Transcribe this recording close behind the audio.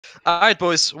Alright,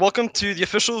 boys, welcome to the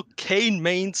official Kayn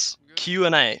Mains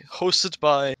Q&A, hosted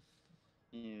by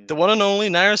the one and only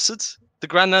Naracid, the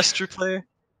Grandmaster player,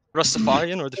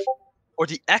 Rhaastafarian, or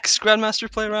the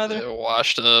ex-Grandmaster player, rather.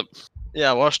 Washed up.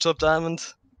 Yeah, washed up Diamond,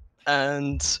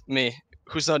 and me,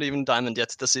 who's not even Diamond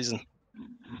yet this season.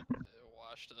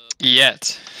 Washed up.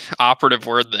 Yet. Operative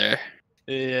word there.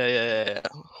 Yeah.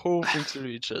 Hoping to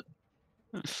reach it.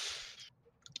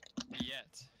 Yet.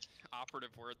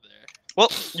 Operative word there. Well,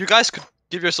 you guys could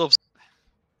give yourselves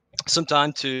some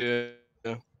time to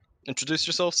introduce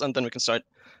yourselves, and then we can start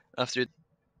after it.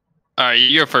 Alright,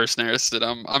 you go first, Naracid.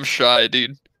 I'm shy,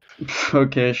 dude.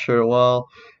 Okay, sure. Well,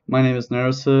 my name is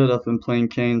Naracid. I've been playing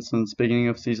Kayn since beginning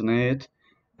of Season 8.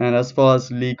 And as far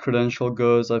as league credential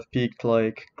goes, I've peaked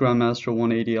like Grandmaster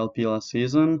 180 LP last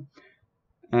season.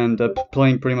 And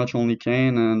playing pretty much only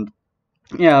Kayn. And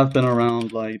yeah, I've been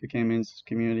around like the Kayn mains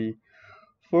community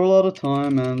for a lot of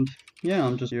time. And yeah,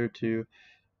 I'm just here to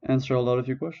answer a lot of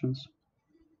your questions.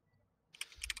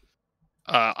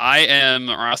 I am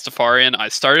Rhaastafarian. I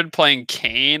started playing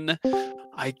Kayn,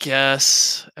 I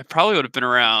guess, it probably would have been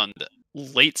around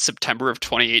late September of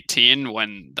 2018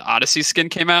 when the Odyssey skin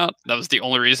came out. That was the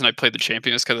only reason I played the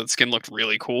champion, is because the skin looked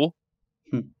really cool.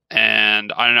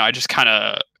 And I don't know, I just kind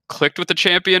of clicked with the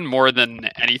champion more than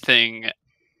anything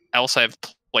else I've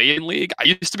played in League. I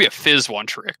used to be a Fizz one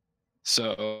trick.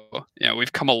 So, yeah,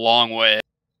 we've come a long way.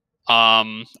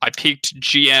 I peaked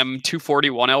GM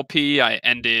 241 LP. I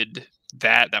ended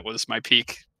that was my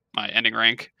peak, my ending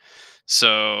rank.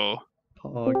 So,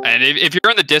 and if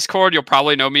you're in the Discord, you'll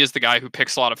probably know me as the guy who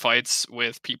picks a lot of fights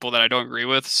with people that I don't agree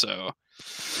with. So,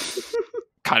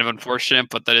 kind of unfortunate,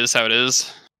 but that is how it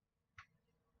is.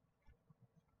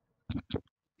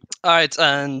 Alright,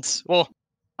 and, well,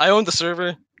 I own the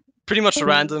server, pretty much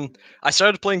random. I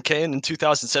started playing Kayn in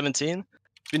 2017,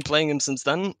 been playing him since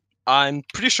then. I'm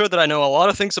pretty sure that I know a lot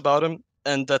of things about him,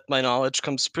 and that my knowledge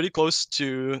comes pretty close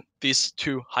to these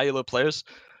two high-elo players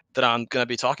that I'm going to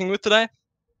be talking with today.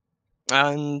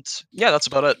 And yeah, that's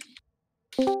about it.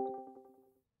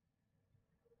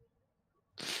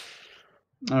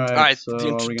 Alright, so the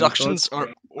introductions are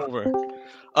over.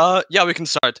 Yeah, we can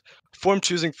start. Form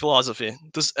choosing philosophy.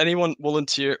 Does anyone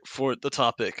volunteer for the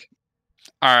topic?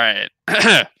 Alright.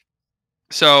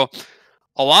 So,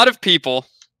 a lot of people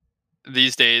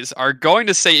these days are going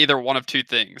to say either one of two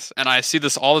things. And I see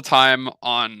this all the time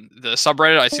on the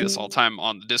subreddit. I see this all the time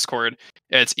on the Discord.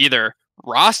 It's either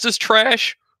Rost is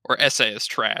trash or SA is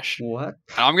trash. What?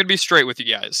 And I'm going to be straight with you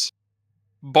guys.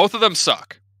 Both of them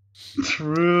suck.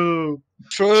 True.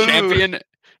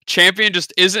 Champion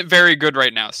just isn't very good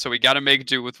right now, so we got to make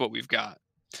do with what we've got.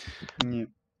 Yeah.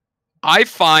 I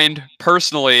find,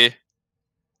 personally,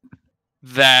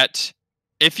 that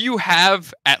if you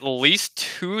have at least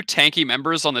 2 tanky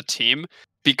members on the team,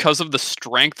 because of the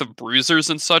strength of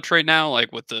bruisers and such right now,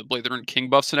 like with the Blade and King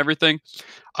buffs and everything,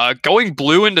 going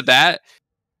blue into that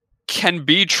can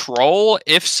be troll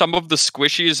if some of the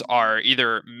squishies are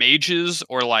either mages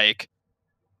or like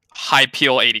high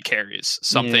peel 80 carries.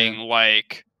 Something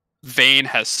like Vayne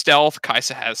has stealth,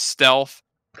 Kai'Sa has stealth.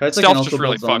 Stealth just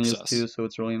really fucks us too, so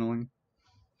it's really annoying.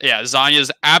 Yeah,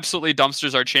 Zanya's absolutely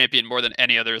dumpsters our champion more than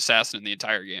any other assassin in the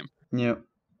entire game. Yeah.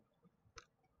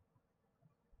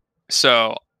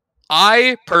 So,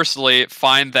 I personally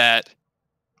find that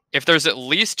if there's at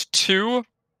least 2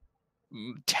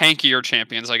 tankier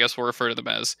champions, I guess we'll refer to them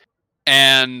as,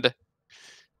 and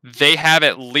they have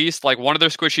at least, like, one of their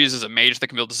squishies is a mage that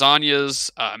can build Zanyas,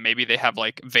 maybe they have,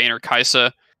 like, Vayne or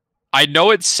Kai'Sa. I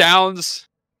know it sounds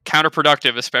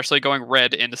counterproductive, especially going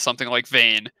red into something like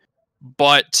Vayne,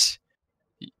 but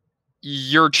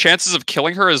your chances of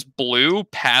killing her as blue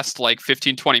past like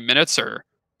 15-20 minutes are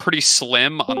pretty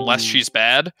slim unless she's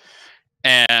bad.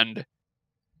 And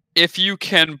if you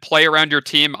can play around your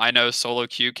team, I know solo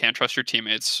queue can't trust your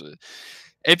teammates.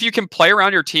 If you can play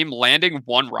around your team, landing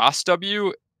one Rost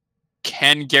W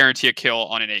can guarantee a kill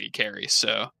on an 80 carry.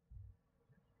 So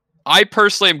I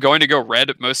personally am going to go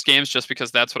red at most games just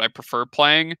because that's what I prefer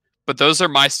playing. But those are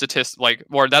my statistics,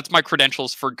 that's my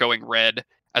credentials for going red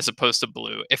as opposed to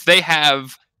blue. If they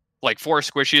have like 4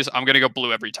 squishies, I'm going to go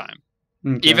blue every time.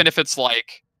 Okay. Even if it's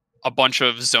like a bunch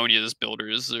of Zonia's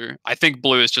builders, or I think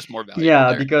blue is just more valuable.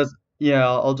 Yeah, because,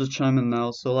 I'll just chime in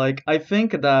now. So, like, I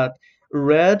think that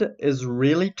red is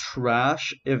really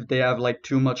trash if they have, like,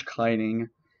 too much kiting.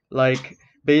 Like,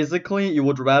 basically, you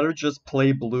would rather just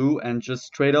play blue and just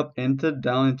straight up int it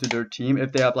down into their team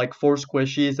if they have, like, 4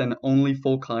 squishies and only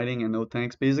full kiting and no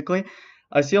tanks, basically.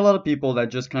 I see a lot of people that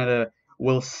just kind of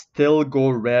will still go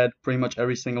red pretty much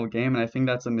every single game, and I think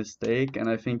that's a mistake, and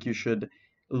I think you should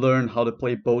learn how to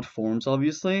play both forms,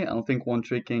 obviously. I don't think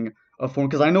one-tricking a form,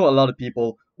 because I know a lot of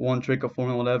people one-trick a form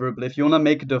and whatever, but if you want to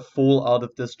make the full out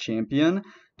of this champion,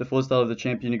 the full style of the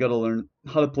champion, you got to learn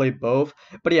how to play both.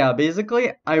 But yeah,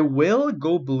 basically, I will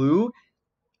go blue,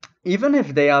 even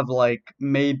if they have like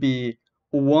maybe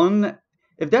one,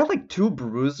 if they have like two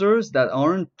bruisers that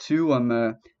aren't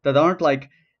that aren't like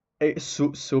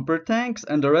super tanks,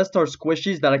 and the rest are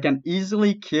squishies that I can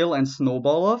easily kill and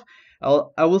snowball off,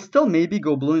 I will still maybe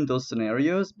go blue in those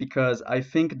scenarios, because I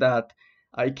think that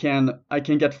I can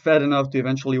get fed enough to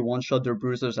eventually one-shot their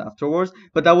bruisers afterwards,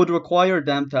 but that would require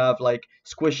them to have like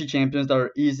squishy champions that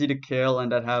are easy to kill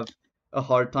and that have a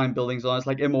hard time building zones,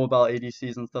 like immobile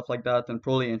ADCs and stuff like that, and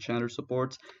probably enchanter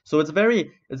supports. So it's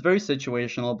very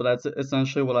situational, but that's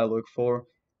essentially what I look for.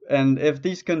 And if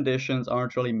these conditions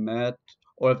aren't really met,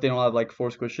 or if they don't have like 4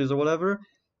 squishes or whatever,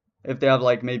 if they have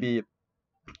like maybe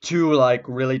 2 like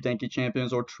really tanky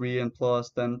champions or 3 and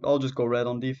plus, then I'll just go red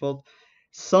on default.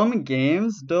 Some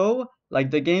games though,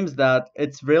 like the games that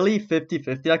it's really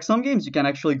 50-50, like some games you can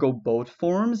actually go both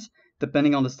forms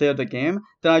depending on the state of the game,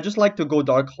 then I just like to go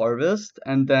Dark Harvest,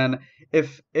 and then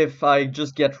if I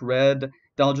just get red,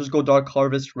 then I'll just go Dark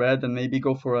Harvest red and maybe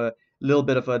go for a little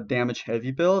bit of a damage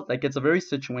heavy build. Like it's a very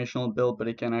situational build, but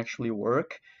it can actually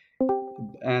work.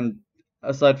 And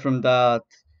aside from that,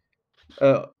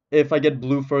 if I get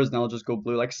blue first, then I'll just go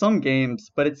blue. Like some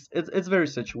games, but it's very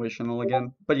situational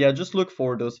again. But yeah, just look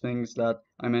for those things that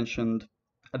I mentioned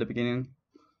at the beginning.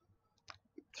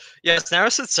 Yes,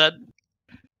 Narison said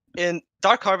in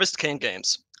Dark Harvest Kayn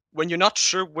games, when you're not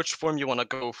sure which form you want to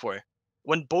go for,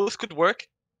 when both could work,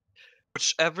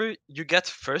 whichever you get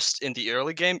first in the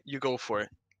early game, you go for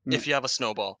if you have a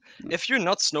snowball. If you're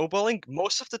not snowballing,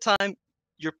 most of the time,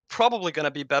 you're probably going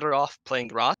to be better off playing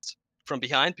Rhaast from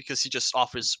behind, because he just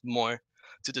offers more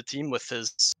to the team with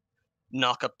his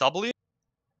knock-up W.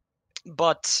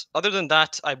 But other than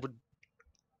that, I would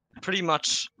pretty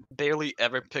much barely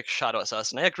ever pick Shadow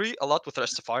Assassin. I agree a lot with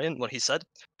Rhaastafarian when he said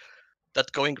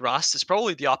that going Rhaast is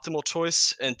probably the optimal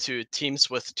choice into teams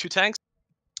with 2 tanks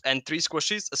and 3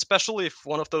 squishies, especially if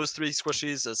one of those 3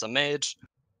 squishies is a mage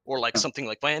or like something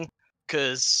like Vayne.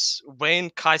 Because Vayne,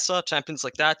 Kaisa, champions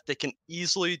like that, they can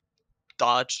easily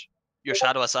dodge your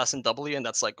Shadow Assassin W, and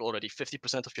that's like already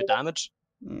 50% of your damage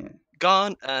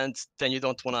gone, and then you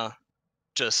don't want to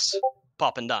just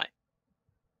pop and die.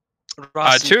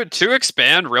 To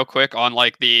expand real quick on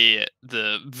like the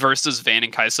versus Vayne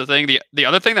and Kaisa thing, the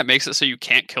other thing that makes it so you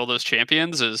can't kill those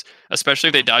champions is, especially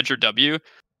if they dodge your W,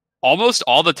 almost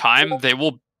all the time they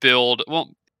will build, well,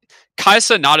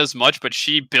 Kaisa not as much, but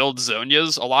she builds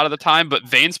Zhonya's a lot of the time, but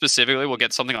Vayne specifically will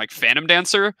get something like Phantom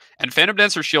Dancer, and Phantom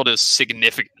Dancer shield is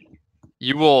significant.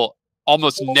 You will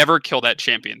almost never kill that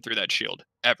champion through that shield,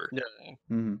 ever. Yeah.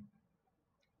 Mm-hmm.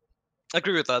 I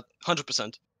agree with that,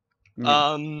 100%.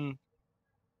 Yeah.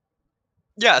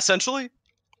 Yeah, essentially,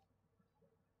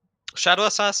 Shadow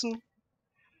Assassin,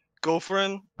 go for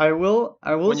him. I will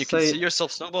when you say, can see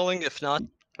yourself snowballing. If not,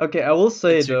 okay, I will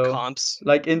say into though, comps.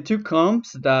 like in 2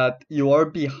 comps that you are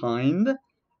behind,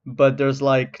 but there's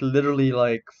like literally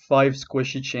like 5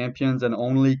 squishy champions and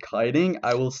only kiting,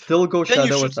 I will still go Then you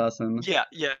Shadow should- Assassin.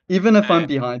 Yeah. Even if I'm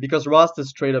behind, because Rhaast is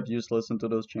straight up useless into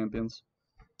those champions.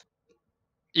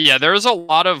 Yeah, there's a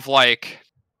lot of like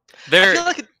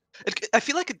I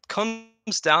feel like it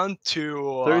comes down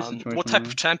to what type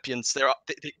of champions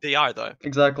they are though.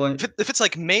 Exactly. If it's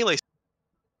like melee,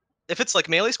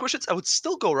 squishies, I would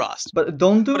still go Rhaast. But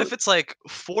don't do. But if it's like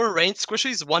 4 ranged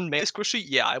squishies, 1 melee squishy,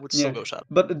 yeah, I would still go Shadow.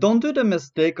 But don't do the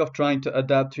mistake of trying to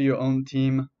adapt to your own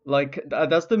team. Like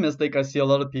that's the mistake I see a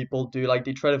lot of people do. Like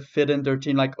they try to fit in their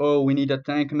team. Like, oh, we need a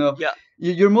tank. No. Yeah.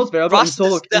 You're most variable in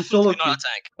solo. Is definitely queue. not a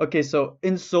tank. Okay, so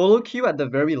in solo queue, at the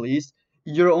very least,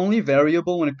 your only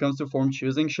variable when it comes to form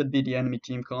choosing should be the enemy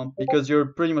team comp, because you're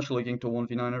pretty much looking to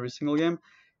 1v9 every single game.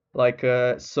 Like,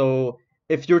 so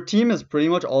if your team is pretty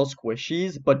much all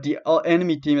squishies, but the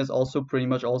enemy team is also pretty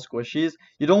much all squishies,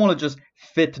 you don't want to just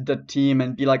fit the team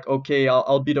and be like, okay,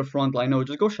 I'll be the front line. No,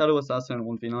 just go Shadow Assassin and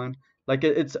 1v9. Like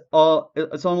it's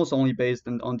almost only based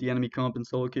on the enemy comp in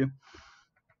solo queue.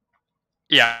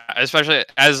 Yeah, especially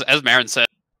as Marin said,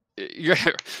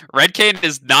 Red Kayn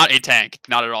is not a tank,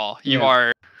 not at all. You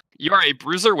are a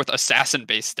bruiser with assassin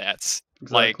based stats.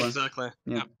 Exactly.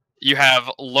 Yeah. You have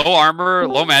low armor,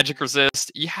 low magic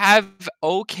resist. You have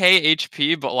okay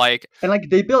HP, but like, and like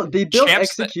they build they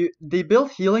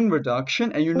build healing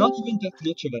reduction, and you're not even that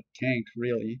much of a tank,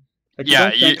 really. Like,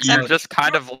 yeah, you're just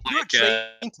kind of like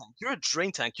you're a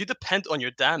drain tank. You depend on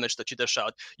your damage that you dish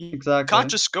out. You Exactly.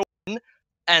 can't just go in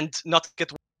and not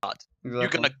get one shot. Exactly. You're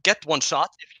gonna get one shot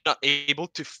if you're not able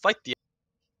to fight the.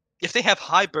 if they have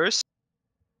high burst,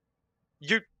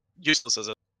 you're useless as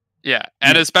it. Yeah,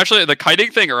 and especially the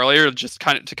kiting thing earlier, just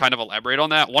to kind of elaborate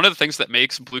on that, one of the things that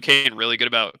makes Blue Kayn really good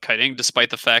about kiting, despite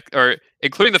the fact, or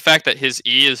including the fact that his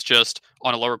E is just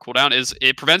on a lower cooldown, is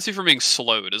it prevents you from being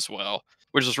slowed as well,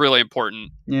 which is really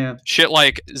important. Yeah. Shit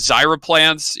like Zyra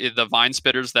plants, the Vine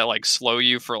Spitters that like slow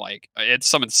you for like, it's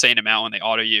some insane amount when they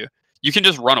auto you. You can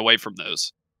just run away from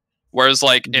those. Whereas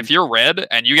like, if you're red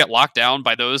and you get locked down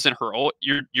by those in her ult,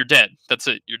 you're dead. That's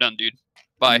it. You're done, dude.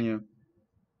 Bye. Yeah.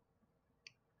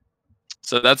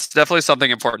 So that's definitely something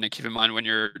important to keep in mind when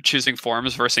you're choosing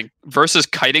forms versus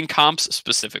kiting comps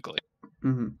specifically.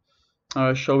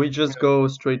 Alright, shall we just go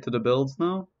straight to the builds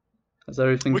now? Has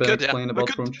everything been explained about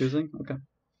form choosing? Okay.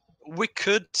 We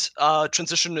could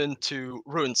transition into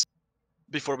runes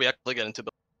before we actually get into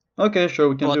builds. Okay, sure,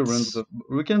 we can do runes.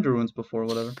 We can do runes before,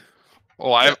 whatever.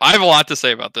 Oh, I have a lot to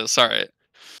say about this. All right.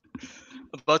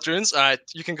 About runes? Alright,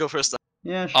 you can go first.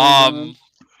 Yeah, sure.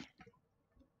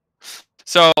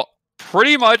 So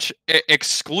pretty much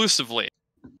exclusively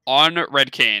on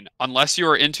Red Kayn, unless you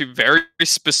are into very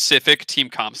specific team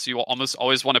comps, you will almost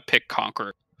always want to pick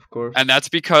Conqueror. Of course. And that's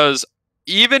because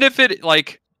even if it,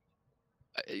 like,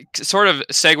 sort of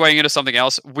segueing into something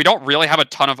else, we don't really have a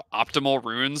ton of optimal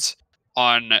runes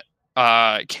on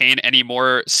Kayn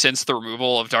anymore since the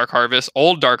removal of Dark Harvest.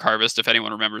 Old Dark Harvest, if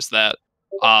anyone remembers that.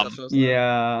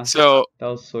 Yeah. So, that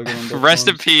was so good. Rest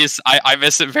in peace. I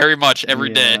miss it very much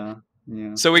every day.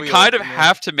 Yeah. So we kind of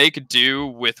have to make do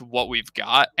with what we've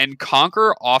got, and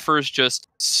Conquer offers just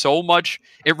so much.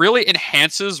 It really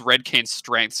enhances Red Kayn's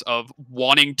strengths of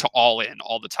wanting to all in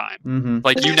all the time.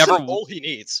 Like, you never all he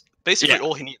needs. Basically,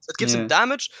 all he needs. It gives him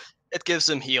damage. It gives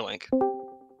him healing.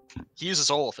 He uses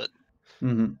all of it.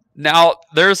 Now,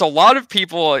 there's a lot of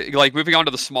people, like, moving on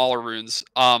to the smaller runes.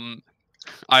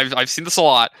 I've seen this a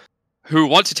lot, who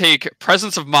want to take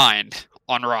Presence of Mind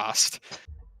on Rhaast.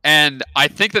 And I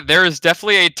think that there is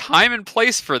definitely a time and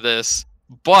place for this,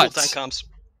 but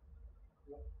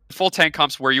full tank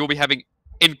comps where you will be having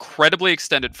incredibly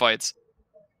extended fights.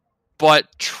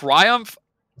 But Triumph,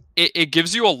 it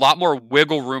gives you a lot more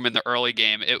wiggle room in the early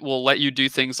game. It will let you do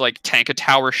things like tank a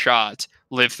tower shot,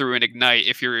 live through an ignite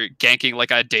if you're ganking like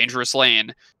a dangerous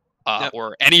lane,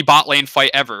 or any bot lane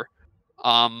fight ever.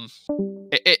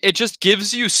 It just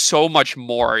gives you so much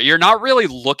more. You're not really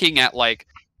looking at like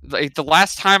the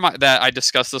last time that I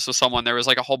discussed this with someone, there was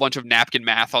like a whole bunch of napkin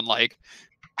math on like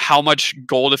how much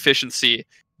gold efficiency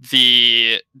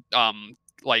the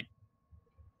like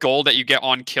gold that you get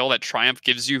on kill that Triumph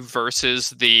gives you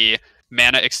versus the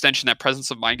mana extension that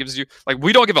Presence of Mind gives you. Like,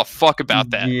 we don't give a fuck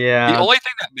about that. Yeah. The only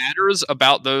thing that matters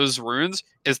about those runes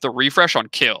is the refresh on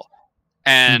kill.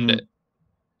 And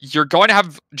you're going to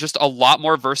have just a lot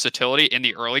more versatility in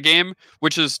the early game,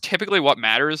 which is typically what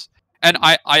matters. And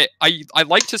I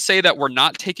like to say that we're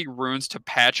not taking runes to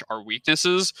patch our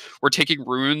weaknesses. We're taking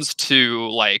runes to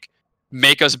like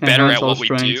make us better at what we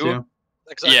do.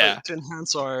 Exactly. Yeah. To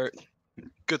enhance our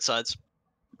good sides.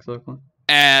 Exactly.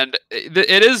 And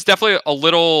it is definitely a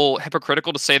little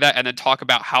hypocritical to say that and then talk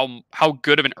about how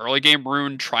good of an early game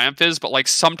rune Triumph is. But like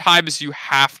sometimes you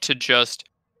have to just,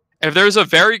 if there's a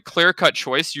very clear cut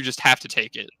choice, you just have to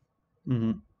take it.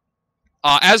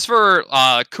 As for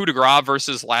coup de grace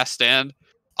versus last stand,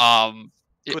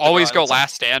 always go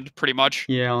last stand pretty much.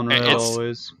 Yeah, on red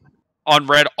always. On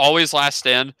red, always last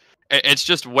stand. It's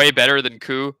just way better than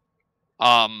coup.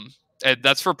 And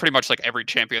that's for pretty much like every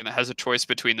champion that has a choice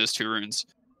between those two runes.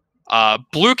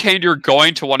 Blue Kayn, you're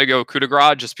going to want to go coup de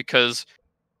grace just because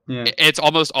it's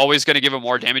almost always going to give him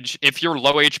more damage. If you're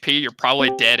low HP, you're probably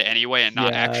dead anyway and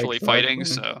not actually fighting.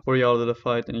 So or you're out of the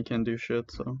fight and you can't do shit,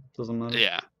 so it doesn't matter.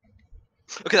 Yeah.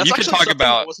 Okay, that's actually something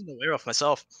I wasn't aware of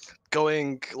myself.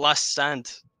 Going last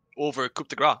stand over coup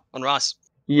de grace on Rhaast.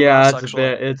 Yeah,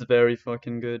 it's very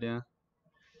fucking good, yeah.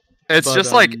 It's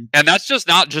just like, and that's just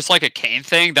not just like a Kayn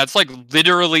thing. That's like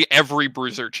literally every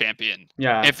bruiser champion.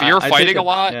 Yeah. If you're fighting a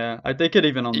lot. Yeah, I take it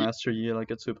even on Master Yi,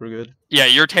 like it's super good. Yeah,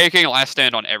 you're taking last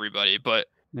stand on everybody, but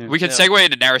we can segue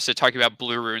into Narissa talking about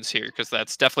blue runes here, because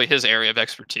that's definitely his area of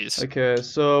expertise. Okay,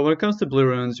 so when it comes to blue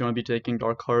runes, you want to be taking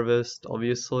Dark Harvest,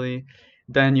 obviously.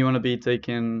 Then you want to be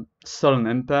taking Sudden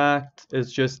Impact.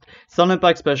 It's just, Sudden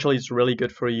Impact especially is really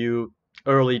good for you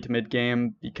early to mid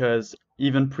game, because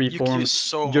even pre-form, you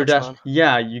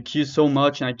Q so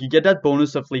much, and like, you get that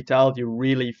bonus of lethality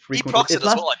really frequently.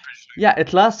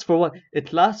 It lasts for what?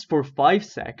 It lasts for 5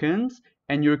 seconds,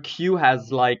 and your Q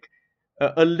has like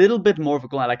a little bit more of a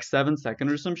cooldown, like 7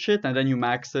 seconds or some shit, and then you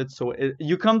max it. So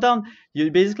you come down, you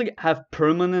basically have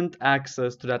permanent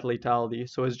access to that lethality.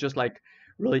 So it's just like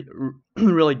really,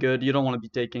 really good. You don't want to be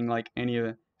taking like any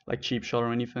like cheap shot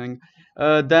or anything.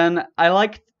 Then I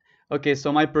liked. Okay,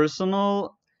 so my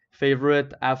personal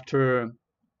favorite after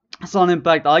Sun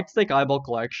Impact, I like to take Eyeball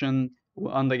Collection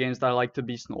on the games that I like to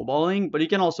be snowballing, but you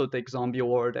can also take Zombie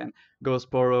Award and Ghost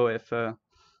Burrow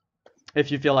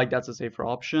if you feel like that's a safer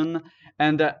option.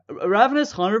 And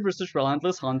Ravenous Hunter versus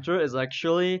Relentless Hunter is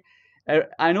actually.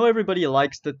 I know everybody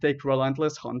likes to take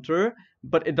Relentless Hunter,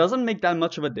 but it doesn't make that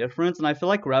much of a difference. And I feel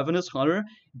like Ravenous Hunter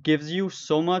gives you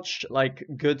so much like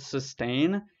good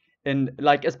sustain, and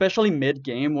like especially mid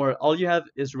game where all you have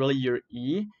is really your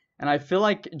E. And I feel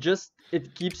like just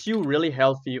it keeps you really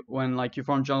healthy when like you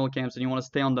farm jungle camps and you want to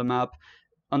stay on the map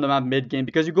mid game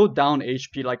because you go down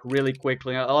HP like really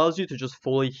quickly. It allows you to just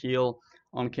fully heal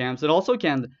on camps. It also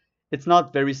can. It's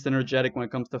not very synergetic when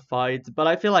it comes to fights, but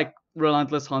I feel like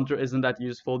Relentless Hunter isn't that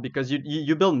useful because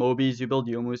you build Mobies, you build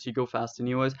Yomus, you go fast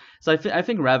anyways. So I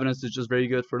think Ravenous is just very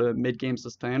good for the mid game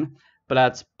sustain. But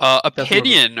that's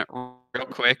opinion real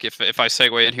quick if I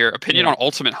segue in here. Opinion on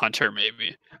Ultimate Hunter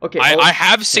maybe. Okay. I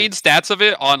have seen stats of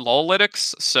it on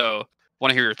Lollytics, so want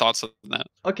to hear your thoughts on that.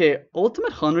 Okay,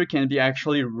 Ultimate Hunter can be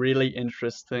actually really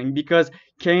interesting because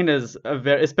Kayn is a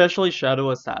very, especially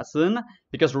Shadow Assassin,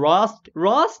 because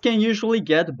Rhaast can usually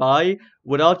get by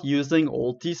without using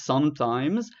ulti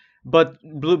sometimes, but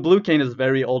Blue Kayn is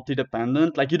very ulti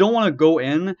dependent. Like you don't want to go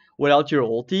in without your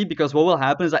ulti because what will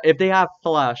happen is that if they have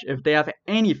flash, if they have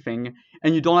anything,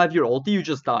 and you don't have your ulti, you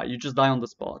just die. You just die on the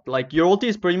spot. Like your ulti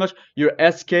is pretty much your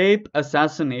escape,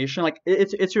 assassination. Like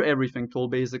it's your everything tool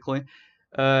basically.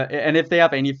 And if they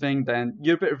have anything, then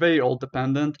you're very ult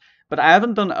dependent. But I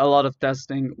haven't done a lot of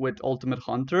testing with Ultimate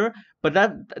Hunter, but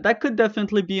that could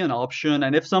definitely be an option.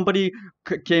 And if somebody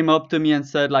came up to me and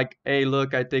said like, "Hey,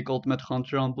 look, I take Ultimate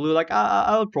Hunter on blue," like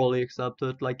I would probably accept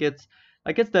it. Like it's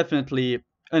definitely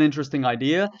an interesting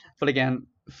idea. But again,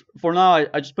 for now,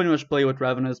 I just pretty much play with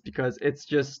Ravenous because it's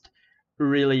just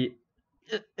really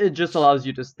it just allows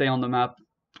you to stay on the map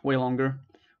way longer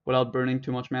without burning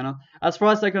too much mana. As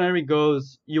far as secondary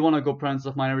goes, you want to go Presence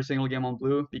of Mind every single game on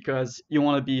blue because you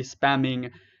want to be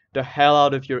spamming the hell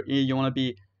out of your E. You want to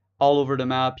be all over the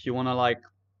map. You want to like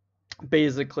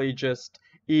basically just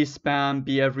E spam,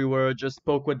 be everywhere, just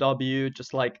poke with W,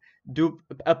 just like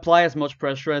apply as much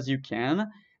pressure as you can.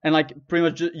 And like pretty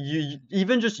much you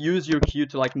even just use your Q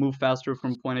to like move faster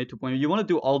from point A to point B. You want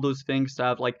to do all those things to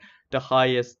have like the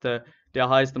highest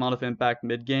amount of impact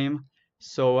mid game.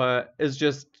 So it's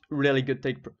just really good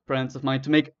take Presence of Mind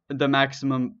to make the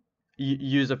maximum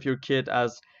use of your kit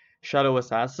as Shadow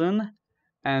Assassin,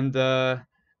 and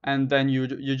then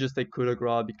you just take Coup de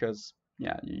Grace because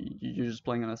you're just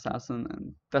playing an assassin,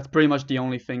 and that's pretty much the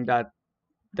only thing that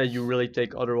you really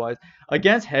take otherwise.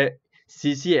 Against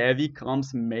CC heavy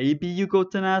comps, maybe you go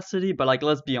Tenacity, but like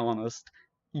let's be honest,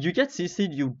 you get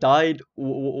CC'd, you died,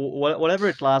 whatever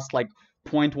it lasts like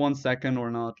 0.1 second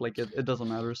or not, like it doesn't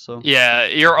matter. So yeah,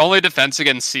 your only defense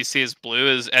against CC is blue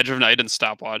is Edge of Night and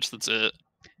Stopwatch. That's it.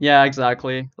 Yeah,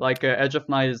 exactly. Like Edge of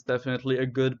Night is definitely a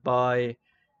good buy,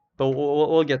 but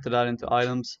we'll get to that into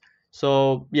items.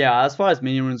 So yeah, as far as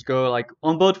mini runes go, like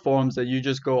on both forms, that you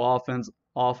just go offense,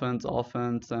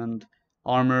 and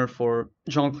armor for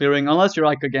jungle clearing. Unless you're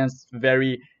like against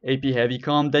very AP heavy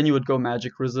comp, then you would go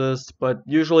magic resist. But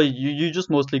usually you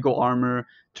just mostly go armor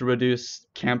to reduce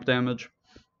camp damage.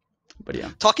 But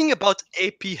yeah. Talking about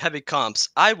AP heavy comps,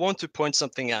 I want to point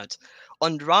something out.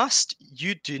 On Rhaast,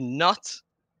 you do not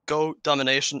go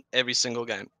domination every single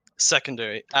game.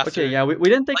 Secondary. After, okay, yeah, we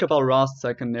didn't think about Rhaast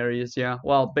secondaries. Yeah,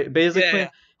 well, basically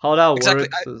how that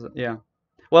works is yeah.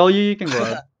 Well, you can go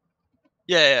ahead.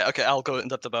 Yeah, okay, I'll go in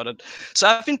depth about it. So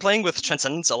I've been playing with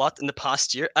Transcendence a lot in the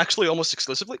past year, actually almost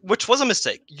exclusively, which was a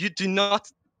mistake. You do not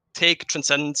take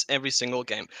Transcendence every single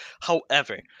game.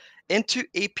 However, into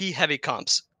AP heavy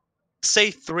comps,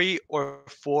 say 3 or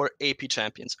 4 AP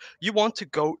champions, you want to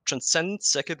go Transcendence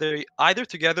secondary either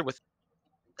together with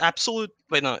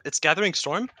it's Gathering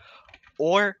Storm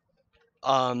or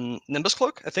Nimbus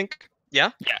Cloak, I think.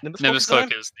 Yeah, Nimbus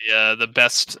Cloak is the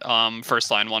best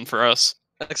first line one for us.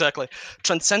 Exactly.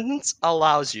 Transcendence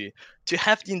allows you to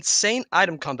have the insane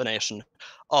item combination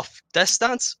of Death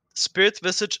Dance, Spirit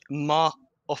Visage, Maw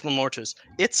of Mortis.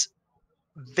 It's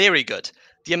very good.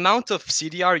 The amount of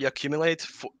CDR you accumulate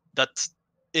that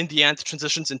in the end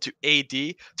transitions into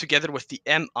AD together with the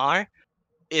MR,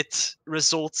 it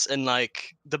results in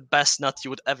like the best nut you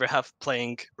would ever have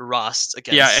playing Rhaast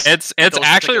against. Yeah, it's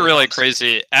actually really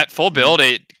crazy. At full build,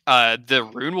 the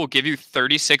rune will give you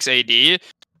 36 AD,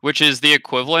 which is the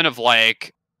equivalent of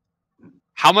like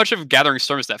how much of Gathering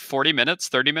Storm is that? 40 minutes,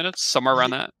 30 minutes, somewhere around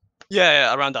that.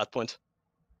 Yeah, around that point.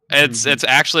 It's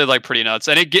actually like pretty nuts,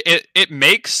 and it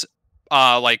makes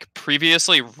like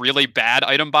previously really bad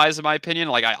item buys in my opinion.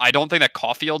 Like I don't think that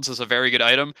Caulfield's is a very good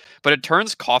item, but it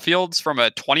turns Caulfield's from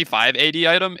a 25 AD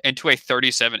item into a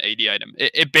 37 AD item.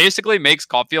 It basically makes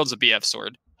Caulfield's a BF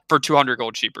sword for 200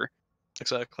 gold cheaper.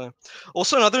 Exactly.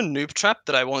 Also, another noob trap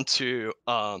that I want to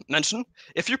mention: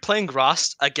 if you're playing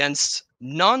Rast against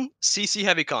non-CC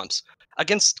heavy comps,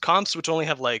 against comps which only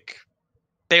have like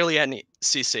barely any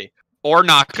CC or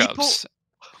knockups,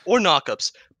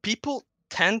 people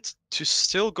tend to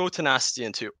still go Tenacity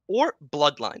into or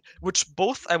Bloodline, which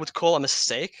both I would call a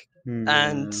mistake.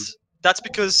 And that's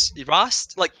because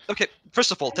Rast, like, okay,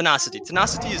 first of all, Tenacity is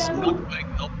not going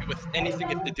to help you with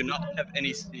anything if they do not have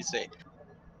any CC.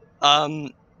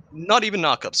 Not even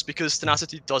knockups, because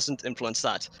Tenacity doesn't influence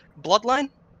that. Bloodline,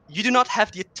 you do not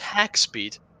have the attack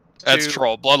speed. That's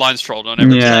troll. Bloodline's troll. Don't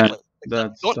ever Yeah,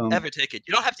 don't ever take it.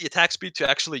 You don't have the attack speed to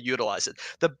actually utilize it.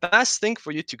 The best thing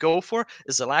for you to go for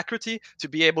is Alacrity, to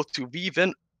be able to weave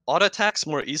in auto attacks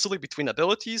more easily between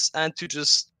abilities and to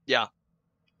just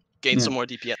gain some more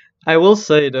DPS. I will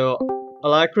say though,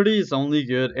 Alacrity is only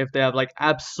good if they have like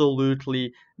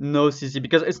absolutely no CC,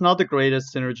 because it's not the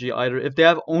greatest synergy either. If they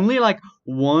have only like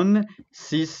 1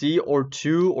 CC or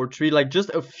 2 or 3, like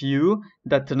just a few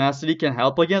that Tenacity can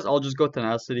help against, I'll just go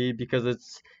Tenacity, because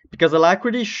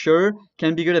Alacrity sure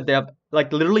can be good if they have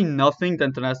like literally nothing,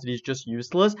 then Tenacity is just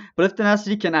useless. But if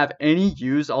Tenacity can have any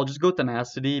use, I'll just go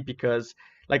Tenacity, because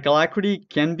like Alacrity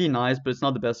can be nice, but it's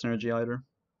not the best synergy either.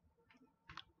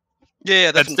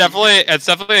 Yeah, definitely. It's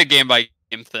definitely a game by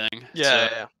game thing.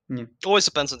 Yeah. Always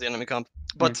depends on the enemy comp,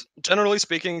 but generally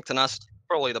speaking, Tenacity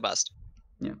probably the best.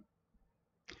 Yeah.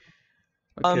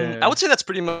 Okay. I would say that's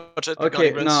pretty much it.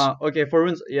 Okay, for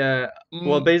runes, yeah.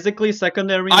 Well, basically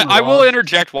secondary. I will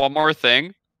interject one more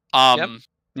thing. Yeah,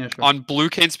 sure. On Blue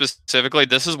Kayn specifically,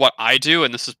 this is what I do,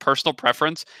 and this is personal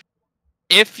preference.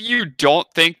 If you don't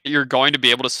think that you're going to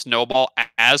be able to snowball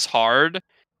as hard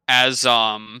as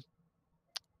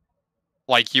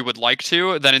like you would like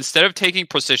to, then instead of taking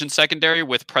Precision Secondary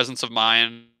with Presence of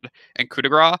Mind and Coup de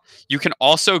Grace, you can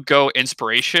also go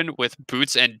Inspiration with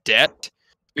Boots and Debt,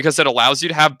 because it allows you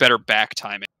to have better back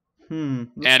timing. And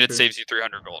it saves you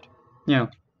 300 gold. Yeah.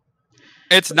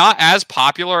 It's not as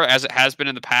popular as it has been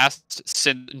in the past,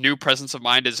 since new Presence of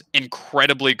Mind is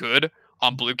incredibly good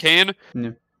on Blue Kayn. Yeah.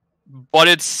 But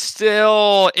it's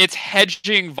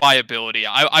hedging viability.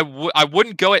 I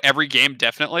wouldn't go at every game,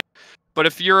 definitely. But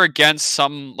if you're against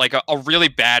some, like a really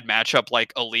bad matchup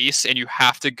like Elise and you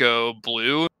have to go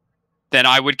blue, then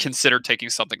I would consider taking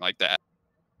something like that.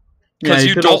 Because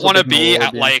you don't want to be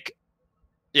at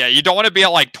you don't want to be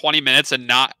at like 20 minutes and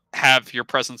not have your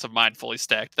Presence of Mind fully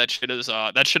stacked. That shit is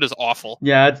awful.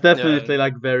 Yeah, it's definitely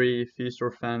like very feast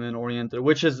or famine oriented,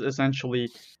 which is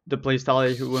essentially the playstyle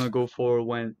that you want to go for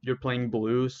when you're playing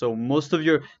blue. So most of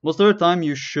the time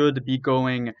you should be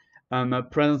going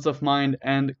Presence of Mind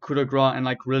and Coup de Grace, and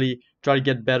like really try to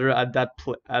get better at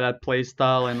that play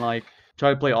style and like try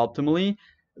to play optimally.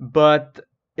 But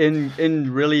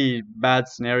in really bad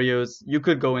scenarios, you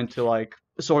could go into like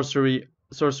sorcery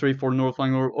for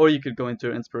Northling, or you could go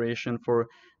into Inspiration for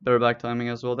better back timing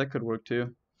as well. That could work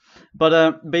too.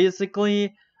 But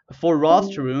basically for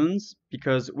roster runes,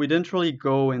 because we didn't really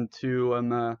go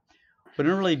into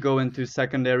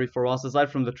secondary for us,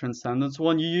 aside from the Transcendence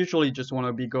one. You usually just want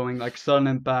to be going like Sudden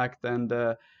Impact and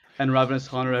Ravenous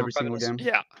Hunter every single game.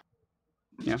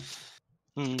 Yeah.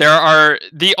 There are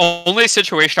the only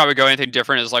situation I would go anything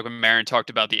different is like when Marin talked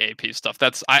about the AP stuff.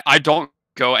 That's I don't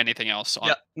go anything else on.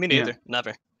 Yeah, me neither.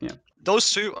 Never. Yeah. Those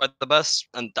two are the best,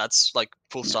 and that's like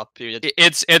full stop period.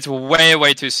 It's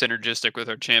way too synergistic with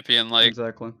our champion. Like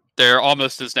exactly. There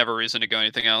almost is never reason to go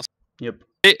anything else. Yep.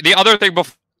 The other thing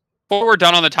before we're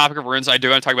done on the topic of runes, I do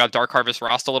want to talk about Dark Harvest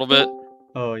Rast a little bit.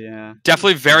 Oh yeah.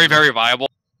 Definitely very viable.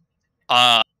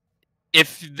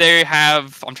 If they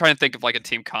have, I'm trying to think of like a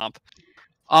team comp.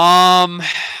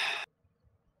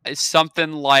 It's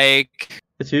something like.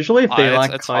 It's usually if they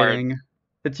lack kiting.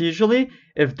 It's usually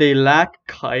if they lack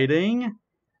kiting,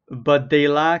 but they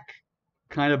lack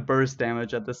kind of burst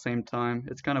damage at the same time.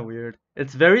 It's kind of weird.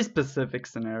 It's very specific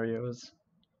scenarios.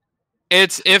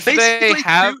 It's if basically they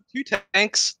have two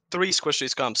tanks, 3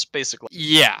 squishy comps, basically.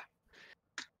 Yeah.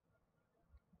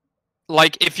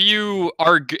 Like if you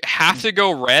have to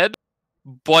go red,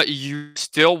 but you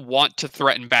still want to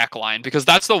threaten backline, because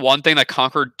that's the one thing that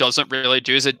Conquer doesn't really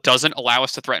do, is it doesn't allow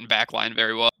us to threaten backline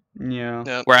very well.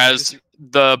 Yeah. Whereas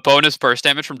the bonus burst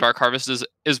damage from Dark Harvest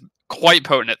is quite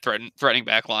potent at threatening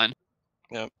backline.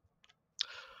 Yeah.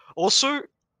 Also,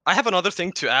 I have another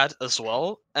thing to add as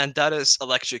well, and that is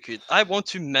Electrocute. I want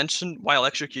to mention why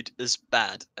Electrocute is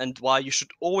bad, and why you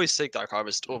should always take Dark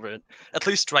Harvest over it, at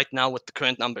least right now with the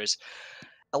current numbers.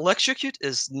 Electrocute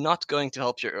is not going to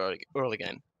help your early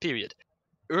game, period.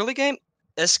 Early game,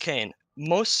 as Kayn,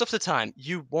 most of the time,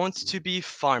 you want to be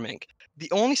farming.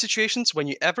 The only situations when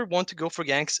you ever want to go for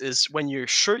ganks is when you're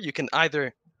sure you can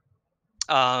either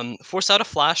force out a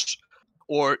flash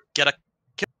or get a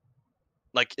kill,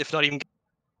 like, if not even...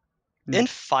 In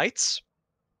fights,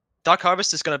 Dark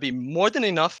Harvest is going to be more than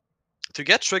enough to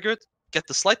get triggered, get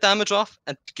the slight damage off,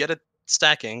 and get it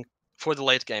stacking for the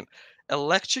late game.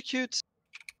 Electrocute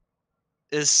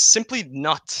is simply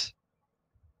not...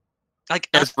 Like,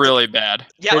 It's really bad.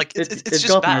 Yeah, like, it's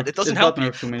just bad. It doesn't help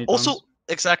you. Too many Also, times.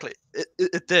 exactly,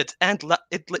 it did. And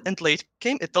late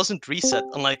game, it doesn't reset,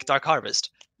 unlike Dark Harvest.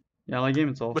 Yeah, late game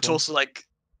it's awful. Which also, like,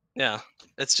 yeah,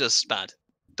 it's just bad.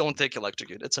 Don't take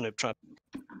Electrocute. It's a noob trap.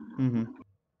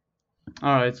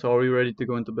 Alright, so are we ready to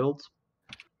go into builds?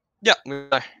 Yeah, we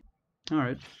are.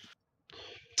 Alright.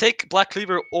 Take Black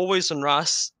Cleaver always on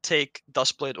Ras. Take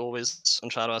Duskblade always on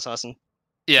Shadow Assassin.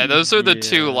 Yeah, those are the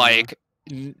two, Yeah. like,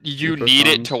 you Super need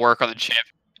it fun. to work on the champion.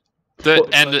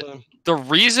 Well, The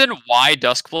reason why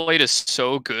Duskblade is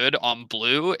so good on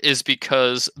blue is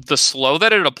because the slow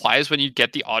that it applies when you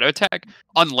get the auto attack,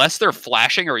 unless they're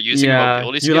flashing or using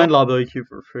mobility you land skill, WQ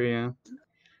for free, yeah.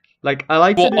 Like, I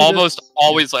like to will do almost this...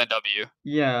 always land W.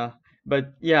 Yeah,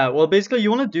 but yeah, well, basically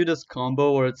you want to do this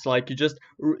combo where it's like you just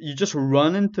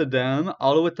run into them,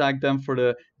 auto attack them for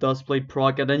the Duskblade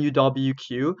proc, and then you WQ.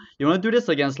 You want to do this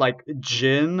against like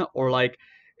Jhin or like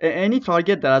any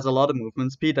target that has a lot of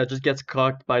movement speed that just gets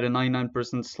cucked by the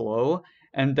 99% slow,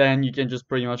 and then you can just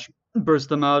pretty much burst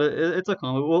them out. It's a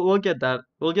combo. We'll get that.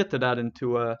 We'll get to that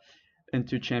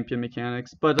into champion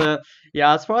mechanics. But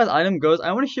yeah, as far as item goes,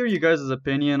 I want to hear you guys'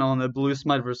 opinion on the blue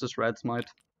smite versus red smite.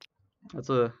 That's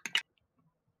a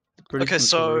pretty Okay,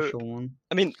 so controversial one.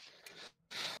 I mean,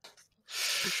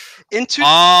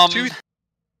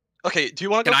 okay, do you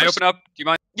want to go Can I first? open up? Do you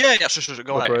mind? Yeah, sure.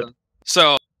 Go ahead. for it.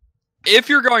 So, if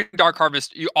you're going Dark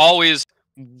Harvest, you always,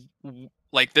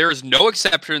 like, there's no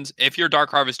exceptions. If you're Dark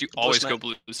Harvest, you always smite. go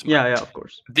blue smite. Yeah, of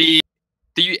course. The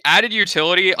added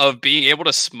utility of being able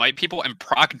to smite people and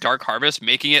proc Dark Harvest,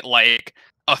 making it like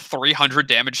a 300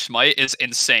 damage smite, is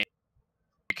insane.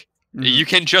 You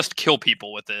can just kill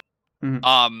people with it.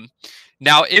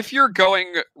 Now, if you're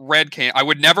going red Kayn, I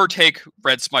would never take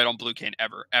red smite on blue Kayn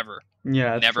ever.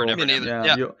 Yeah, it's Never, true. never, never.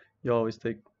 Yeah, you always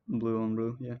take blue on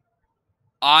blue. Yeah.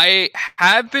 I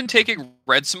have been taking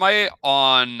red smite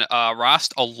on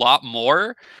Rast a lot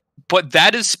more, but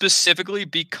that is specifically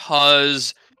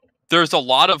because there's a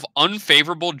lot of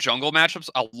unfavorable jungle matchups.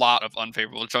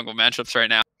 Right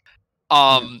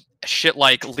now. Shit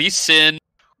like Lee Sin,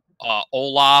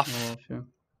 Olaf. Yeah.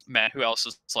 Man, who else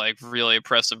is like really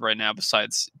impressive right now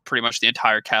besides pretty much the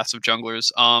entire cast of junglers?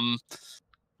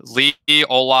 Lee,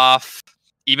 Olaf,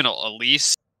 even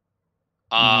Elise.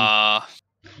 Yeah,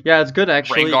 it's good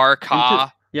actually. Rengar,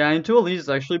 Ka. Into Elise is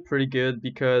actually pretty good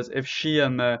because if she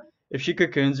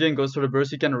cocoons you and goes for the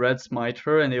burst, you can red smite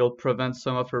her and it'll prevent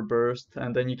some of her burst,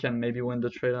 and then you can maybe win the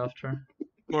trade after.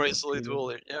 More easily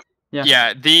dual. Yep.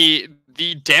 Yeah, the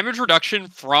damage reduction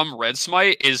from red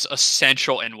smite is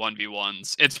essential in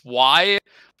 1v1s. It's why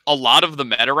a lot of the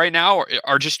meta right now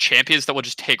are just champions that will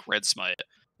just take red smite.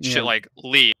 Shit like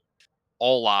Lee,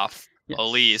 Olaf,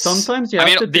 Elise. Sometimes you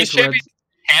have to these take champions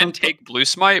can take blue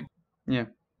smite. Yeah.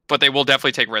 But they will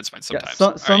definitely take red smite sometimes.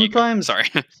 Sometimes. Sorry.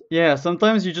 Yeah,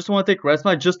 sometimes you just want to take red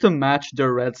smite just to match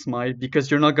their red smite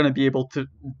because you're not gonna be able to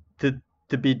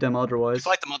beat them otherwise.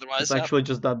 Fight them otherwise. It's actually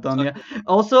just that dumb. Yeah.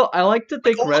 Also, I like to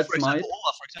take red smite.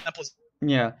 Olaf, for example, is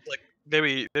like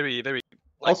very, very, very.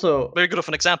 Also, very good of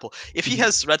an example. If he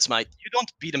has red smite, you don't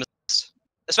beat him,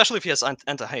 especially if he has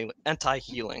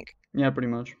anti-healing. Yeah, pretty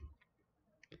much.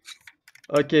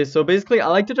 Okay, so basically, I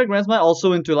like to take red smite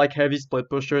also into like heavy split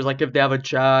pushers, like if they have a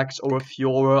Jax or a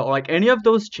Fiora or like any of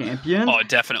those champions. Oh,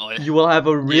 definitely. You will have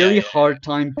a really hard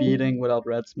time beating without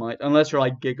red smite, unless you're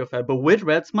like Giga Fed. But with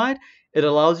red smite, it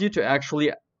allows you to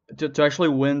actually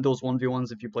win those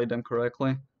 1v1s if you play them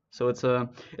correctly. So it's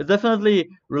definitely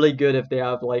really good if they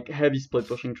have like heavy split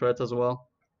pushing threats as well.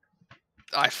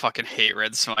 I fucking hate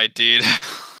red smite, dude.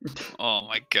 Oh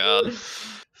my god.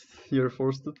 You're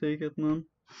forced to take it, man.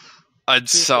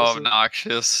 It's so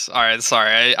obnoxious. Alright,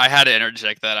 sorry. I had to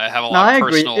interject that. I have a lot of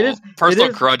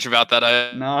personal grudge about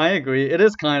that. No, I agree. It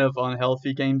is kind of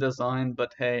unhealthy game design,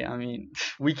 but hey, I mean,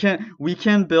 we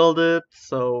can build it,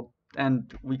 so,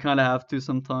 and we kind of have to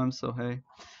sometimes, so hey,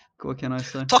 what can I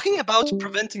say? Talking about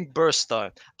preventing burst,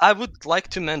 though, I would like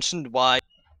to mention why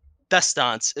Death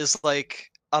Stance is like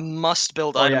a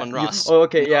must-build Oh item yeah. on Rhaast.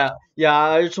 Okay. Yeah. Yeah.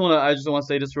 I just wanna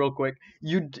say this real quick.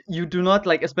 You do not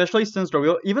like, especially since the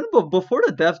real, even before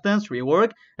the Death Dance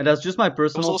rework, and that's just my It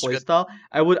was personal also good. playstyle.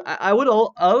 I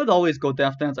would always go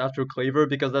Death Dance after Cleaver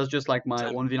because that's just like my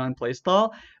 1v9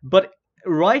 playstyle. But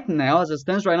right now, as it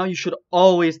stands right now, you should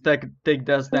always take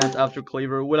Death Dance after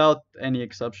Cleaver without any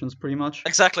exceptions, pretty much.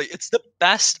 Exactly. It's the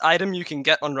best item you can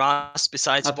get on Rhaast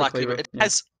besides After Black Cleaver. Cleaver, It yeah.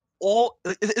 has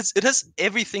it has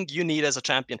everything you need as a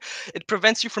champion. It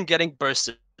prevents you from getting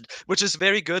bursted, which is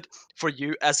very good for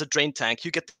you as a drain tank.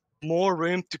 You get more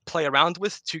room to play around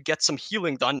with to get some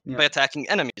healing done by attacking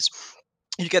enemies.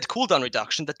 You get cooldown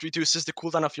reduction that reduces the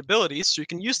cooldown of your abilities so you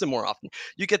can use them more often.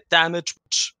 You get damage,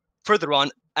 which further on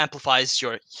amplifies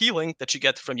your healing that you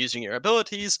get from using your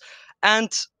abilities.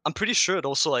 And I'm pretty sure it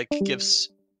also like gives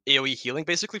AoE healing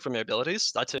basically from your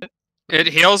abilities. That too. It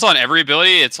heals on every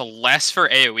ability. It's less for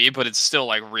AoE, but it's still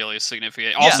like really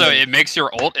significant. Yeah. Also, it makes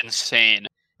your ult insane.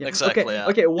 Yeah. Exactly. Yeah.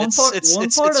 Okay. One part it's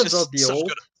about just the such ult.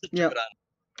 good. Yeah.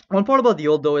 One part about the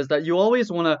ult though is that you always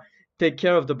want to take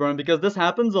care of the burn, because this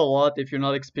happens a lot if you're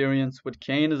not experienced with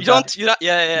Kayn. You don't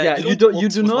You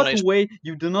do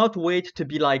not wait to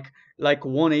be like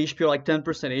 1 HP or like 10%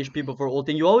 HP before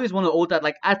ulting. You always want to ult at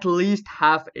like at least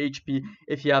half HP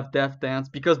if you have Death Dance,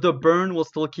 because the burn will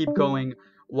still keep going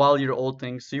while you're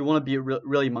ulting. So you want to be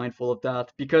really mindful of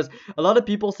that, because a lot of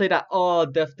people say that, oh,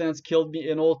 Death Dance killed me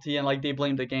in ulti, and like they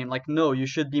blame the game. Like, no, you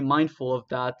should be mindful of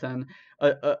that and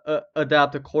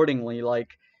adapt accordingly,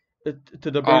 like to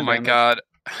the burn Oh my damage. god.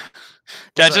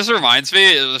 That just reminds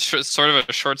me, it was sort of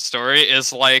a short story,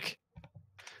 is like,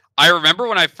 I remember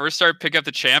when I first started picking up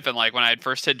the champ and like when I had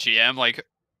first hit GM, like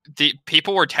the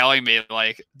people were telling me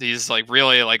like these like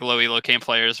really like low elo game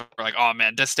players were like, oh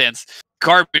man, distance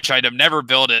garbage item, never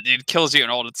build it. It kills you in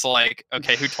ult. It's like,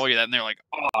 okay, who told you that? And they're like,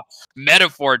 oh,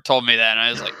 Metaphor told me that. And I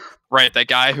was like, right, that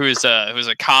guy who's a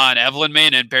Khan Evelynn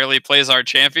main and barely plays our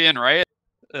champion, right?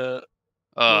 Oh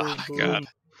god.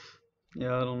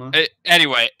 Yeah, I don't know.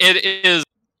 Anyway,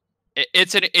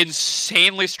 it's an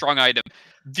insanely strong item.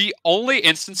 The only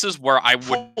instances where I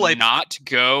would not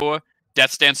go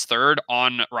Death Stance third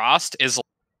on Rhaast is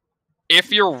if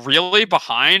you're really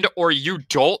behind or you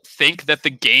don't think that the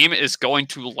game is going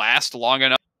to last long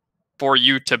enough for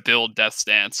you to build Death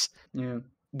Stance. Yeah.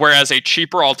 Whereas a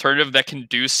cheaper alternative that can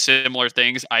do similar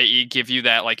things, i.e. give you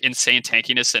that like insane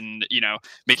tankiness and, you know,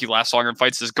 make you last longer in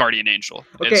fights, is Guardian Angel.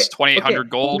 Okay, It's 2,800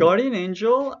 gold. Guardian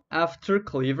Angel after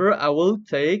Cleaver, I will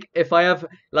take if I have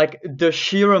like the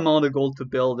sheer amount of gold to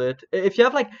build it. If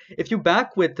you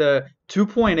back with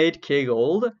 2.8k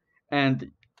gold and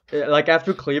like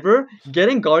after Cleaver,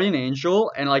 getting Guardian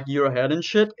Angel and like your head and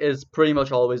shit is pretty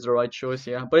much always the right choice,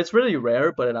 yeah. But it's really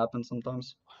rare, but it happens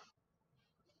sometimes.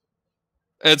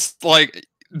 It's like,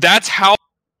 that's how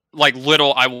like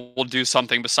little I will do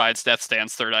something besides Death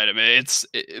Stance third item.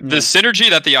 The synergy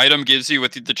that the item gives you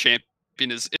with the champion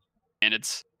is, and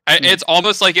it's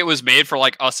almost like it was made for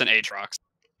like us and Aatrox.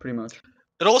 Pretty much.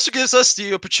 It also gives us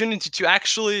the opportunity to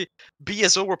actually be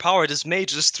as overpowered as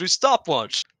mages through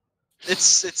stopwatch.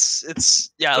 It's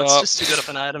just too good of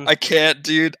an item. I can't,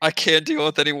 dude. I can't deal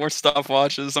with any more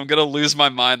stopwatches. I'm gonna lose my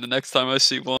mind the next time I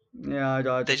see one.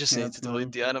 Yeah, they just need to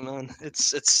delete the item, man.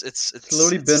 It's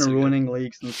literally been ruining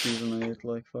leagues since season 8.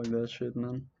 Like, fuck that shit,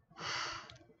 man.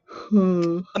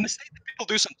 A mistake that people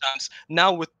do sometimes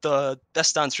now with the Death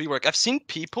Stance rework, I've seen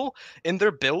people in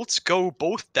their builds go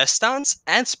both Death Stance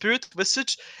and Spirit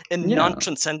Visage in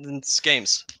non-transcendence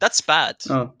games. That's bad.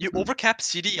 You overcap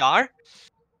CDR.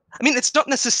 I mean, it's not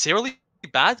necessarily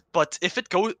bad, but if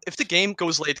the game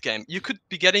goes late game, you could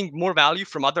be getting more value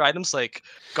from other items like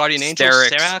Guardian Angel,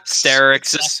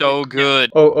 Sterix is so good.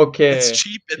 Oh, okay. It's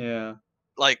cheap.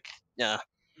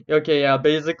 Okay, yeah,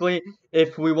 basically,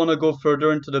 if we want to go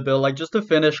further into the build, like, just to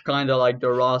finish kind of like the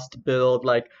Rhaast build,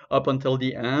 like, up until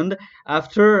the end,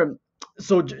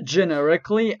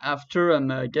 generically,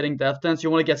 after getting Death Dance, you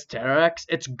want to get Sterix.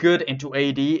 It's good into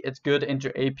AD, it's good into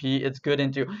AP, it's good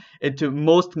into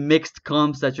most mixed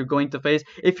comps that you're going to face.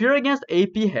 If you're against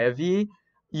AP heavy,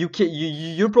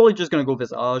 you're probably just gonna go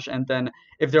Visage, and then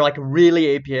if they're like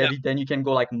really AP heavy, then you can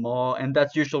go like Maw, and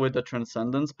that's usually with the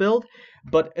Transcendence build.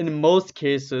 But in most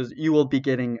cases, you will be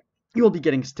getting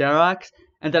Sterix,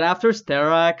 and then after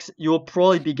Sterix, you will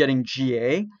probably be getting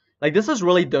GA. Like, this is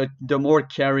really the more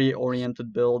carry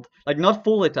oriented build. Like, not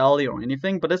full lethality or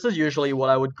anything, but this is usually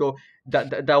what I would go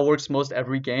that works most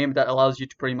every game, that allows you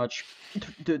to pretty much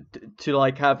to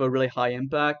like have a really high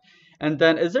impact. And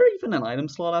then, is there even an item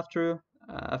slot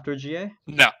after GA?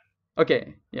 No.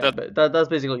 Okay, yeah, but that's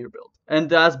basically your build.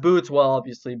 And as boots, well,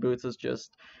 obviously boots is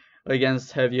just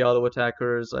against heavy auto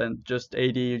attackers, and just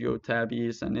AD you go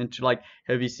tabbies, and into like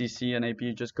heavy CC and AP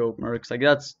you just go mercs. Like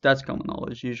that's common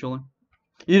knowledge usually.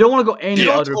 You don't want to go any You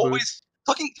don't other always boots.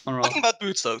 talking about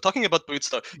boots though. Talking about boots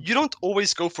though, you don't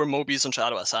always go for Mobies on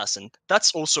Shadow Assassin.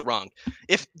 That's also wrong.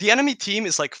 If the enemy team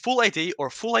is like full AD or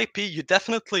full AP, you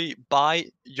definitely buy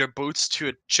your boots to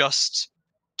adjust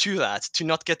to that to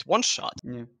not get one shot.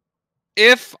 Yeah.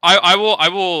 If I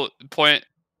will point.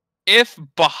 If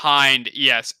behind,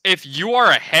 yes. If you are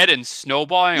ahead and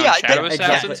snowballing on Shadow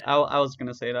Assassins, exactly. I was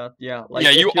gonna say that. Yeah. Like, yeah,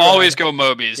 you always go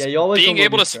Mobies. Yeah, you always being go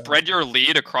able to Mobies, spread your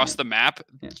lead across the map,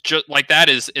 Yeah. just like that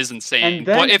is insane. And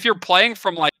then- But if you're playing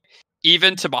from like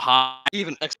even to behind,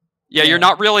 Even yeah, you're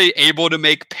not really able to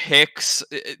make picks.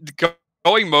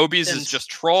 Going Mobies is just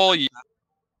troll.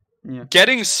 Yeah.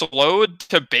 Getting slowed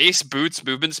to base boots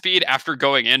movement speed after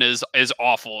going in is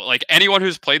awful. Like anyone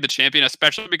who's played the champion,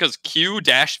 especially because Q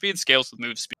dash speed scales with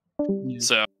move speed.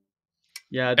 So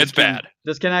yeah, it's bad.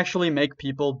 This can actually make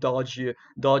people dodge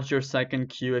your second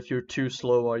Q if you're too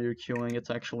slow while you're queuing. It's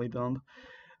actually dumb.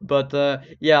 But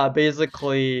yeah,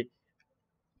 basically,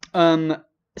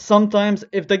 sometimes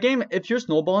if you're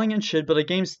snowballing and shit, but the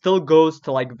game still goes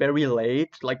to like very late,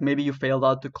 like maybe you failed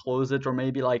out to close it, or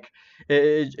maybe like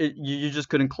you just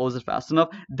couldn't close it fast enough,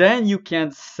 then you can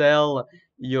sell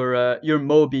your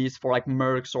Mobies for like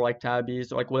mercs or like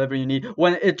tabbies or like whatever you need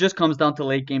when it just comes down to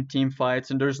late game team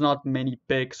fights and there's not many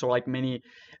picks or like many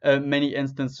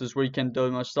instances where you can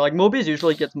do much. So like Mobies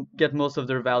usually get most of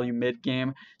their value mid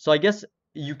game. So I guess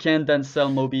you can then sell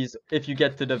Mobies if you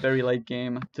get to the very late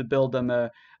game to build them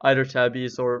either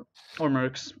tabbies or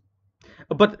mercs.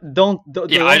 But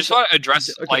I just want to address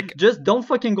like just don't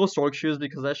fucking go Stork Shoes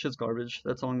because that shit's garbage.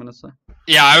 That's all I'm gonna say.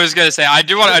 Yeah, I was gonna say I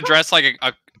do want to address like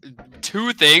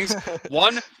two things.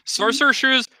 One, Sorcerer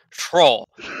Shoes troll.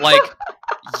 Like,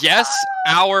 yes,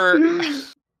 our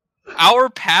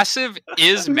passive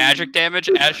is magic damage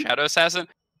as Shadow Assassin,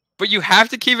 but you have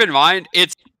to keep in mind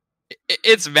it's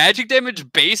magic damage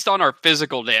based on our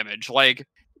physical damage. Like,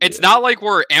 it's not like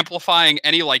we're amplifying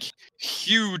any like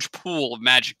huge pool of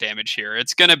magic damage here.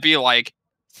 It's gonna be like,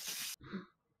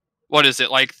 what is it,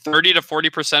 like 30 to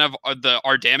 40% of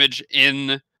our damage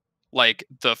in like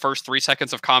the first 3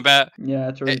 seconds of combat. Yeah,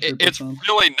 it's really it's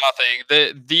really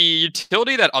nothing. The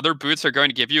utility that other boots are going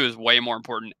to give you is way more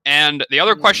important. And the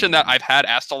other question that I've had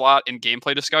asked a lot in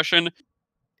gameplay discussion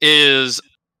is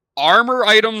armor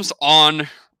items on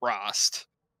Rhaast.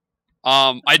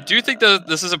 I do think that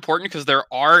this is important because there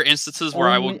are instances where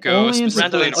I will go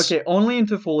specifically. Only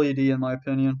into full AD in my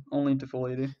opinion. Only into full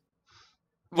AD.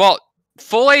 Well,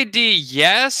 full AD,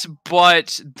 yes,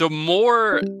 but the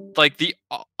more like the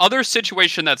other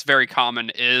situation that's very common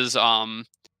is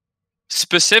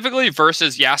specifically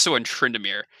versus Yasuo and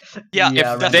Tryndamere.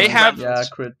 If they have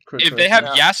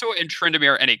Yasuo and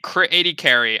Tryndamere and a crit AD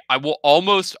carry, I will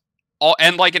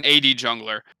and like an AD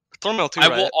jungler. Too, I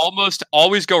will almost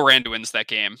always go Randuin's that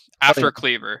game after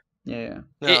Cleaver.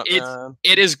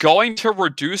 It is going to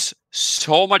reduce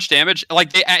so much damage.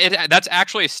 Like that's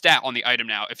actually a stat on the item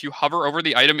now. If you hover over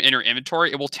the item in your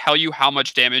inventory, it will tell you how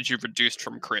much damage you've reduced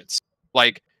from crits.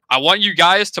 Like, I want you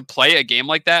guys to play a game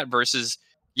like that versus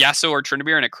Yasuo or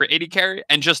Tryndamere and a crit AD carry,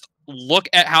 and just look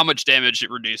at how much damage it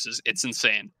reduces. It's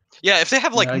insane. Yeah, if they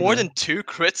have like more than 2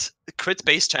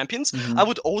 crit-based champions, I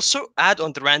would also add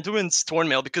on the Randuin's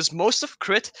Thornmail, because most of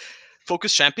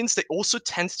crit-focused champions, they also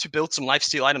tend to build some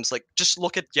lifesteal items. Like, just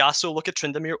look at Yasuo, look at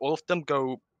Tryndamere, all of them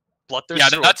go Bloodthirster. Yeah,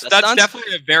 that's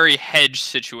definitely a very hedged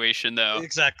situation, though.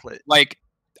 Exactly. Like,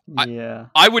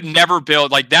 I would never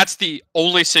build, like, that's the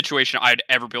only situation I'd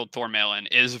ever build Thornmail in,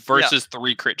 is versus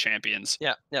 3 crit champions.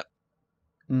 Yeah.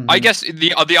 I guess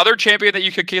the other champion that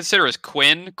you could consider is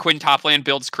Quinn. Quinn top lane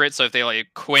builds crit, so if they like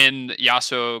Quinn,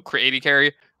 Yasuo, crit AD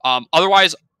carry.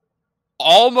 Otherwise,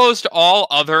 almost all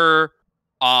other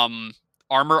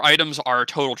armor items are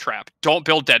total trap. Don't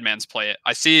build Deadman's Play.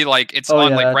 I see like it's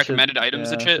on like recommended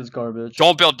items and shit. Garbage.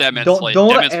 Don't build Deadman's Play.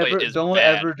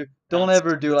 Don't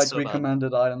ever do like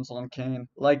recommended items on Kayn.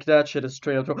 Like, that shit is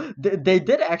straight up troll. They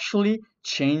did actually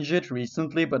change it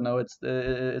recently, but no,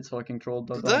 it's fucking troll.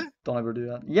 Don't ever do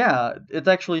that. Yeah, it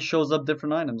actually shows up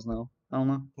different items now. I don't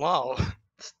know. Wow.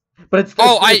 But it's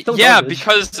still garbage.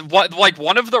 Because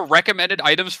one of the recommended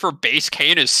items for base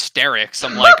Kayn is Sterix.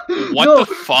 I'm like, what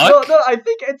the fuck? No, I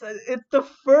think it's the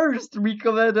first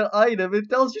recommended item. It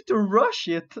tells you to rush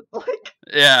it. Like,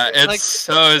 yeah, it's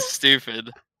so stupid.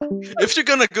 If you're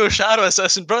gonna go Shadow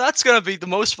Assassin, bro, that's gonna be the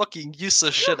most fucking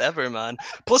useless shit ever, man.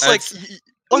 Plus, like,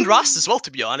 on Rhaast as well,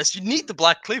 to be honest, you need the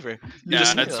Black Cleaver.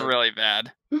 That's really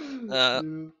bad.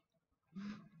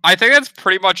 I think that's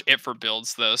pretty much it for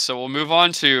builds, though. So we'll move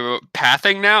on to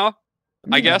pathing now,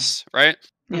 I guess, right?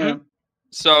 Yeah.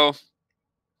 So,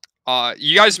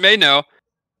 you guys may know,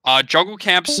 jungle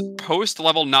camps post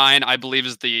level 9, I believe,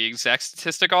 is the exact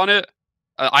statistic on it.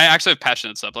 I actually have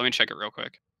passionates up. Let me check it real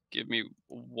quick. Give me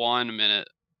 1 minute.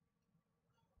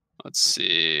 Let's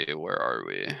see, where are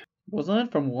we? Wasn't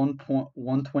it from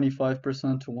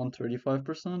 125% to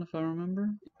 135%, if I remember?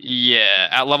 Yeah,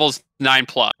 at levels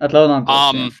 9+. At level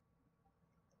 9+, yeah.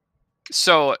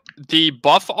 So the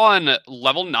buff on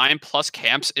level 9+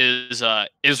 camps is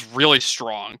really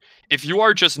strong. If you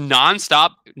are just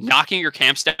nonstop knocking your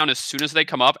camps down as soon as they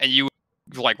come up, and you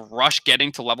like rush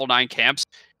getting to level 9 camps,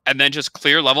 and then just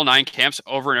clear level 9 camps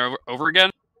over and over again,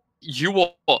 you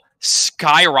will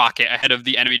skyrocket ahead of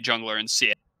the enemy jungler and see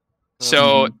it.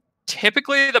 So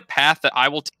typically the path that I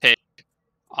will take,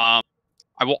 I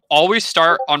will always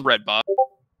start on red buff.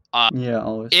 Yeah,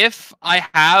 always. If I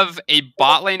have a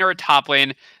bot lane or a top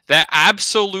lane that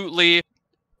absolutely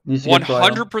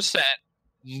 100%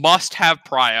 must have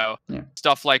prio,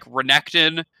 stuff like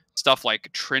Renekton, stuff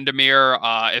like Tryndamere,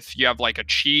 if you have like a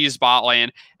cheese bot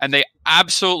lane, and they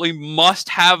absolutely must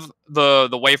have the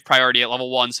wave priority at level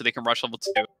 1 so they can rush level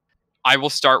 2, I will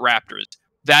start Raptors.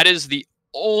 That is the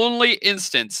only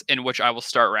instance in which I will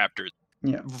start Raptors.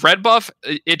 Yeah. Red buff,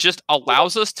 it just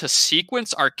allows us to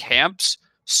sequence our camps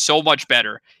so much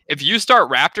better. If you start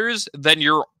Raptors, then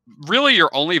your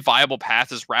only viable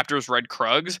path is Raptors, Red,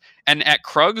 Krugs, and at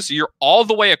Krugs, you're all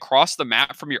the way across the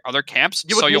map from your other camps,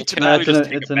 so you'll typically just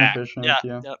take it back.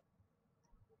 Yeah.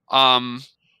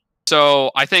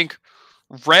 So I think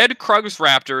Red, Krugs,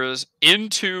 Raptors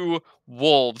into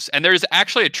Wolves, and there's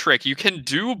actually a trick. You can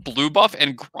do blue buff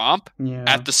and Gromp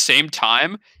at the same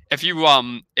time. If you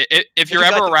if you're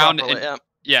ever around,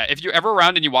 if you're ever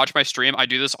around and you watch my stream, I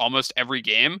do this almost every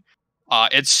game.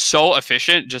 It's so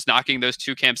efficient, just knocking those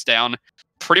two camps down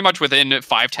pretty much within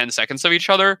 5-10 seconds of each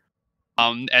other,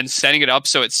 and setting it up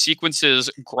so it sequences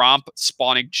Gromp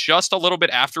spawning just a little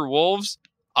bit after Wolves.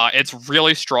 It's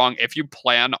really strong if you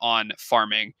plan on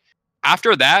farming.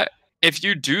 After that, if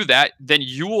you do that, then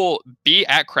you will be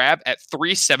at Crab at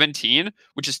 3:17,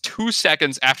 which is 2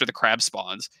 seconds after the Crab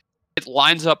spawns. It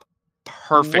lines up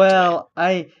perfectly. So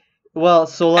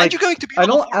like, you're going to be I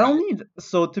don't need.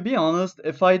 So to be honest,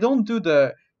 if I don't do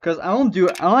because I don't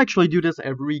actually do this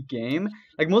every game.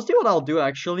 Like mostly what I'll do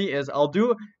actually is I'll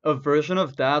do a version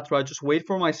of that where I just wait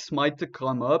for my smite to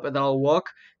come up, and then I'll walk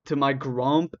to my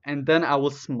Gromp, and then I will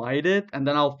smite it, and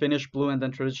then I'll finish blue and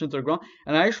then transition to Gromp.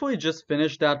 And I actually just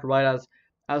finished that right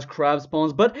as Crab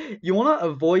spawns. But you wanna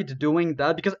avoid doing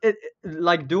that because it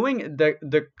like doing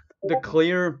the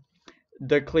clear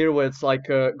where it's like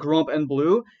Gromp and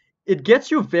blue, it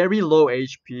gets you very low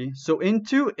HP. So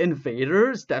into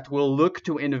invaders that will look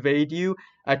to invade you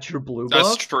at your blue buff.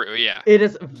 That's true, yeah. It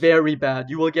is very bad.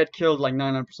 You will get killed like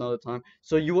 99% of the time.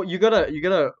 So you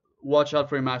gotta watch out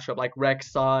for your matchup like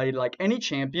Rek'Sai, like any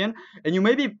champion, and you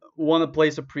maybe want to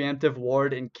place a preemptive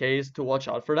ward in case to watch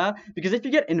out for that. Because if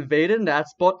you get invaded in that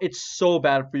spot, it's so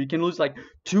bad for you. You can lose like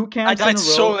 2 camps in a row. I died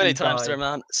so many times there,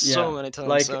 man. So many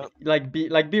times.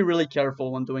 Be really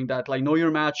careful when doing that. Like know your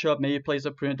matchup, maybe place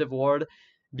a preemptive ward.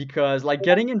 Because like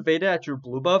getting invaded at your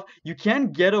blue buff, you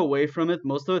can get away from it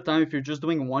most of the time if you're just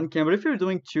doing one camp. But if you're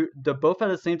doing the buff at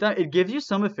the same time, it gives you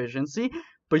some efficiency,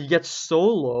 but you get so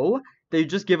low they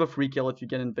just give a free kill if you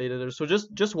get invaded there. So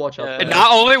just watch out. And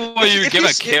not only will you give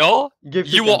a kill,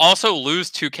 you will also lose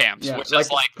 2 camps, which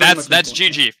is like that's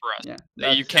GG for us.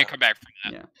 Yeah, you can't come back from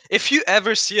that. Yeah. If you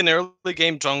ever see an early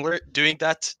game jungler doing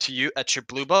that to you at your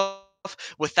blue buff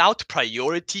without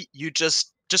priority, you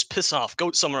just piss off.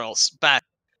 Go somewhere else. Back.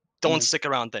 Don't stick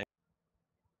around there.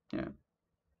 Yeah.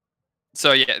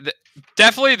 So yeah,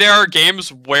 definitely there are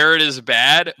games where it is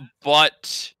bad,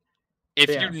 but if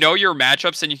you know your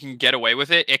matchups and you can get away with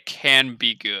it, it can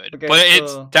be good. Okay, but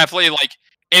it's definitely like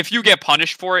if you get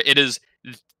punished for it, it is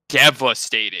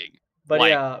devastating. But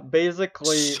like,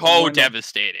 basically so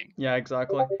devastating. Yeah,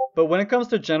 exactly. But when it comes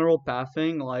to general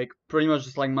pathing, like pretty much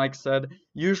just like Mike said,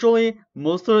 usually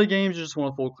most of the games you just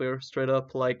want to full clear straight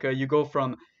up. Like you go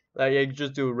from you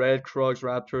just do red, Krugs,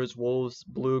 Raptors, Wolves,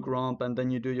 blue, Gromp, and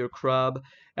then you do your Crab.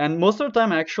 And most of the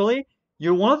time, actually,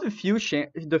 you're one of the few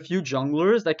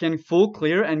junglers that can full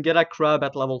clear and get a Crab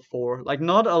at level 4. Like,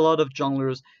 not a lot of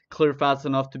junglers clear fast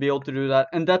enough to be able to do that.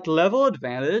 And that level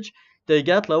advantage that you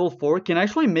get at level 4 can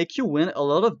actually make you win a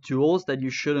lot of duels that you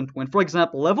shouldn't win. For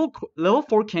example, level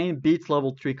 4 Kayn beats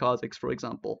level 3 Kha'Zix, for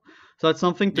example. So that's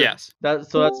something to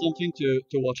that's something to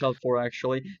watch out for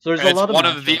actually. So there's a lot of one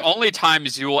of the only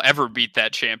times you will ever beat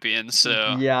that champion.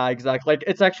 So yeah, exactly. Like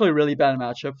it's actually a really bad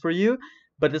matchup for you.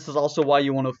 but this is also why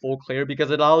you want to full clear,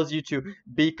 because it allows you to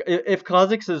be. If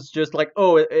Kha'Zix is just like,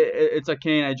 oh, it's a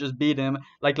Kayn, I just beat him.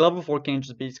 Like level 4 Kayn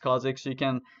just beats Kha'Zix, so you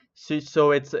can see.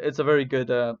 So it's a very good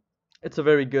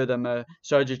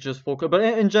strategy to just full clear. But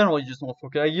in general, you just want full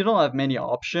clear. You don't have many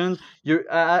options. You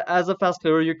as a fast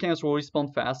clearer, you can will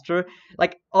respawn faster.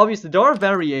 Like obviously there are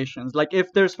variations. Like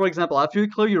if there's, for example, after you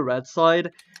clear your red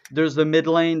side, there's the mid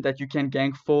lane that you can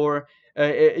gank for.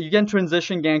 You can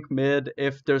transition gank mid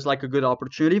if there's like a good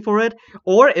opportunity for it,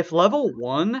 or if level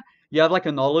 1 you have like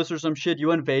a Nautilus or some shit,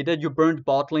 you invaded, you burned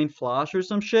bot lane flash or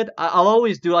some shit. I'll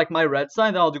always do like my red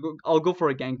side, then I'll go for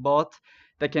a gank bot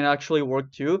that can actually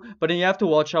work too. But then you have to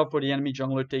watch out for the enemy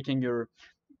jungler taking your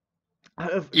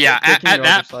Yeah, taking at your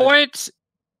that other side. point,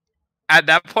 at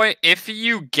that point, if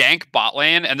you gank bot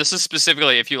lane, and this is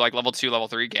specifically if you like level 2, level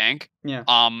 3 gank, Yeah.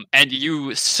 and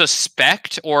you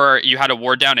suspect or you had a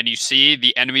ward down and you see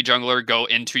the enemy jungler go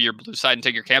into your blue side and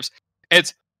take your camps,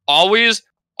 it's always,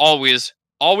 always,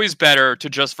 always better to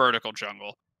just vertical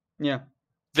jungle. Yeah.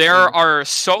 There Yeah. are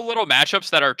so little matchups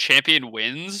that are champion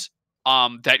wins,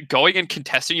 that going and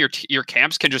contesting your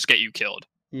camps can just get you killed.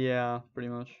 Yeah, pretty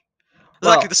much.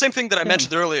 Exactly Well, the same thing that I yeah.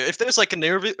 mentioned earlier. If there's like an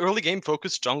early game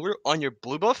focused jungler on your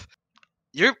blue buff,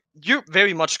 you're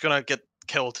very much gonna get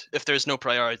killed if there's no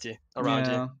priority around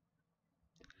you. Yeah.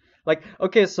 Like,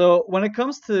 okay, so when it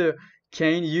comes to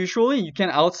Kayn, usually you can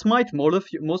outsmite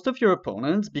most of your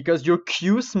opponents because your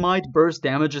Q smite burst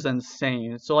damage is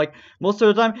insane. So like most of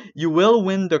the time you will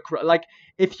win like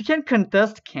if you can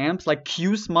contest camps, like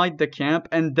Q smite the camp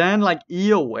and then like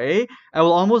E away, I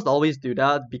will almost always do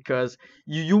that because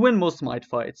you win most smite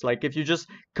fights. Like if you just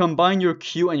combine your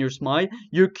Q and your smite,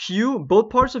 your Q, both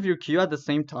parts of your Q at the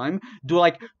same time do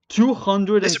like They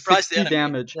surprise the 260 enemy.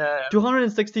 damage. Yeah.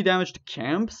 260 damage to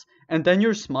camps, and then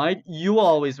your smite, you will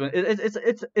always win.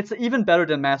 It's even better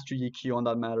than Master EQ on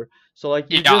that matter. So like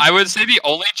you Yeah, I would say the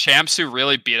only champs who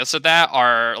really beat us at that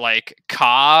are like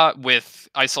Ka with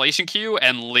Isolation Q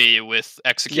and Lee with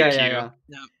Execute Q.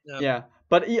 Yeah.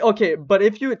 But okay, but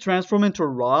if you transform into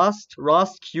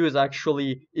Rhaast Q is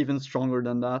actually even stronger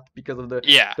than that because of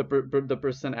the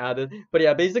percent added. But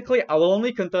yeah, basically I will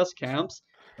only contest camps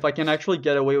if I can actually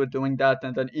get away with doing that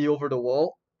and then E over the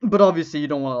wall. But obviously you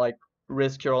don't want to like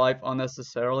risk your life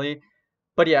unnecessarily.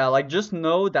 But yeah, like just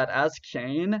know that as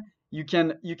Kayn, you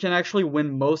can actually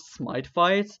win most smite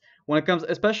fights when it comes,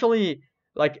 especially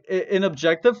like in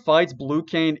objective fights. Blue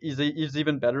Kayn is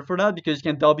even better for that because you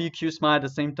can WQ smite at the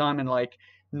same time and like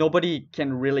nobody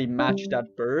can really match that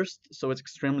burst, so it's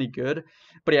extremely good.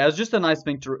 But yeah, it's just a nice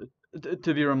thing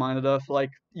to be reminded of.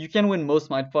 Like you can win most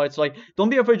smite fights. Like don't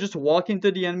be afraid, just walk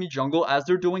into the enemy jungle as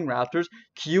they're doing raptors,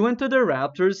 Q into their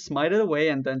raptors, smite it away,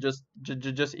 and then just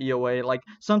E away. Like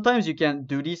sometimes you can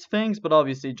do these things, but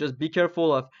obviously just be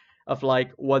careful of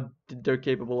like what they're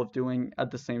capable of doing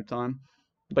at the same time.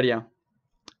 But yeah.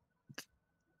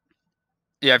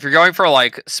 Yeah, if you're going for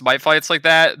like smite fights like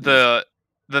that, the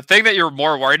thing that you're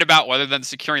more worried about, rather than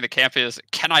securing the camp, is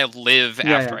can I live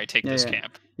after I take this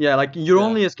camp? Yeah, like your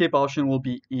only escape option will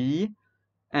be E,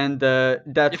 and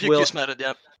that if you will. Q-smite it,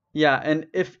 yeah. Yeah, and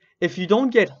if you don't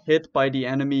get hit by the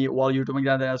enemy while you're doing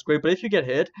that, that's great. But if you get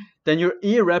hit, then your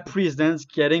E represents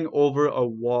getting over a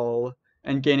wall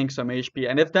and gaining some HP.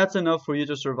 And if that's enough for you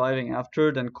to surviving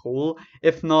after, then cool.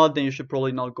 If not, then you should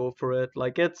probably not go for it.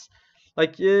 Like it's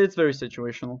very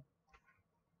situational.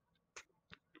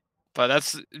 But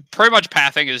that's pretty much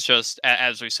pathing is just,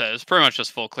 as we said, it's pretty much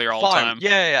just full clear all the time.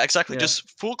 Yeah, exactly. Yeah.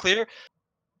 Just full clear.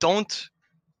 Don't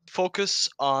focus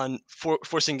on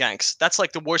forcing ganks. That's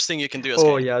like the worst thing you can do as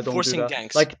Kayn. Yeah, don't forcing do that.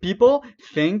 ganks. Like people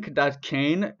think that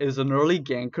Kayn is an early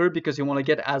ganker because you want to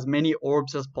get as many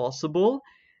orbs as possible,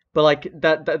 but like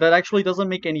that actually doesn't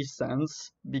make any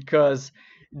sense because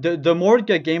the more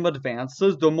the game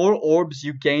advances, the more orbs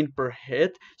you gain per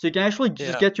hit. So you can actually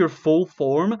just get your full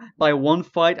form by one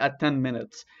fight at 10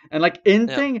 minutes. And like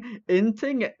inting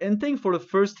for the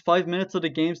first 5 minutes of the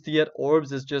games to get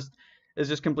orbs is just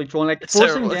complete trolling. Like it's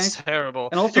forcing terrible. ganks, It's terrible.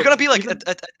 and also you're gonna be like even,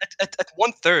 at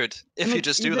 1/3 if you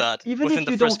just do that within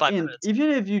the first 5 minutes.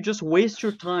 Even if you just waste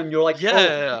your time, you're like,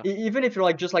 Yeah. Even if you're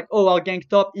like just like, oh, I'll gank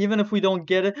top. Even if we don't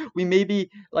get it, we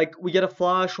maybe like we get a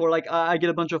flash or like I get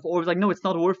a bunch of orbs. Like no, it's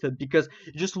not worth it because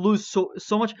you just lose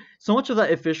so much of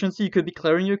that efficiency. You could be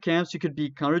clearing your camps. You could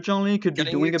be counter jungling. You could be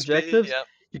doing objectives. Yeah.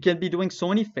 You can be doing so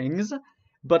many things.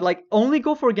 But like only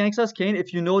go for ganks as Kayn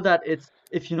if you know that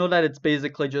it's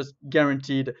basically just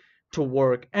guaranteed to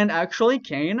work. And actually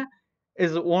Kayn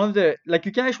is one of the, like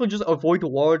you can actually just avoid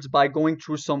wards by going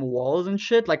through some walls and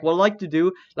shit. Like what I like to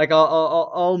do, like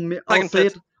I'll say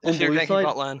it on blue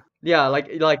side. Yeah, like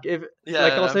if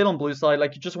I'll say it on blue side,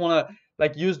 like you just wanna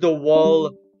like use the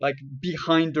wall like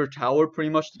behind their tower pretty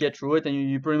much to get through it, and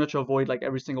you pretty much avoid like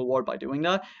every single ward by doing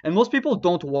that. And most people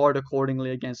don't ward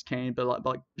accordingly against Kayn, but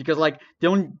because like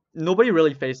nobody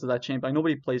really faces that champ, like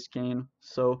nobody plays Kayn,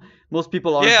 so most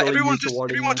people aren't Yeah, really used to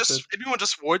warding against it. everyone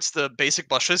just wards the basic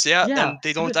bushes, yeah, Yeah, and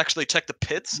they don't actually check the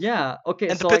pits. Yeah, okay,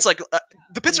 And so the pits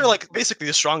the pits are like basically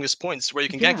the strongest points where you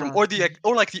can gank from,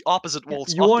 or like the opposite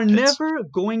walls. You of are the pits. never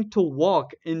going to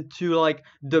walk into like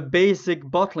the basic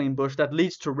bot lane bush that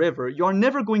leads to river. You are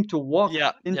never going to walk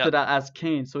into that as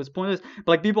Kayn, so it's pointless.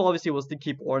 But like people obviously will still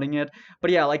keep warding it.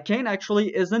 But yeah, like Kayn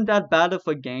actually isn't that bad of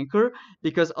a ganker,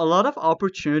 because a lot of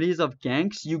opportunities of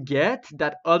ganks you get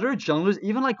that other junglers,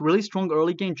 even like really strong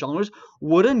early game junglers,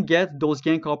 wouldn't get those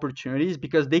gank opportunities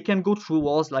because they can go through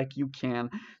walls like you can.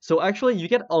 So actually you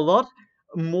get a lot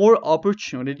more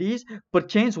opportunities, but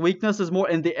Kayn's weakness is more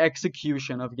in the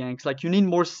execution of ganks. Like you need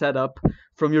more setup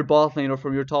from your bot lane or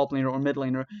from your top laner or mid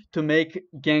laner to make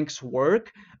ganks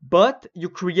work, but you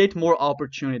create more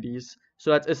opportunities. So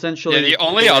that's essentially the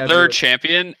only other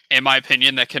champion, in my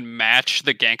opinion, that can match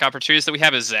the gank opportunities that we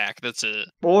have is Zac. That's it.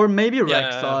 Or maybe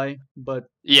Rek'Sai, but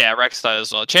yeah, Rek'Sai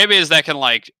as well. Champions that can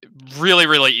like really,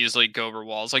 really easily go over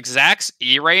walls. Like Zac's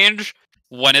E range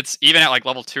when it's even at like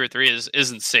level 2 or 3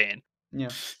 is insane. Yeah,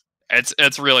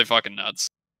 it's really fucking nuts.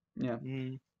 Yeah.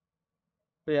 Mm.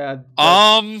 Yeah.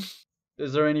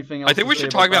 Is there anything else? I think we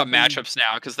should talk about matchups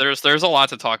now, because there's a lot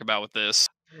to talk about with this.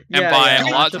 Yeah, and by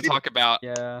a lot to talk about,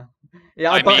 yeah,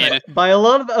 I mean, by a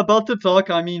lot about to talk,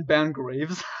 I mean ban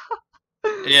Graves.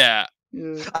 yeah.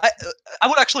 I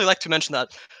would actually like to mention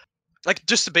that, like,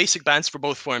 just the basic bans for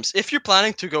both forms. If you're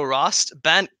planning to go Rhaast,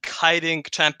 ban kiting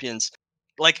champions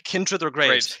like Kindred or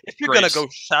Graves. If you're gonna go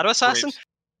Shadow Assassin,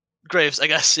 Graves, I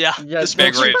guess, yeah. Just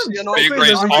ban Graves. Big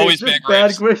Graves, always ban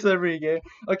Graves. Bad Graves every game.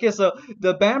 Okay, so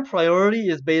the ban priority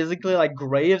is basically like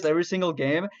Graves every single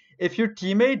game. If your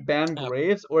teammate ban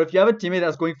Graves, or if you have a teammate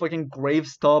that's going fucking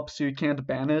Graves top so you can't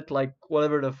ban it, like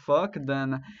whatever the fuck,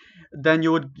 then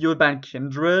you would ban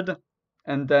Kindred.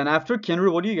 And then after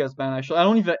Kindred, what do you guys ban? Actually,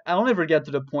 I don't ever get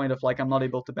to the point of like I'm not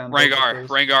able to ban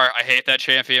Rengar. I hate that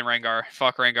champion, Rengar.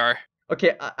 Fuck Rengar.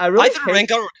 Okay, I really either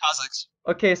Rengar or Kha'Zix.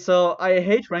 Okay, so I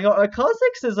hate Rengar.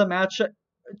 Kha'Zix is a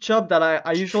matchup that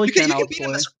I usually can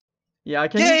outplay. Yeah, I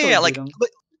can usually beat him.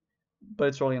 But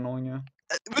it's really annoying, yeah.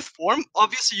 With form,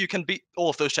 obviously you can beat all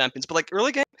of those champions, but like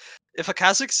early game, if a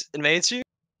Kha'Zix invades you,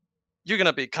 you're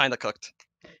gonna be kind of cooked.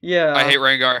 Yeah. I hate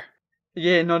Rengar.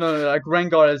 Yeah, no, like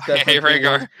Rengar is definitely. I hate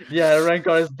Rengar. Worse. Yeah,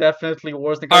 Rengar is definitely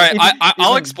worse. All right,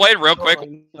 I'll explain real quick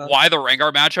why the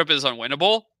Rengar matchup is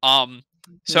unwinnable.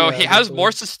 So he has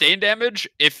more sustained damage.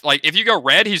 If you go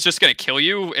red, he's just gonna kill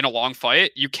you in a long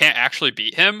fight. You can't actually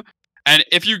beat him. And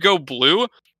if you go blue,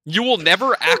 you will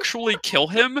never actually kill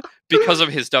him because of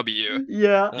his W.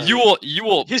 Yeah. You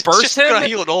will He's burst just him. Gonna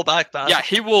heal it all back, man. Yeah,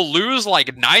 he will lose like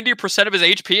 90% of his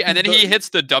HP, and then he hits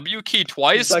the W key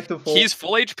twice. He's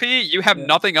full HP. You have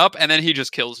nothing up, and then he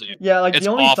just kills you. Yeah, like it's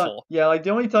the only awful. Like the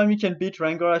only time you can beat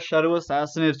Rengar as Shadow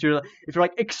Assassin is if you're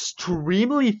like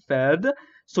extremely fed.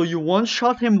 So you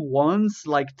one-shot him once,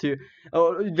 like you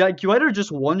either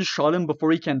just one-shot him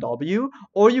before he can W,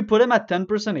 or you put him at 10%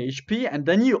 HP, and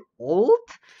then you ult,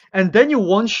 and then you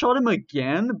one-shot him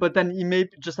again, but then he may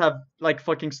just have, like,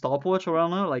 fucking stopwatch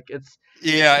around now, like, it's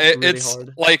really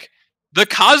hard. Like, the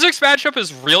Kha'Zix matchup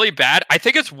is really bad. I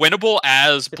think it's winnable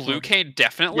as Blue Kayn,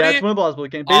 definitely. Yeah, it's winnable as Blue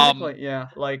Kayn. Basically, yeah,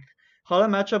 like, how the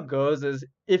matchup goes is,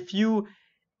 if you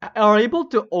are able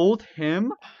to ult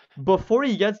him before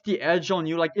he gets the edge on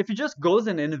you, like if he just goes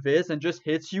in invis and just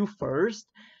hits you first,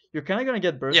 you're kind of gonna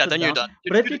get bursted. Yeah, then you're done.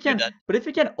 But if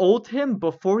you can ult him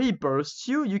before he bursts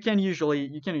you, you can usually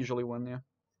win. Yeah.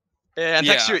 Yeah, and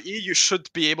thanks to your E, you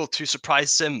should be able to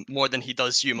surprise him more than he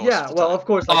does you most of the time. Yeah, well, of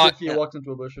course, like if he walks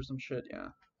into a bush or some shit, yeah.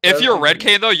 If you're Red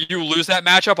Kayn, though, you lose that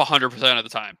matchup 100% of the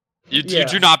time. You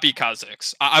do not beat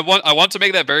Kha'Zix. I want to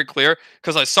make that very clear,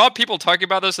 because I saw people talking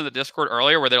about this in the Discord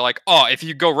earlier, where they're like, "Oh, if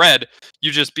you go red, you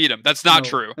just beat him." That's not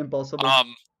true. Impossible.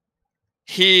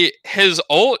 His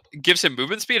ult gives him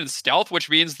movement speed and stealth, which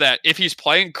means that if he's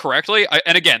playing correctly,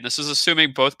 and again, this is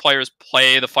assuming both players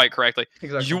play the fight correctly,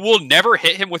 you will never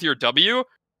hit him with your W.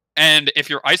 And if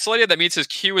you're isolated, that means his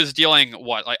Q is dealing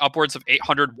like upwards of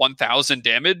 800, 1,000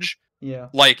 damage. Yeah.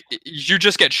 Like, you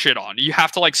just get shit on. You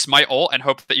have to, like, smite ult and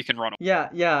hope that you can run away.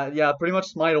 Yeah. Pretty much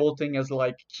smite ulting is,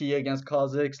 like, key against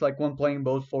Kha'Zix, like, when playing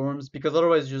both forms, because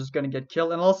otherwise you're just gonna get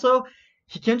killed. And also,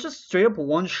 he can just straight up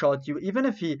one-shot you, even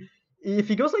if he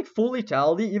goes, like, full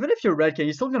lethality, even if you're Red Kayn,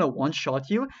 he's still gonna one-shot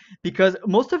you, because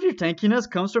most of your tankiness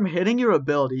comes from hitting your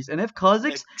abilities. And if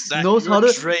Kha'Zix knows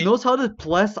how to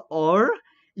plus R,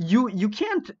 you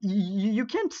can't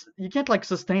like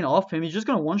sustain off him. He's just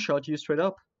gonna one shot you straight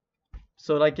up.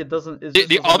 So like it doesn't.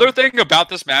 The other thing about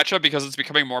this matchup, because it's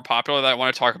becoming more popular, that I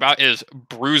want to talk about is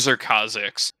Bruiser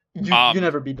Kha'Zix. You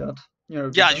never beat that. You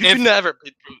can never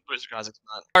beat Bruiser Kha'Zix.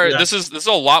 Alright, this is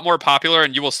a lot more popular,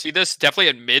 and you will see this definitely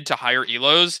at mid to higher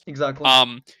elos. Exactly.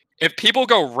 If people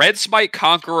go Red Smite,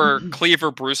 Conqueror, Cleaver,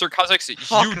 Bruiser Kha'Zix,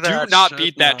 you do not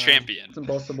beat that champion. It's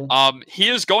impossible. He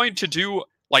is going to do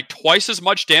like twice as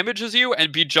much damage as you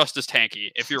and be just as tanky.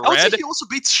 If you're I would red, say he also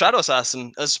beats Shadow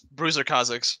Assassin as Bruiser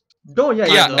Kha'Zix. Oh yeah,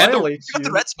 yeah, he and the- annihilates You got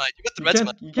the Red Smite. You got the Red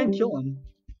Smite. You can't kill him.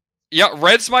 yeah,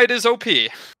 Red Smite is OP.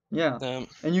 Yeah,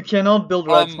 and you cannot build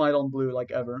Red Smite on blue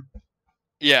like ever.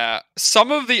 Yeah,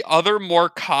 some of the other more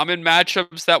common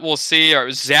matchups that we'll see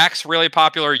are Zack's really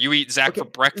popular. You eat Zack for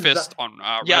breakfast on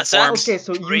Red Form. Okay,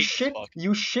 so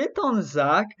you shit on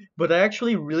Zack, but I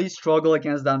actually really struggle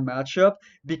against that matchup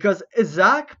because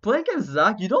playing against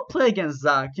Zack, you don't play against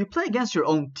Zack, you play against your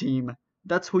own team.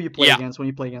 That's who you play against when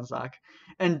you play against Zack.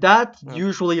 And that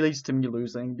usually leads to me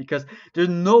losing because there's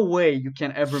no way you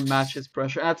can ever match his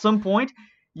pressure. At some point,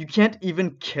 you can't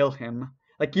even kill him.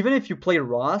 Like even if you play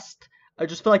Rhaast, I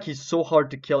just feel like he's so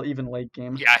hard to kill even late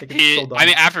game. Yeah, like, so I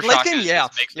mean after late game,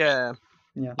 makes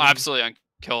absolutely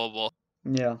unkillable.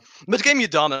 Yeah. Mid game you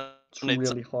dominate. It's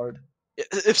really hard.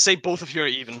 If say both of you are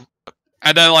even.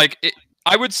 And then like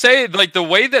I would say like the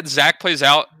way that Zack plays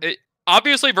out,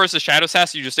 obviously versus Shadow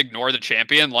Assassin, you just ignore the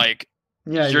champion. Like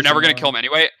you're never gonna kill him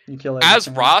anyway. As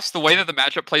Rhaast, the way that the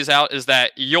matchup plays out is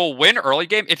that you'll win early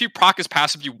game if you proc his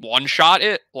passive. You one shot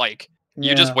it like.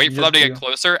 You just wait for them to get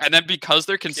closer, and then because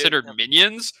they're considered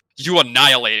minions, you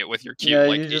annihilate it with your Q. Yeah,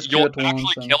 like you'll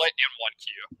actually kill it in one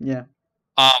Q.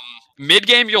 Yeah. Mid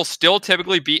game, you'll still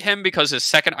typically beat him because his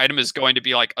second item is going to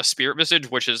be like a Spirit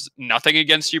Visage, which is nothing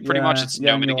against you. Pretty much, it's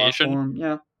no mitigation.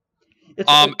 Yeah.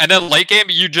 And then late game,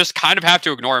 you just kind of have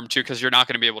to ignore him too because you're not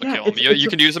going to be able to kill him. You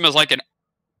can use him as like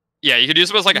you could use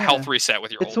him as like a health reset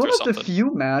with your ult or something. It's one of the few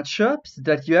matchups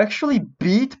that you actually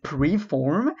beat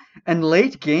pre-form, and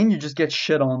late game you just get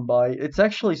shit on by. It's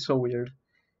actually so weird.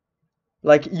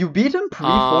 Like, you beat him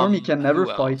pre-form, he can never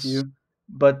fight you.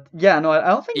 But, yeah, no, I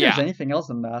don't think there's anything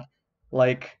else in that.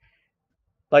 Like,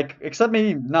 except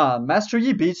maybe, Master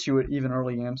Yi beats you even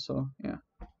early game, so, yeah.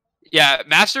 Yeah,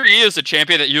 Master Yi is a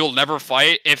champion that you'll never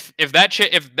fight.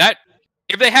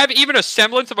 If they have even a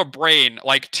semblance of a brain,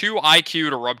 like 2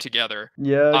 IQ to rub together,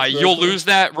 you'll lose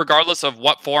that regardless of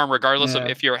what form, regardless of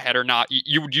if you're ahead or not.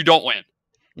 You don't win.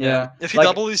 Yeah. If he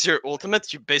W's your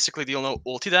ultimate, you basically deal no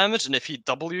ulti damage, and if he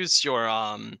W's your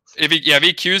if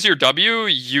he Qs your W,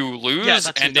 you lose,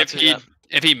 and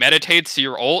if he meditates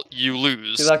your ult, you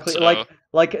lose. Exactly. So.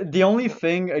 Like the only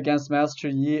thing against Master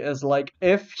Yi is like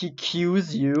if he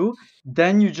Qs you,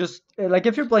 then you just like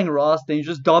if you're playing Rhaast, then you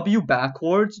just W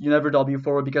backwards. You never W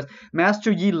forward because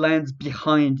Master Yi lands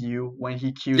behind you when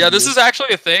he Qs. Yeah, this is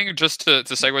actually a thing. Just to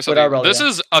segue something, this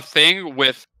is a thing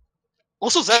with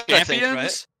also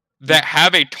champions that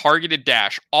have a targeted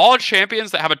dash. All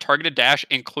champions that have a targeted dash,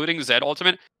 including Zed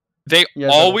Ultimate, they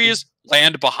always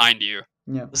land behind you.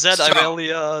 Yeah, Zed,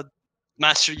 Irelia,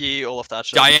 Master Yi, all of that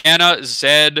shit. Diana,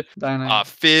 Zed,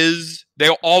 Fizz,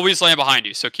 they'll always land behind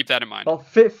you, so keep that in mind. Well,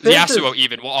 Yasuo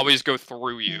even will always go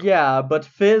through you. Yeah, but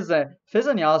Fizz and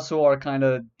Yasuo are kind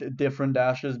of different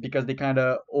dashes because they kind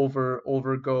of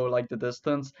overgo like the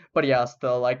distance. But yeah,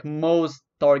 still, like most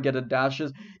targeted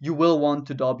dashes, you will want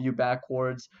to W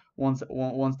backwards once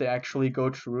they actually go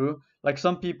through. Like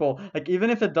some people, like even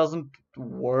if it doesn't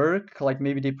work, like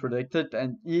maybe they predict it,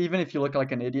 and even if you look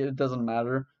like an idiot, it doesn't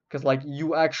matter. Because, like,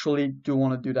 you actually do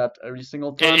want to do that every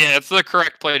single time. Yeah, it's the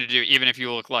correct play to do, even if you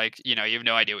look like, you have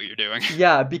no idea what you're doing.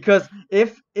 Yeah, because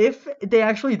if they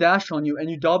actually dash on you and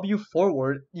you W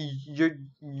forward,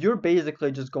 you're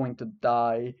basically just going to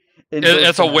die.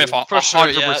 It's a whiff,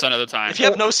 100% of the time. If you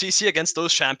have no CC against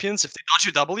those champions, if they dodge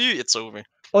your W, it's over.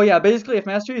 Oh yeah, basically, if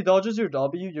Master Yi dodges your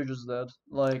W, you're just dead.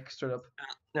 Like, straight up.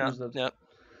 Yeah.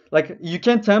 Like, you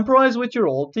can temporize with your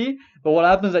ulti, but what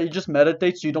happens is that you just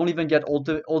meditate, so you don't even get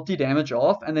ulti damage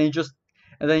off, and then he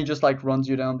just like runs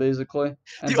you down basically.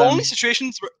 And only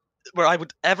situations where I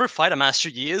would ever fight a Master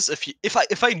Yi is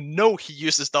if I know he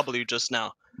uses W just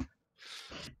now.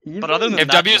 But other than if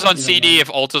that, W's on CD, if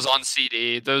ult is on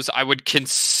CD, those I would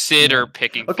consider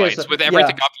picking fights. With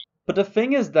everything up, But the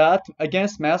thing is that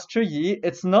against Master Yi,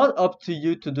 it's not up to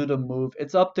you to do the move.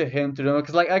 It's up to him to do it.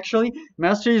 Because like actually,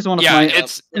 Master Yi is one of my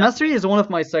Master Yi is one of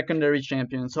my secondary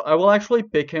champions. So I will actually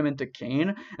pick him into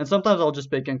Kayn, and sometimes I'll just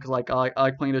pick him because like I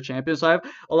like playing the champion. So I have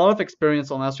a lot of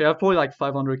experience on Master Yi. I have probably like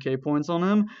 500k points on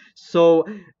him. So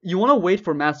you want to wait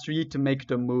for Master Yi to make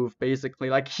the move.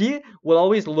 Basically, like he will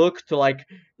always look to like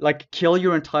kill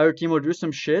your entire team or do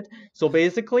some shit. So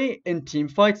basically, in team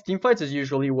fights is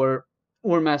usually where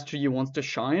Master Yi wants to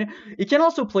shine. You can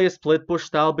also play a split push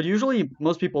style, but usually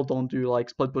most people don't do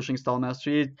like split pushing style Master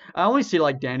Yi. I only see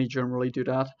like Danny generally do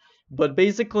that. But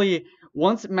basically,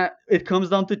 once it comes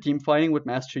down to team fighting with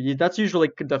Master Yi, that's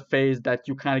usually the phase that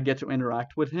you kind of get to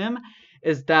interact with him.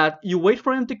 Is that you wait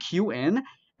for him to queue in,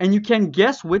 and you can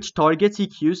guess which targets he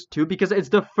queues to because it's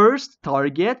the first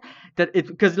target that it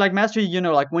because like Master Yi, you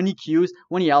know, like when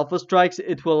he alpha strikes,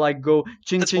 it will like go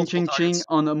ching ching ching ching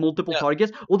on multiple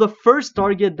targets. Well, the first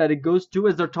target that it goes to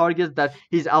is the target that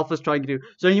he's alpha striking to.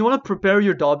 So you want to prepare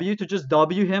your W to just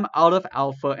W him out of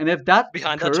alpha, and if that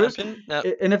occurs,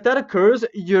 and if that occurs,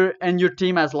 your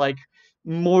team has like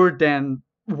more than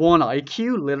 1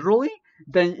 IQ literally,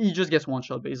 then he just gets one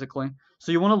shot basically.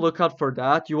 So you want to look out for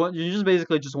that. You just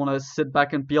basically just want to sit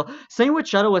back and peel. Same with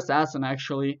Shadow Assassin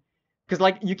actually, because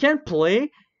like you can't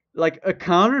play like a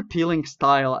counter peeling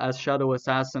style as Shadow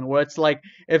Assassin, where it's like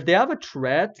if they have a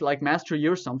threat like Master Yi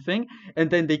or something, and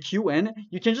then they queue in,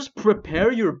 you can just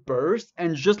prepare your burst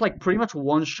and just like pretty much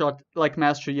one shot like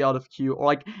Master Yi out of queue, or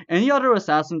like any other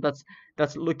assassin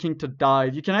that's looking to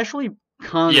dive. You can actually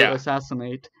counter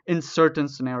assassinate in certain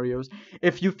scenarios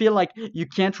if you feel like you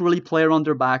can't really play around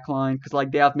their backline because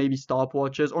like they have maybe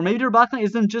stopwatches, or maybe their backline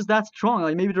isn't just that strong,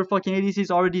 like maybe their fucking ADC is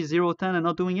already 0-10 and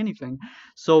not doing anything,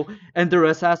 so and their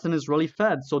assassin is really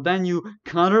fed, so then you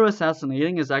counter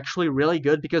assassinating is actually really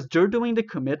good because they're doing the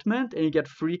commitment and you get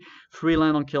free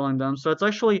land on killing them. So that's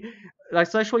actually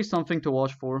something to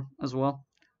watch for as well.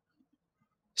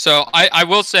 So I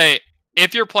will say,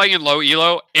 if you're playing in low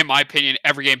elo, in my opinion,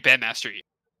 every game ban Master Yi.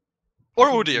 Or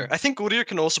Udyr. I think Udyr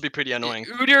can also be pretty annoying.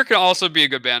 Udyr can also be a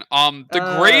good ban.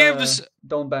 The Graves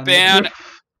don't ban.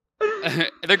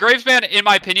 The Graves ban, in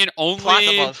my opinion, only plat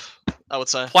above, I would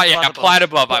say. Plat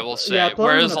above, I will say. Yeah,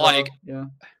 whereas above, like,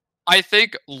 I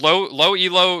think low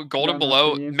elo, golden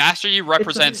below, Master Yi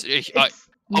represents a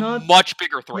much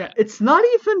bigger threat. Yeah, it's not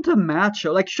even to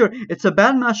matchup. Like, sure, it's a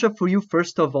bad matchup for you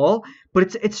first of all,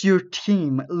 but it's your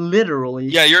team, literally.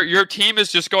 Yeah, your team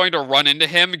is just going to run into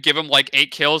him, give him like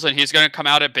 8 kills, and he's going to come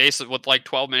out at base with like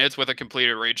 12 minutes with a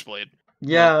completed Rage Blade.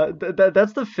 Yeah,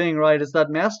 that's the thing, right? Is that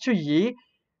Master Yi,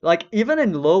 like even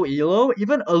in low elo,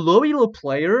 even a low elo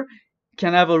player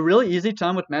can have a really easy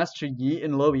time with Master Yi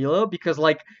in low elo because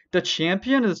like the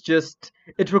champion is just,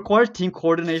 it requires team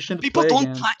coordination to people play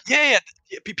don't against.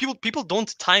 People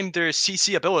don't time their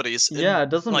CC abilities in, it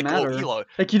doesn't like, matter. low elo.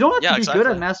 Like you don't have to be good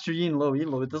at Master Yi in low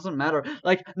elo. It doesn't matter.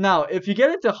 Like now, if you get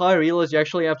into higher elos, you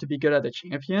actually have to be good at the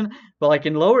champion. But like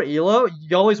in lower elo,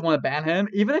 you always want to ban him,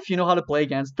 even if you know how to play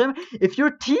against him. If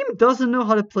your team doesn't know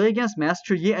how to play against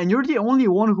Master Yi and you're the only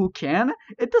one who can,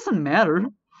 it doesn't matter.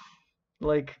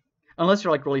 Like, unless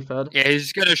you're like really fed. Yeah,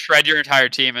 he's gonna shred your entire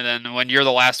team, and then when you're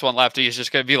the last one left, he's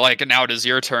just gonna be like, "Now it is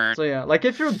your turn." So yeah, like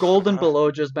if you're golden below,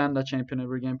 just ban that champion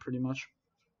every game, pretty much.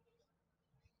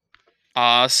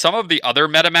 Some of the other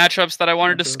meta matchups that I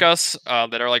want to discuss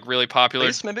that are like really popular.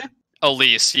 Elise, maybe?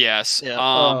 Elise, yes.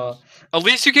 Yeah.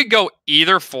 Elise, you can go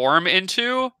either form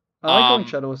into. I like going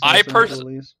Shadow Assassin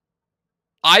Elise.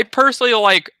 I personally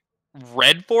like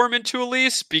red form into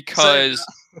Elise because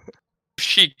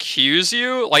she Qs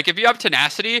you. Like, if you have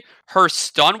tenacity, her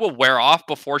stun will wear off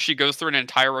before she goes through an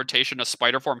entire rotation of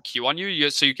spider form Q on you,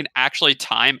 so you can actually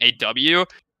time a W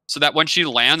so that when she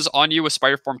lands on you with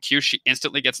spider form Q, she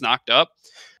instantly gets knocked up.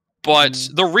 But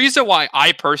the reason why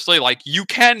I personally, like, you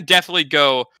can definitely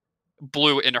go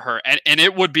blue into her, and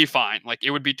it would be fine. Like, it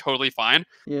would be totally fine.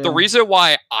 Yeah. The reason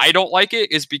why I don't like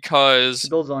it is because... She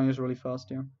builds Zanya's really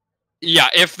fast, yeah. Yeah,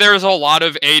 if there's a lot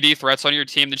of AD threats on your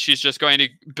team, then she's just going to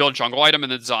build jungle item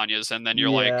and then Zanya's, and then you're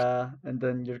like... Yeah, and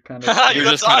then you're kind of... you're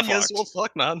just Zanya's, well,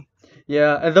 fuck, man.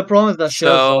 Yeah, and the problem is that she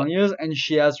has Zanya's, and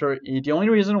she has her E. The only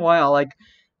reason why I like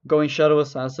going Shadow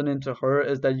Assassin into her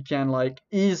is that you can, like,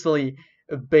 easily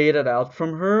bait it out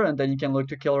from her, and then you can look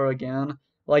to kill her again.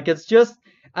 Like, it's just...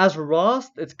 As Rhaast,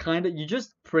 it's kind of... You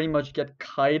just pretty much get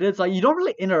kited. It's like, you don't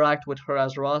really interact with her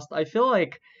as Rhaast. I feel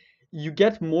like you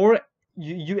get more...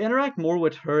 You interact more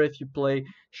with her if you play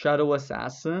Shadow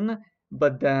Assassin,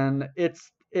 but then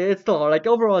it's still hard. Like,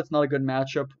 overall, it's not a good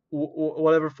matchup.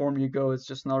 Whatever form you go, it's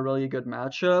just not really a good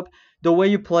matchup. The way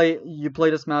you play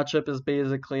this matchup is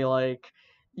basically like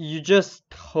you just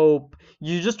hope,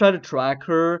 you just try to track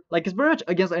her. Like, it's pretty much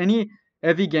against any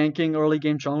heavy ganking early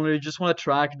game jungler. You just want to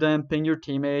track them, ping your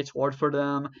teammates, ward for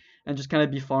them, and just kind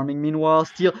of be farming. Meanwhile,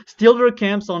 steal their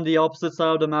camps on the opposite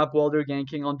side of the map while they're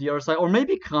ganking on the other side, or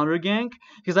maybe counter gank.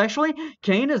 Because actually,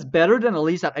 Kayn is better than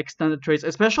Elise at extended trades,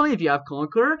 especially if you have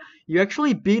Conqueror. You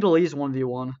actually beat Elise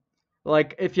 1v1.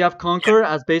 Like, if you have Conqueror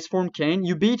as base form Kayn,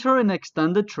 you beat her in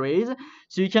extended trades,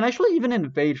 so you can actually even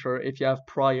invade her if you have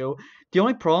Prio. The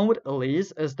only problem with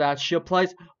Elise is that she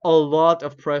applies a lot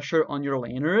of pressure on your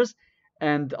laners,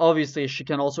 and obviously she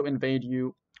can also invade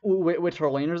you with her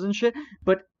laners and shit,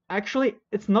 but actually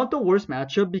it's not the worst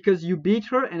matchup because you beat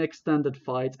her in extended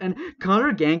fights, and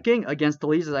counter ganking against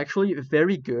Elise is actually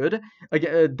very good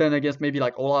than against maybe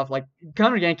like Olaf. Like,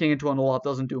 counter ganking into an Olaf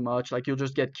doesn't do much, like you'll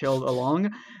just get killed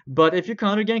along, but if you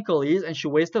counter gank Elise and she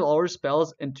wasted all her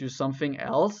spells into something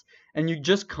else, and you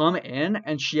just come in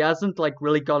and she hasn't like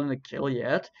really gotten a kill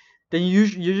yet, then you're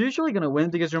usually gonna win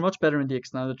because you're much better in the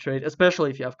extended trade, especially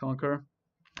if you have Conquer.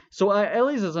 So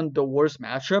Elise isn't the worst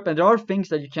matchup, and there are things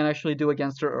that you can actually do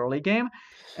against her early game,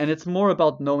 and it's more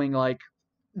about knowing like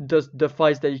the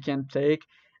fights that you can take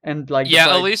and like the Yeah,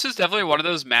 fight. Elise is definitely one of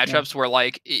those matchups where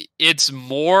like it's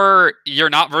more you're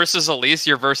not versus Elise,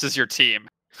 you're versus your team.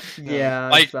 Yeah,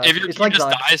 Like exactly. if your It's team like just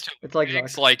Zac. dies to It's like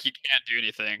pigs, Zac. like you can't do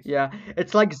anything. Yeah,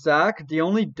 it's like Zac. The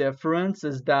only difference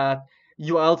is that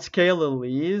you outscale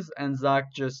Elise and Zac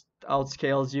just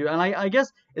outscales you. And I guess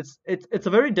it's a it's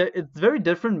very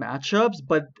different matchups,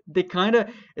 but it's kind of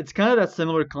that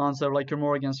similar concept. Like, you're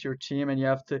more against your team and you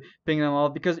have to ping them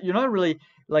off because you're not really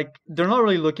like they're not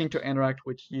really looking to interact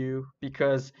with you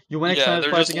because you win Yeah, extended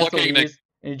they're fights just against looking to. Elise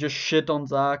and you just shit on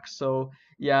Zac. So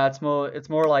yeah, it's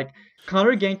more like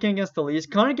counter ganking against Elise.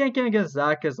 Counter ganking against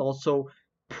Zac is also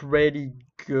pretty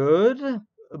good,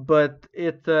 but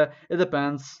it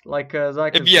depends. Like,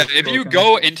 Zac is just If you broken.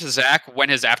 go into Zac when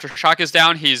his aftershock is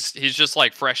down, he's just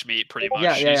like fresh meat pretty much.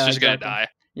 He's Yeah, just gonna exactly. die.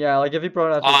 Yeah, like if he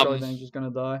brought out Aftershock, Um then he's just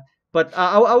gonna die. But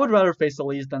I would rather face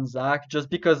Elise than Zac, just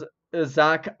because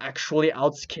Zac actually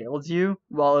outscales you,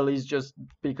 while Elise just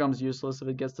becomes useless if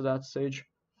it gets to that stage.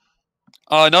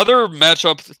 another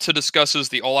matchup to discuss is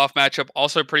the Olaf matchup,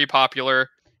 also pretty popular.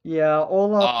 Yeah,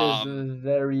 Olaf is Um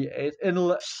very AIDS.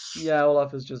 Yeah,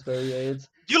 Olaf is just very AIDS.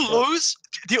 You But lose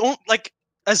like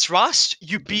as Rast,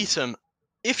 you beat him.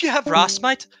 If you have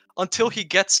Rastmite until he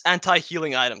gets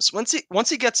anti-healing items. Once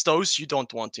he gets those, you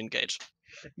don't want to engage.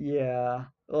 yeah,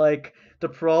 like the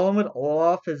problem with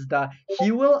Olaf is that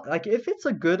he will like if it's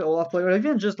a good Olaf player, or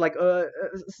even just like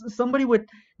somebody with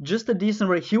just a decent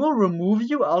rate, he will remove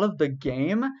you out of the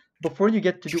game before you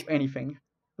get to do anything.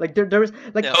 Like there is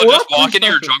like Yeah. he'll Olaf just walk clears into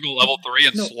your faster. jungle level 3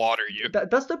 and No, slaughter you.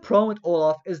 that's the problem with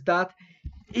Olaf is that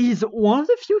he's one of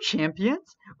the few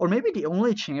champions, or maybe the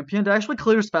only champion that actually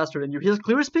clears faster than you. His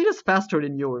clear speed is faster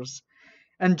than yours.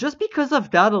 And just because of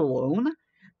that alone,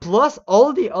 plus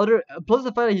all the other, plus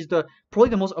the fact that he's probably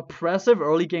the most oppressive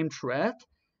early game threat,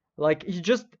 like he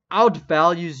just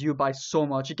outvalues you by so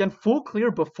much. He can full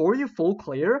clear before you full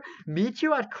clear, meet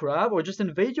you at crab, or just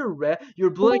invade your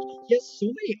blue. Like, he has so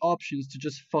many options to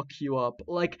just fuck you up.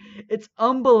 Like, it's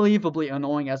unbelievably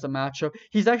annoying as a matchup.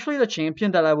 He's actually the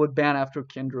champion that I would ban after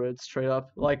Kindred, straight up.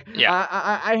 Like, Yeah.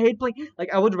 I hate playing.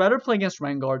 Like, I would rather play against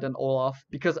Rengar than Olaf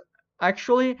because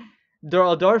actually there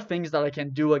are things that I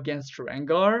can do against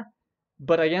Rengar,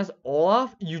 but against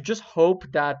Olaf, you just hope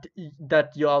that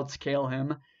you outscale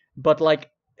him. But like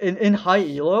in high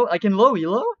elo, like in low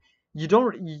elo, you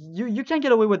can't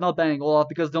get away with not banning Olaf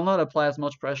because they'll not apply as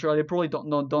much pressure. They probably don't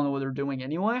know what they're doing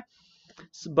anyway.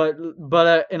 But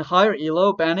in higher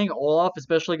elo, banning Olaf,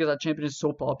 especially because that champion is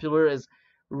so popular, is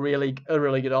really a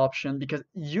really good option because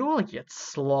you will get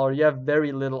slaughtered. You have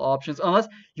very little options unless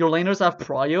your laners have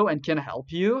prio and can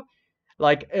help you.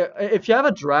 Like, if you have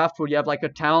a draft where you have like a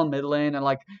Talon mid lane and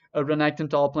like a Renekton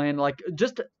top lane, like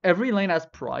just every lane has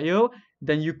prio,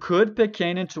 then you could pick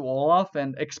Kayn into Olaf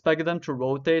and expect them to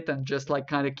rotate and just like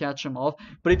kind of catch him off.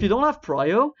 But if you don't have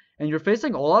prio and you're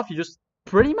facing Olaf, you just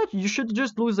pretty much you should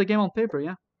just lose the game on paper,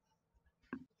 yeah.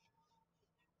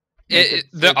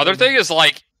 The other thing is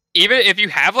like even if you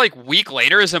have like weak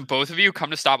laners and both of you come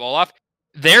to stop Olaf,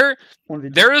 there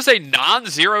is a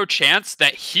non-zero chance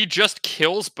that he just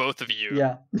kills both of you.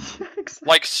 Yeah.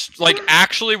 like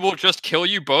actually will just kill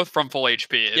you both from full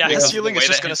HP. Yeah, his healing is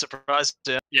just gonna surprise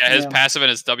you. Yeah, his passive and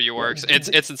his W works. It's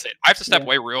insane. I have to step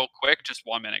away real quick. Just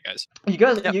 1 minute, guys. You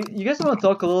guys want to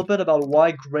talk a little bit about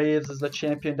why Graves is the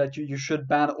champion that you should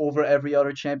ban over every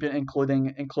other champion,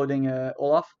 including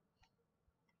Olaf?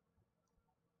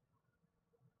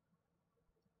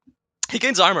 He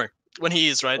gains armor. when he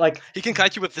is, right? Like, He can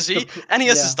kite you with the Z, pr- and he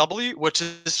has yeah. his W, which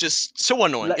is just so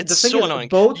annoying. Like, It's the thing so is, annoying.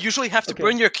 both. You usually have to Okay.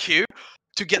 burn your Q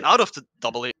to get out of the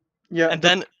W, Yeah. and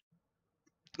then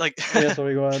like. Yeah.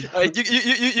 Sorry. Go ahead.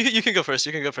 You can go first.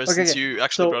 You can go first Okay, since okay. you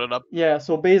actually brought it up. Yeah,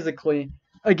 so basically,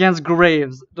 against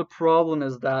Graves, the problem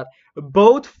is that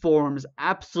both forms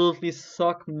absolutely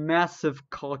suck massive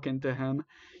cock into him.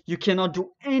 You cannot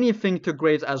do anything to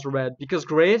Graves as red because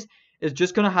Graves is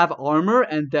just gonna have armor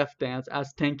and death dance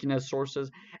as tankiness sources,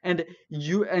 and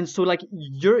so like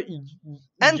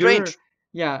And you're range.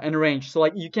 yeah, and range. So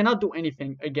like you cannot do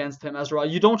anything against him as Ross.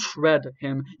 You don't shred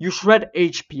him. You shred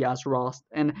HP as Ross,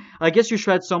 and I guess you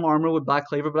shred some armor with Black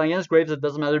Cleaver, but against Graves it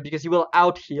doesn't matter because he will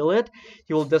out heal it.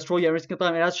 He will destroy you every single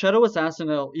time. And as Shadow Assassin,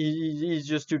 he's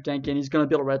just too tanky, and he's gonna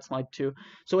build a red smite too.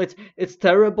 So it's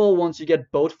terrible once you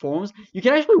get both forms. You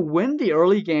can actually win the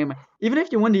early game, even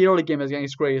if you win the early game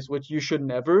against Graves, which you should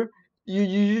never.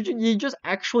 You just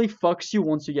actually fucks you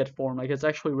once you get form. Like it's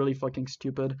actually really fucking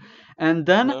stupid. And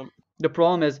then Yeah. the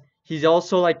problem is he's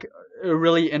also like a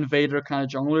really invader kind of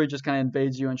jungler. He just kind of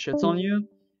invades you and shits on you.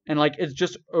 And like it's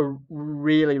just a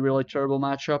really, really terrible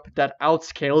matchup that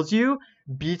outscales you,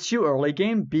 beats you early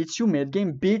game, beats you mid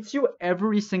game, beats you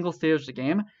every single stage of the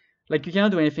game. Like you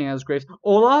cannot do anything as Graves.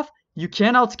 Olaf, you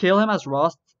can outscale him as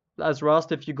Rust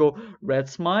if you go red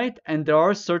smite, and there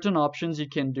are certain options you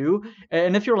can do.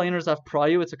 And if your laners have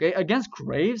prio, it's okay. Against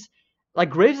Graves,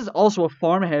 like Graves is also a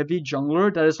farm heavy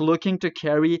jungler that is looking to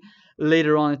carry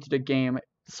later on into the game.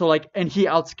 So like, and he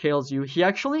outscales you. He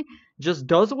actually just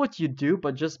does what you do,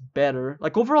 but just better.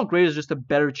 Like overall, Graves is just a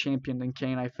better champion than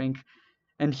Kayn, I think.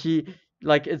 And he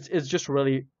like it's just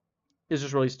really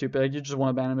stupid. Like you just want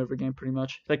to ban him every game pretty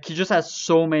much. Like he just has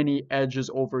so many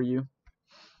edges over you.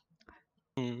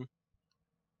 Hmm.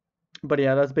 But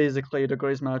yeah, that's basically the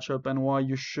Graves matchup and why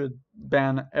you should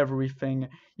ban everything.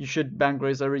 You should ban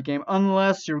Graves every game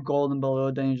unless you're golden below.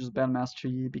 Then you just ban Master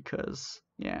Yi because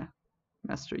yeah,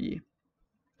 Master Yi.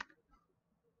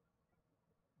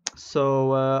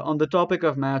 So on the topic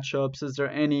of matchups, is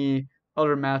there any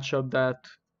other matchup that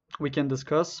we can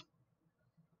discuss?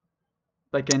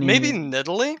 Like any? Maybe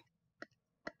Nidalee.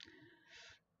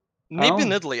 Maybe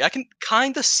Nidalee. I can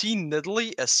kind of see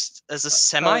Nidalee as a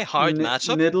semi-hard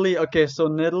matchup. Nidalee. Okay, so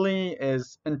Nidalee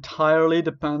is entirely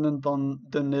dependent on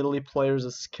the Nidalee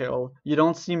player's skill. You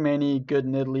don't see many good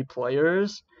Nidalee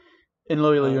players. In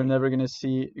low elo, you're never gonna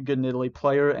see a good Nidalee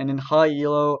player, and in high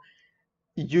elo,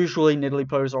 usually Nidalee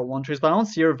players are one trees, but I don't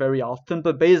see her very often.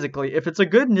 But basically, if it's a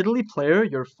good Nidalee player,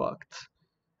 you're fucked.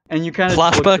 And you kind of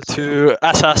Flashback to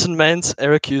Assassin mains,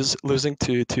 Eric Hughes losing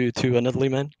to a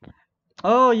Nidalee main.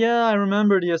 Oh yeah, I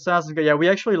remember the Assassin. Yeah, we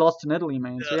actually lost to Nidalee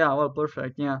main. So yeah, well,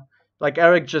 perfect. Yeah, like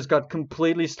Eric just got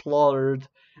completely slaughtered,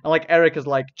 and like Eric is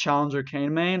like challenger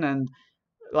Kayn main, and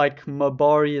like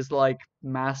Mabari is like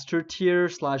master tier /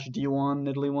 D1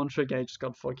 Nidalee one trick. Yeah, he just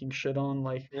got fucking shit on.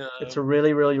 Like it's a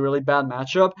really, really, really bad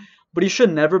matchup. But you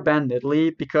should never ban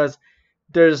Nidalee because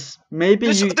there's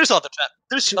other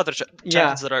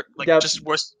champions that are like just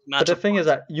worse matchup. But the thing is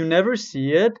that you never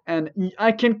see it, and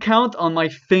I can count on my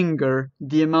finger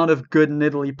the amount of good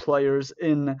Nidalee players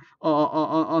in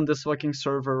on this fucking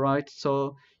server, right?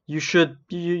 So you shouldn't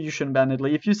ban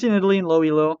Nidalee. If you see Nidalee in low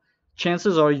elo,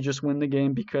 chances are you just win the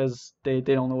game because they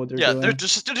don't know what they're doing. Yeah,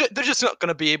 they're just not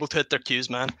gonna be able to hit their Qs,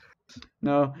 man.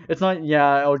 No, it's not.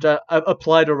 Yeah, or just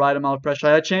apply the right amount of pressure.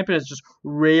 That champion is just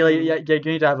really. Yeah, you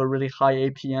need to have a really high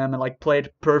APM and like play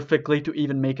it perfectly to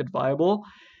even make it viable.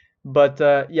 But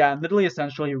yeah, Nidalee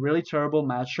essentially a really terrible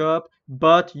matchup,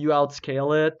 but you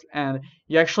outscale it and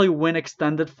you actually win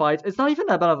extended fights. It's not even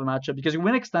that bad of a matchup because you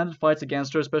win extended fights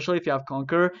against her, especially if you have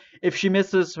Conquer. If she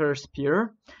misses her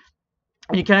spear,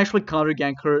 you can actually counter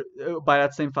gank her by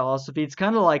that same philosophy. It's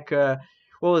kind of like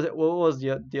what was it? What was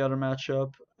the other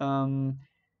matchup?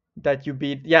 That you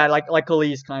beat, yeah, like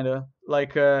Elise kind of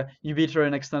like you beat her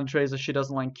in extended trades if she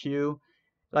doesn't like Q.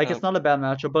 Like it's not a bad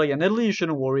matchup, but yeah, Nidalee you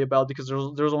shouldn't worry about because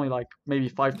there's only like maybe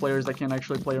 5 players that can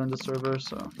actually play her in the server.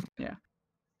 So yeah.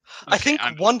 I think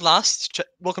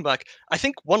welcome back. I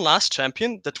think one last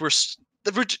champion that we're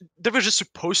just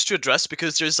supposed to address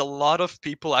because there's a lot of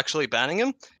people actually banning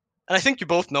him, and I think you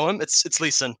both know him. It's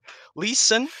Lee Sin. Lee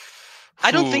Sin.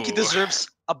 I don't think he deserves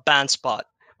a ban spot.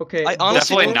 Okay, I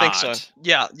honestly don't think not. so.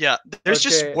 Yeah. There's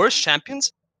just worse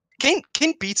champions. Kayn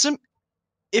beats him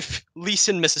if Lee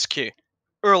Sin misses Q.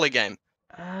 Early game.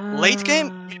 Late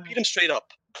game, you beat him straight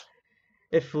up.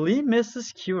 If Lee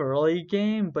misses Q early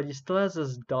game, but he still has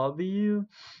his W,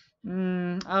 I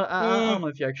don't know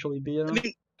if you actually beat him. I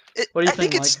mean, What do you I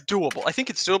think think, it's Mike? doable. I think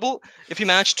it's doable if you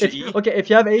manage to E. Okay, if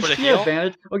you have the HP heal?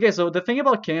 advantage. Okay, so the thing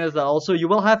about Kayn is that also you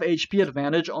will have HP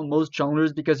advantage on most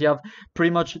junglers because you have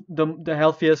pretty much the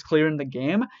healthiest clear in the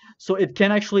game. So it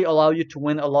can actually allow you to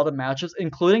win a lot of matches,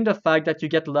 including the fact that you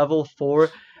get level 4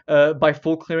 by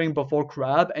full clearing before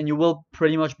Crab, and you will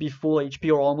pretty much be full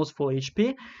HP or almost full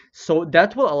HP. So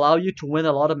that will allow you to win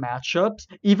a lot of matchups.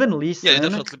 Even Lee Yeah, you Sin,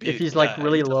 definitely if be. he's like Yeah,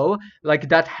 really you low, like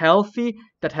that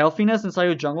healthiness inside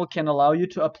your jungle can allow you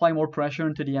to apply more pressure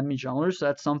into the enemy junglers. So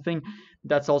that's something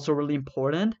that's also really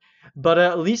important.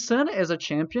 But Lee Sin is a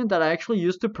champion that I actually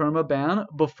used to permaban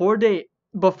before they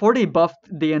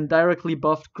indirectly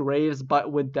buffed Graves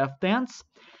but with Death Dance,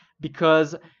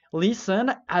 because Lee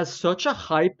Sin has such a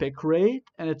high pick rate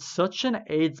and it's such an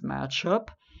AIDS matchup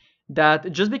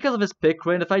that just because of his pick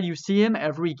rate, if you see him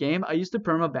every game, I used to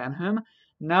perma-ban him.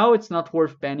 Now it's not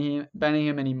worth banning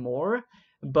him anymore,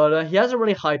 but he has a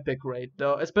really high pick rate,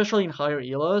 though, especially in higher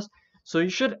elos. So you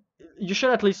should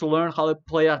at least learn how to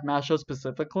play that matchup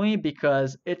specifically,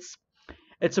 because it's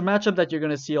a matchup that you're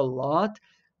gonna see a lot.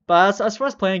 But as far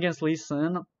as playing against Lee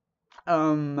Sin,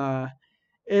 um, uh,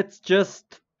 it's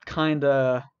just kind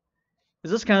of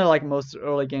it's just kind of like most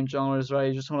early game junglers, right?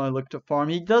 You just want to look to farm.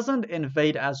 He doesn't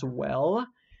invade as well,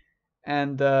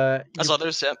 and as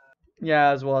others, yeah. yeah,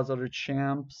 as well as other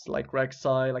champs like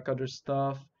Rek'Sai, like other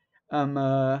stuff.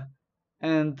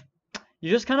 And you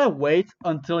just kind of wait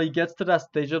until he gets to that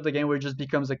stage of the game where he just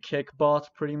becomes a kick bot,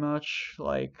 pretty much.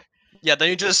 Like, Yeah, then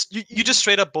you just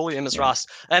straight up bully him as Yeah. Ross.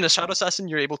 And as Shadow Assassin,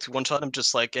 you're able to one-shot him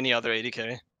just like any other AD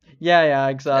carry. yeah,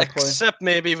 exactly. Except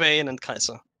maybe Vayne and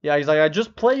Kai'Sa. Yeah, he's like, I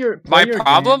just play your My your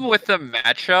problem game. with the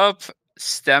matchup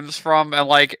stems from, and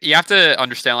like you have to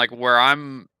understand, like where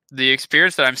the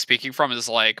experience that I'm speaking from is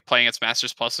like playing against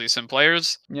Masters plus Lee Sin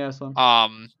players. Yeah, so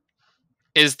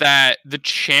Is that the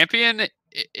champion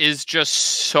is just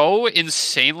so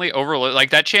insanely overloaded. Like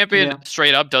that champion Yeah.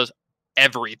 straight up does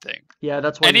everything. yeah,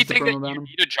 that's why Anything that you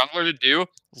need a jungler to do,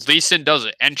 Lee Sin does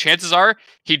it, and chances are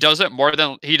he does it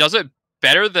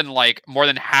better than like more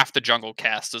than half the jungle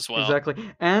cast as well. Exactly.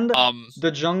 And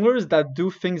the junglers that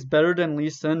do things better than Lee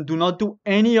Sin do not do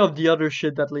any of the other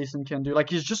shit that Lee Sin can do.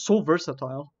 Like, he's just so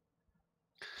versatile.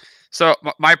 So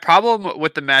my problem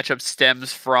with the matchup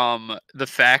stems from the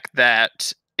fact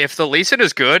that if the Lee Sin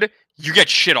is good, you get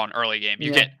shit on early game.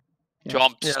 You get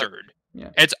dumpstered.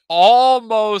 Yeah. It's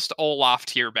almost Olaf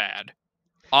tier bad.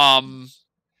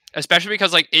 Especially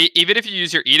because like even if you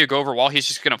use your E to go over wall, he's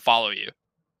just gonna follow you.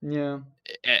 Yeah.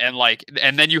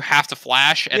 And then you have to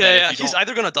flash. And then he's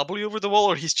either gonna W over the wall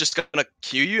or he's just gonna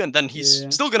Q you, and then he's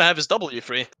still gonna have his W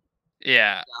free.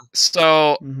 Yeah.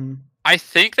 So Mm-hmm. I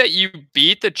think that you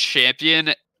beat the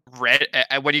champion red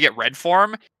when you get red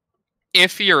form.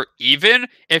 If you're even,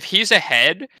 if he's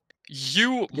ahead,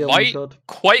 you might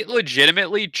quite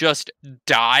legitimately just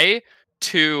die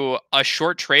to a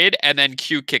short trade and then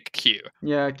Q kick Q.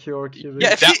 Yeah, Q or Q.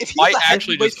 Yeah, if might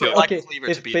actually just kill. Okay,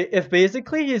 if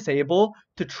basically he's able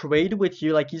to trade with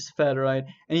you, like he's fed, right?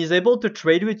 And he's able to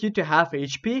trade with you to half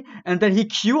HP, and then he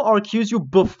Q or Qs you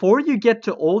before you get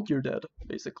to ult, you're dead,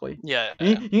 basically. Yeah.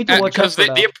 You need to watch out for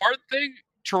that. The important thing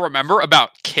to remember about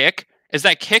kick is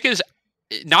that kick is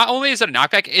not only is it a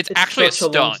knockback, it's actually a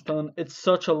stun. It's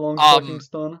such a long fucking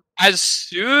stun. As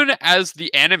soon as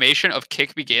the animation of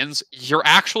kick begins, you're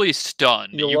actually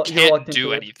stunned. You can't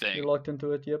do anything. You're locked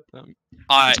into it. Yep.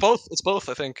 It's both. It's both.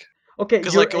 I think. Okay.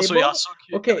 Because like also Yasuo.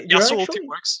 Okay. Yasuo ulti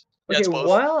works. Okay. Yeah, it's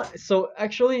both. So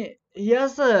actually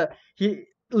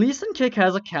Lee Sin kick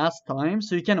has a cast time,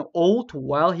 so you can ult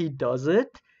while he does it,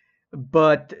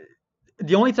 but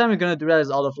the only time you're gonna do that is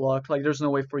out of luck. Like, there's no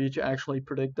way for you to actually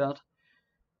predict that.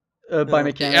 By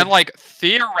mechanics. And like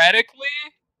theoretically,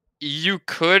 you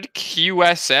could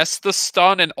QSS the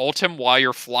stun and ult him while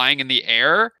you're flying in the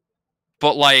air,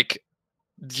 but like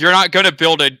you're not gonna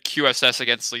build a QSS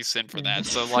against Lee Sin for that.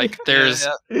 So like there's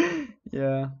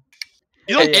yeah.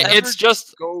 You don't it's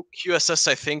just go QSS,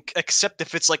 I think, except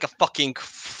if it's like a fucking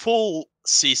full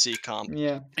CC comp.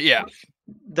 Yeah.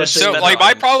 So like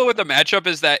my problem with the matchup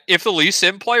is that if the Lee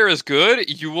Sin player is good,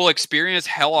 you will experience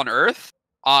hell on earth.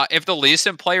 If the Lee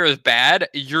Sin player is bad,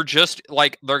 you're just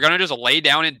like they're gonna just lay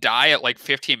down and die at like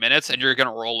 15 minutes, and you're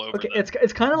gonna roll over. Okay,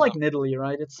 it's kind of like Nidalee,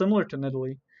 right? It's similar to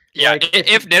Nidalee. Yeah, like,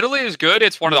 if Nidalee is good,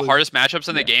 it's one of the hardest matchups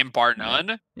in the game, bar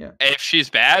none. Yeah. If she's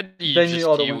bad, you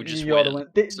just win.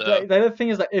 The other thing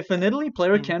is that if a Nidalee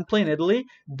player can't play Nidalee,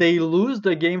 they lose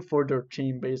the game for their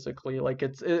team, basically. Like,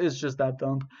 it's just that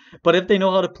dumb. But if they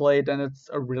know how to play, then it's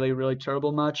a really, really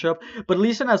terrible matchup. But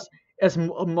Lee Sin has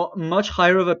much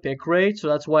higher of a pick rate, so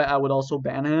that's why I would also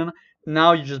ban him.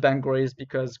 Now you just ban Grace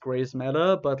because Grace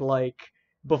meta, but like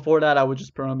Before that, I would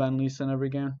just permaban Lee Sin every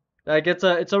game. Like it's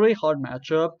a really hard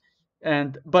matchup,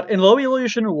 but in low elo you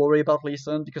shouldn't worry about Lee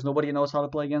Sin because nobody knows how to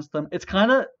play against them. It's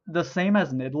kind of the same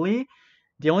as Nidalee.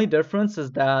 The only difference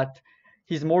is that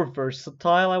he's more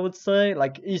versatile, I would say.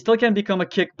 Like he still can become a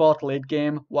kick bot late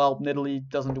game, while Nidalee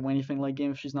doesn't do anything late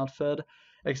game if she's not fed,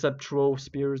 except throw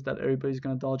spears that everybody's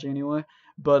gonna dodge anyway.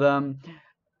 But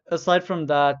aside from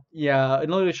that, yeah, in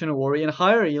low elo you shouldn't worry. In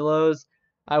higher elos,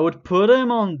 I would put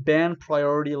him on ban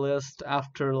priority list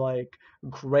after like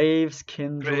Graves,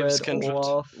 Kindred,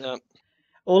 Olaf. Yeah.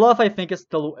 Olaf, I think, is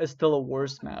still a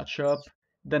worse matchup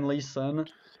than Lee Sin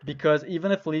because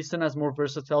even if Lee Sin has more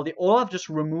versatility, Olaf just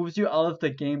removes you out of the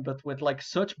game, but with like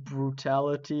such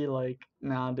brutality. Like,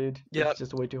 nah, dude, Yeah. it's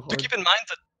just way too hard. To keep in mind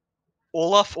that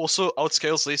Olaf also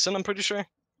outscales Lee Sin, I'm pretty sure.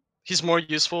 He's more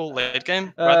useful late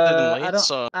game rather than late.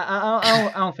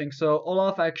 I don't think so.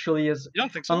 Olaf actually is. You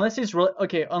don't think so? Unless he's really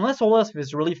okay. Unless Olaf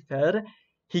is really fed,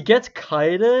 he gets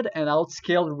kited and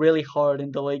outscaled really hard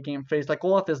in the late game phase. Like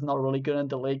Olaf is not really good in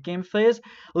the late game phase.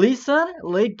 Lee Sin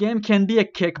late game can be a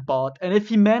kick bot, and if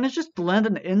he manages to land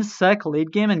an insect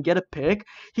late game and get a pick,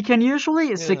 he can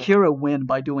usually secure a win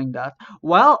by doing that.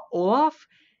 While Olaf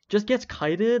just gets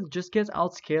kited, just gets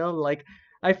outscaled. Like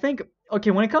I think. Okay,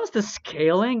 when it comes to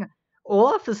scaling,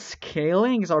 Olaf's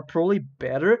scalings are probably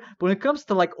better. But when it comes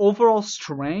to like overall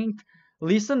strength,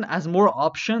 Lee Sin has more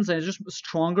options and is just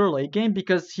stronger late game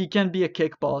because he can be a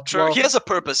kick bot. Sure, he has a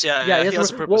purpose. Yeah, he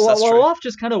has a purpose. While Olaf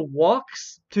just kind of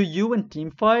walks to you in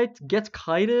teamfight, gets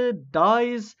kited,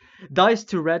 dies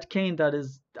to Red Kayn that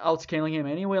is outscaling him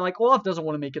anyway. Like Olaf doesn't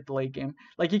want to make it the late game.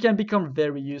 Like he can become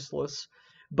very useless.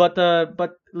 But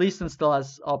Lee Sin still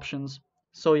has options.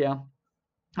 So yeah.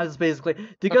 That's basically. Do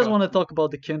you guys want to talk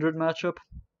about the Kindred matchup?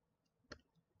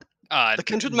 The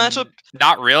Kindred matchup?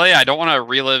 Not really. I don't want to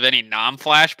relive any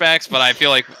flashbacks, but I feel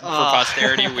like for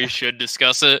posterity we should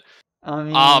discuss it.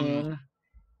 I mean,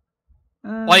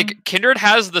 like Kindred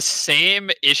has the same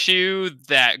issue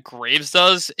that Graves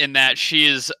does in that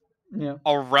she's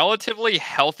a relatively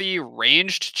healthy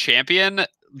ranged champion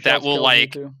that will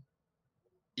like,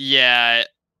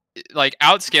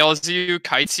 outscales you,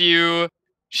 kites you.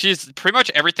 She's pretty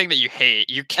much everything that you hate.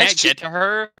 You can't get to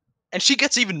her, and she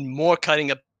gets even more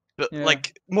cutting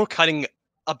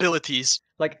abilities.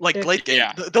 Like late game.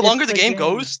 Yeah. The longer the game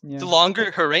goes, the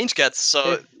longer her range gets.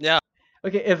 So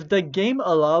Okay, if the game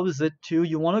allows it to,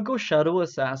 you want to go Shadow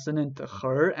Assassin into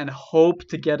her and hope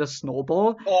to get a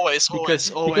snowball. Always.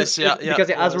 Because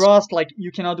as Rhaast, like,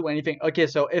 you cannot do anything. Okay,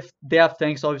 so if they have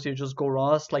tanks, obviously you just go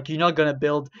Rhaast. Like, you're not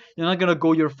gonna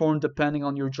go your form depending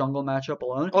on your jungle matchup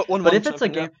alone. But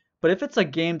if it's a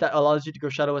game that allows you to go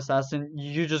Shadow Assassin,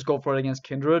 you just go for it against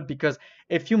Kindred, because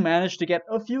if you manage to get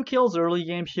a few kills early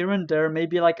game here and there,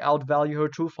 maybe like outvalue her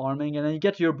through farming, and then you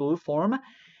get your blue form,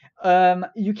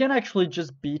 you can actually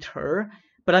just beat her.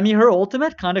 But I mean, her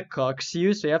ultimate kind of cucks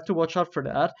you, so you have to watch out for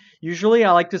that. Usually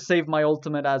I like to save my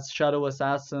ultimate as Shadow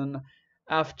Assassin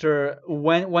after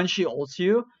when she ults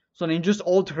you. So then you just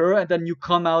ult her, and then you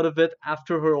come out of it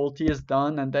after her ulti is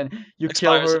done, and then you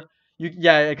kill her.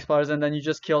 It expires, and then you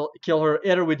just kill her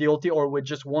either with the ulti or with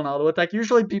just one auto attack.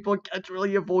 Usually people can't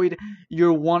really avoid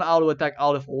your one auto attack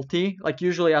out of ulti. Like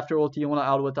usually after ulti you want to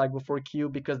auto attack before Q,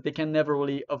 because they can never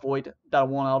really avoid that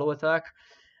one auto attack.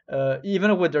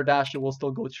 Even with their dash, it will still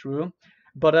go through.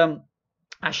 But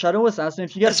as Shadow Assassin,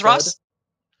 if you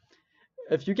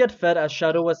get fed as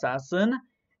Shadow Assassin,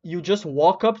 you just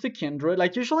walk up to Kindred.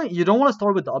 Like usually you don't want to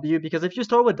start with W, because if you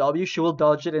start with W, she will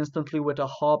dodge it instantly with a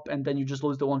hop, and then you just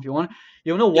lose the 1v1.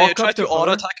 You want to walk up to her.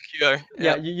 Auto attack Q.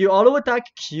 Yeah, you auto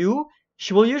attack Q.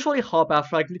 She will usually hop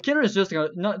after. Like Kindred is just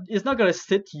not gonna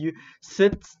sit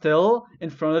still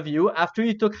in front of you after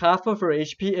you took half of her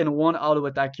HP in one auto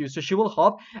attack Q. So she will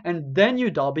hop, and then you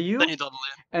W.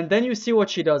 And then you see what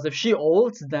she does. If she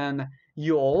ults, then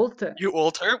you ult. You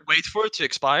ult her, wait for it to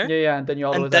expire. Yeah, and then you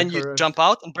auto attack her. You jump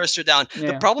out and burst her down.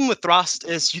 The problem with Rhaast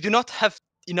is you do not have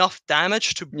enough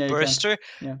damage to burst her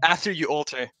after you ult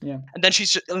her. Yeah. And then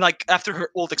she's just, like, after her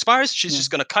ult expires, she's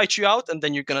just gonna kite you out, and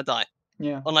then you're gonna die.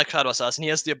 Yeah. Unlike Shadow Assassin, he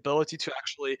has the ability to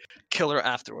actually kill her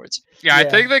afterwards. Yeah, I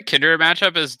think the Kindred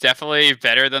matchup is definitely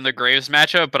better than the Graves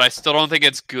matchup, but I still don't think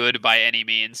it's good by any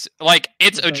means. Like,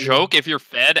 it's a joke if you're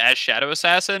fed as Shadow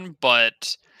Assassin,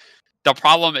 but the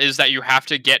problem is that you have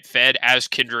to get fed as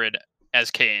Kindred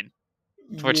as Kayn,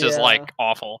 which is like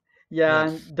awful. Yeah,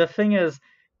 and the thing is,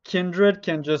 Kindred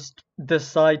can just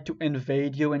decide to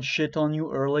invade you and shit on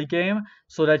you early game,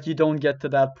 so that you don't get to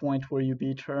that point where you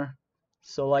beat her.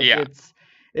 So like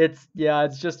it's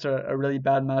just a really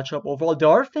bad matchup overall. There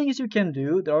are things you can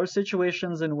do. There are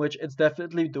situations in which it's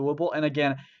definitely doable. And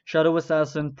again, Shadow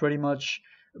Assassin pretty much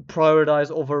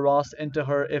prioritize over Ross into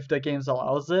her if the games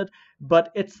allows it, but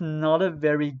it's not a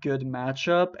very good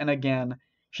matchup. And again,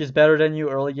 she's better than you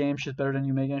early game, she's better than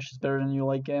you mid game, she's better than you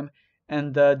late game.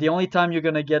 And the only time you're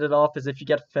gonna get it off is if you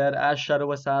get fed as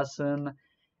Shadow Assassin,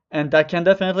 and that can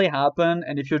definitely happen.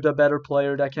 And if you're the better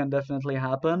player, that can definitely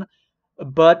happen.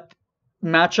 But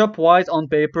matchup wise, on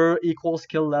paper, equal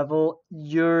skill level,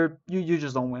 you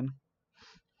just don't win.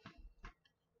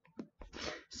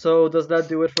 So does that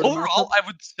do it for the Overall, matchup? I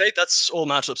would say that's all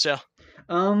matchups. Yeah.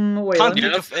 Wait, Can't let me.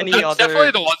 think of any That's other.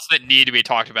 definitely the ones that need to be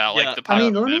talked about, Yeah. like the I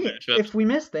mean, pilot let me. matchups. If we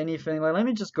missed anything, like, let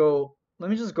me just go. Let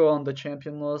me just go on the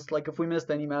champion list. Like, if we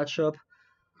missed any matchup.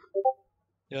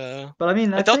 Yeah. But I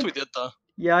mean, I thought we did though.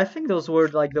 Yeah, I think those were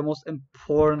like the most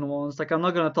important ones. Like, I'm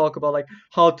not gonna talk about like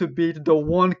how to beat the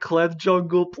one Kled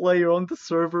jungle player on the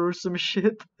server or some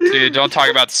shit. Dude, don't talk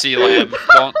about Sea Lamb.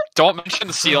 Don't mention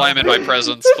the Sea Lamb in my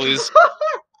presence, please.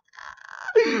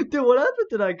 Dude, what happened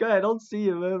to that guy? I don't see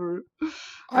him ever.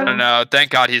 I don't know.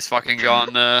 Thank God he's fucking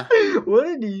gone. What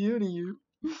did he do to you?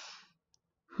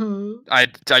 I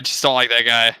just don't like that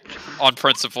guy on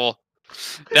principle.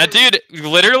 That dude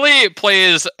literally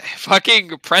plays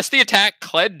fucking press the attack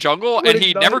Kled jungle, and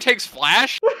he never takes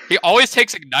flash. He always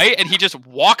takes ignite, and he just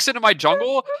walks into my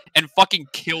jungle and fucking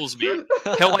kills me.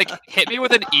 He'll like hit me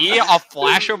with an E, I'll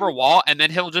flash over wall, and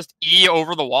then he'll just E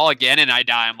over the wall again, and I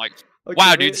die. I'm like,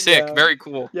 wow, dude, sick, very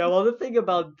cool. Yeah, well, the thing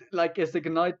about like his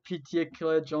ignite PTA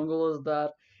Kled jungle is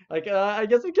that like I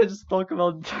guess we can just talk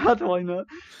about that, why not?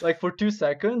 Like for 2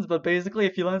 seconds, but basically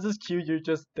if he lands his Q, you're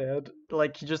just dead.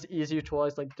 Like he just E's you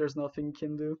twice, like there's nothing you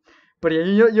can do. But yeah,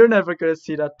 you're never gonna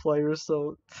see that player,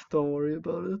 so don't worry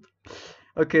about it.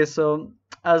 Okay, so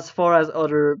as far as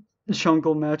other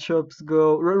jungle matchups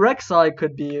go, Rek'Sai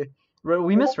could be.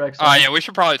 We missed Rek'Sai. Yeah, we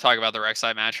should probably talk about the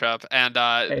Rek'Sai matchup. And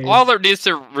all that needs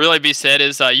to really be said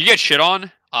is you get shit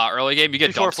on early game, you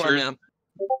get dumpstered.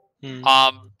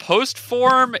 Post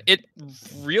form, it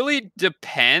really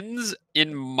depends,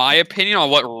 in my opinion,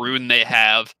 on what rune they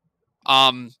have.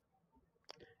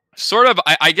 Sort of,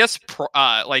 I guess,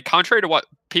 like contrary to what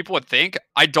people would think,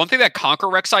 I don't think that Conquer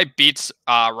Rek'Sai beats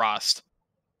Rhaast.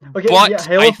 Okay, but yeah,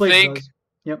 Halo Blade does.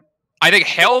 Yep. I think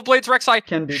Hail Blades Rek'Sai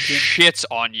can beat you. Shits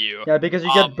on you. Yeah, because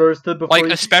you get bursted before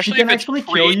like, especially she can if actually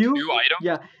kill you.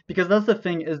 Yeah, because that's the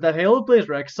thing, is that Halo Blades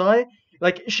Rek'Sai,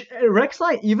 like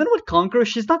Rek'Sai, even with Conqueror,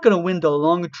 she's not gonna win the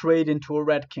long trade into a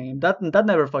red Kayn. That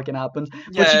never fucking happens.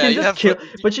 Yeah, but she can just kill.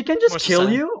 But she can just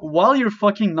kill you while you're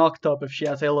fucking knocked up if she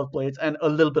has Hail of Blades and a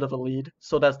little bit of a lead.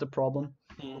 So that's the problem.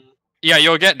 Yeah,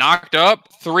 you'll get knocked up,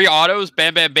 3 autos,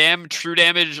 bam, bam, bam, true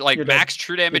damage, like You're max dead.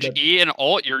 true damage E and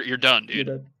ult. You're done, dude.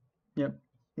 You're dead. Yep.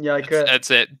 Yeah, like, that's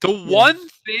it. The one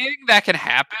thing that can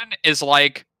happen is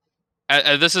like,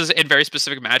 this is in very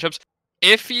specific matchups.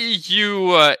 If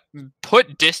you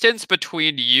put distance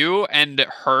between you and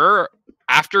her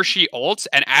after she ults,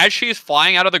 and as she's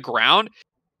flying out of the ground,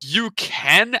 you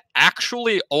can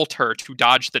actually ult her to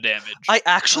dodge the damage. I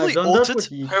actually ulted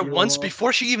her once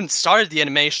before she even started the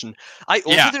animation. I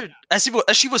ulted her as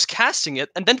she was casting it,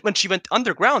 and then when she went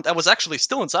underground, I was actually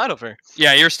still inside of her.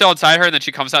 Yeah, you're still inside her, and then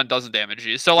she comes out and doesn't damage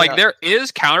you. So, like, there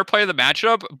is counterplay of the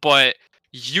matchup, but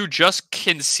you just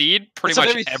concede pretty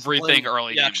much everything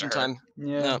early game action time.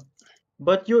 Yeah.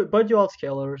 But you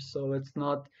outscale her, so it's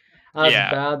not as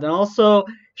bad. And also,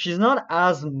 she's not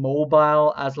as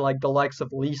mobile as like the likes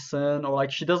of Elise, or like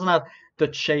she doesn't have the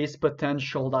chase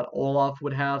potential that Olaf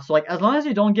would have. So like as long as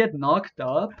you don't get knocked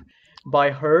up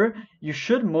by her, you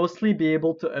should mostly be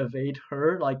able to evade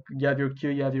her. Like you have your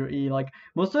Q, you have your E. Like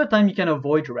most of the time you can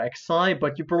avoid Rek'Sai,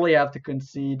 but you probably have to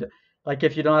concede. Like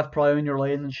if you don't have Prio in your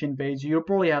lane and she invades you, you'll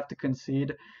probably have to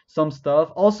concede some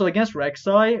stuff. Also against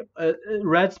Rek'Sai,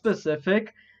 red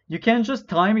specific, you can just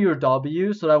time your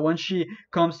W so that when she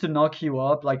comes to knock you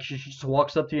up, like she just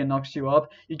walks up to you and knocks you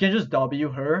up, you can just W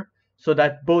her so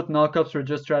that both knockups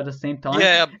register at the same time.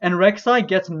 Yeah. And Rek'Sai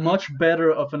gets much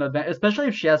better of an advantage, especially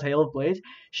if she has Hail of Blades.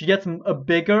 She gets a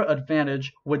bigger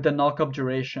advantage with the knockup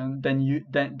duration than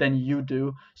you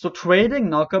do. So trading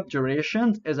knockup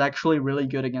durations is actually really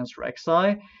good against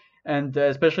Rek'Sai, and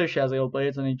especially if she has Hail of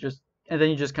Blades, and then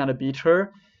you just kind of beat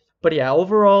her. But yeah,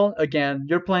 overall, again,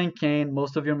 you're playing Kayn.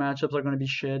 Most of your matchups are going to be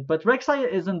shit. But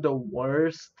Rek'Sai isn't the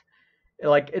worst.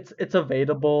 Like it's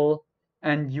evadable,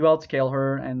 and you outscale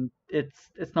her, and it's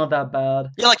not that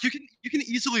bad. Yeah, like you can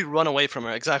easily run away from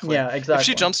her. Exactly. Yeah, exactly. If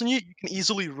she jumps on you, you can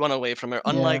easily run away from her.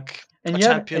 Unlike and a you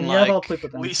have, champion and you have like outplay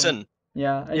potential. Lee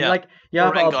Yeah, and like you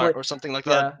have Rengar or something like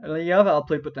that. Yeah, you have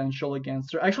outplay potential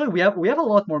against her. Actually, we have a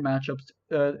lot more matchups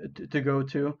to go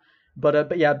to.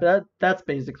 But yeah, that's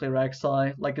basically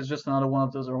Rek'Sai. Like it's just another one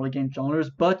of those early game junglers,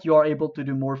 but you are able to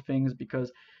do more things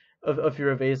because of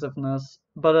your evasiveness.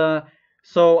 But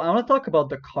so I want to talk about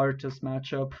the Karthus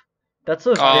matchup. That's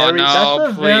a Oh very that's no,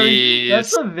 a very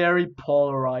that's please. a very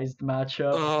polarized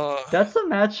matchup. Uh, That's a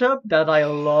matchup that I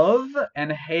love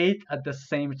and hate at the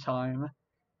same time.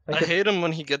 I Like it's hate him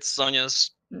when he gets Sonya's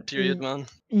period, man.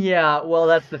 yeah, well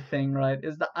that's the thing, right?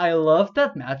 Is that I love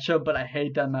that matchup, but I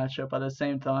hate that matchup at the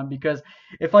same time because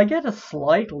if I get a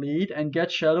slight lead and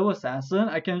get Shadow Assassin,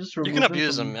 I can just You remove can him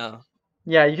abuse from him, yeah.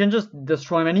 yeah, you can just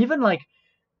destroy him and even like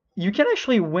you can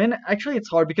actually win. Actually, it's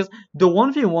hard because the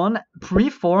 1v1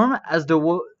 pre-form as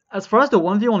far as the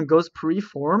 1v1 goes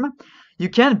pre-form, you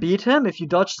can beat him if you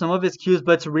dodge some of his Qs,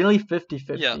 but it's really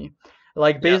 50-50. Yeah.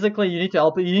 Like Yeah. basically you need to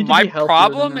help you need to My be healthier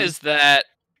problem than him. is that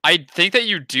I think that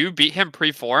you do beat him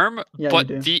pre-form, Yeah, you but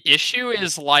do. the issue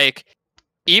is like,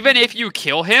 even if you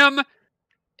kill him,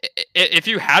 if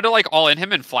you had to like all in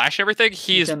him and flash everything,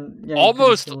 he's he can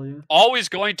almost kill you. always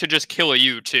going to just kill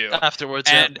you too. Afterwards,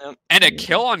 And yeah. and a Yeah.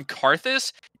 kill on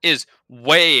Karthus is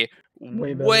way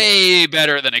Way better.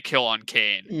 better than a kill on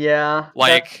Kayn. Yeah,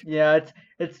 Like yeah,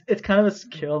 it's kind of a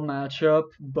skill matchup,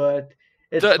 but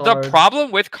it's the hard.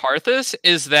 problem with Karthus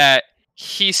is that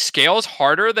he scales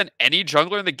harder than any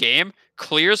jungler in the game,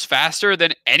 clears faster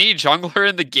than any jungler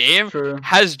in the game, True.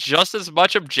 has just as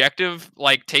much objective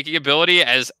like taking ability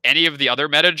as any of the other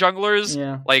meta junglers.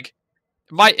 Yeah. Like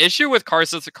my issue with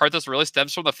Karthus really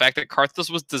stems from the fact that Karthus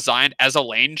was designed as a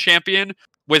lane champion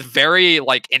with very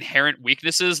like inherent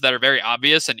weaknesses that are very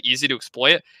obvious and easy to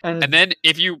exploit. And then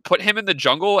if you put him in the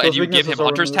jungle and those you give him weaknesses are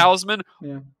Hunter's removed. Talisman,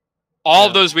 Yeah. all of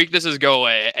Yeah. those weaknesses go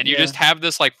away, and you Yeah. just have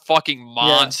this like fucking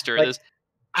monster, like- this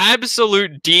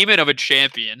absolute demon of a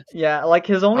champion. Yeah, like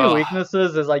his only Ugh.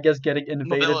 weaknesses is I guess getting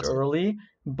invaded Mobility. early,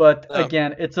 but Yeah.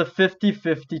 again, it's a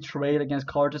 50-50 trade against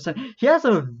Karthus, and he has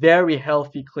a very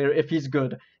healthy clear if he's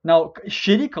good. Now,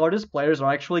 shitty Karthus players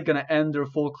are actually gonna end their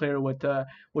full clear with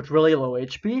really low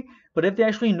HP, but if they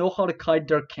actually know how to kite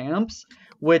their camps,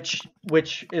 which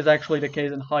is actually the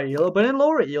case in high elo, but in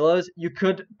lower elos, you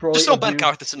could probably Just don't ban abuse-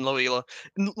 Karthus in low elo.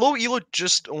 In low elo,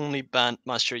 just only ban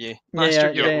Master Yi. Yeah,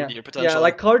 Master Yi or yeah. Udyr, potentially. Yeah,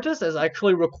 like Karthus is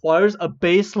actually requires a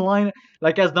baseline.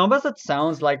 Like as dumb as it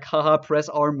sounds, like haha press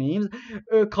R memes,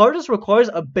 Karthus requires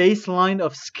a baseline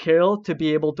of skill to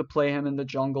be able to play him in the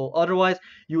jungle. Otherwise,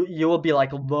 you will be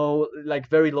like low, like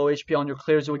very low HP on your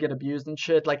clears. You will get abused and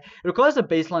shit. Like it requires a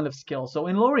baseline of skill. So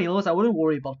in lower elos, I wouldn't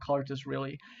worry about Karthus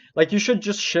really. Like you should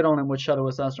just shit on him with Shadow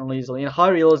Assassin really easily. In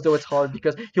higher elos though, it's hard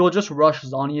because he will just rush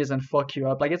Zhonya's and fuck you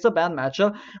up. Like it's a bad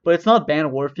matchup, but it's not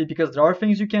ban worthy because there are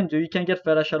things you can do. You can get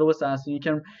fed a Shadow Assassin.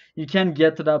 You can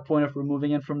get to that point of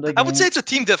removing it from the game. I would say it's a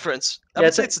team difference. I Yeah, would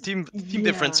it's say a- it's a team yeah.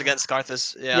 difference against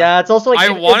Karthus. Yeah. Yeah, it's also like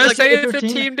I if- want to like, say if your it's a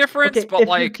team difference, okay, but if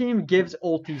your like, team gives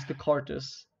ultis to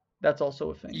Karthus, that's also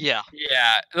a thing. Yeah.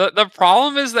 yeah, the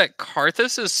problem is that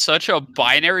Karthus is such a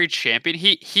binary champion.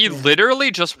 He Yeah.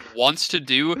 literally just wants to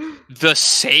do the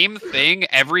same thing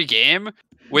every game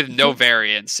with no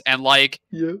variance, and like.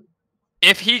 Yeah.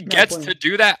 If he No, gets point. to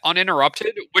do that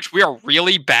uninterrupted, which we are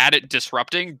really bad at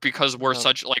disrupting because we're Oh.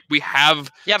 such like we have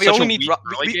Yeah, we such only a need. weak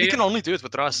early We game. can only do it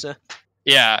with Rhaast. Yeah.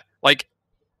 Yeah, like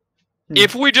Hmm.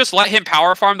 if we just let him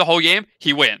power farm the whole game,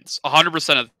 he wins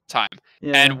 100% of the time.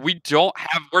 Yeah. And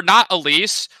we're not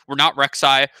Elise, we're not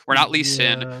Rek'Sai, we're not Lee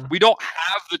Sin. Yeah. We don't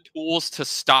have the tools to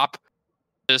stop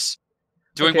this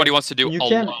doing Okay, what he wants to do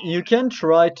alone. You can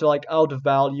try to like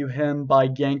outvalue him by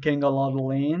ganking a lot of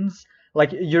lanes.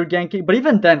 Like you're ganking, but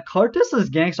even then, Karthus's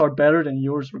ganks are better than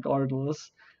yours regardless.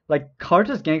 Like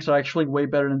Karthus ganks are actually way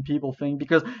better than people think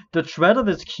because the threat of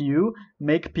his Q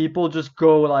make people just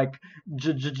go like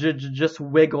just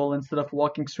wiggle instead of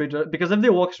walking straight to. Because if they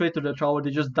walk straight to the tower, they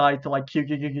just die to like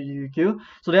Q.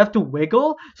 So they have to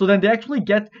wiggle. So then they actually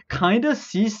get kind of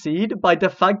CC'd by the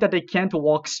fact that they can't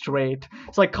walk straight.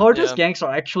 So like Karthus Yeah. ganks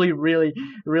are actually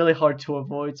really hard to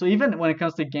avoid. So even when it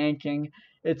comes to ganking,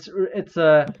 it's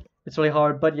really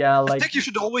hard. But yeah, I like. think you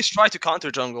should always try to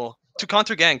counter jungle, to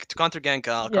counter gank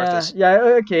Yeah,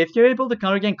 Karthus. okay. If you're able to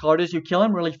counter gank Karthus, you kill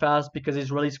him really fast because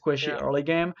he's really squishy Yeah. early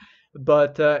game.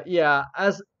 But yeah,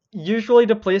 as usually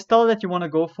the playstyle that you want to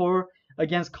go for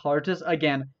against Karthus,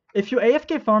 again, if you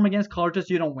AFK farm against Karthus,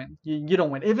 you don't win. You don't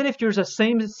win. Even if you're the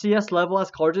same CS level as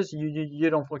Karthus, you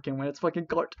don't fucking win. It's fucking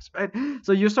Karthus, right?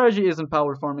 So your strategy isn't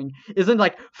power farming. Isn't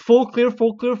like full clear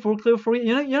for you.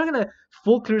 You're not gonna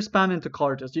full clear spam into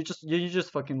Karthus. You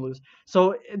just fucking lose.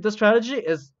 So the strategy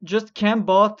is just camp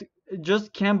bot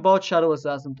Shadow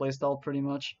Assassin playstyle pretty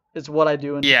much. Is what I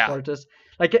do in Yeah. Karthus.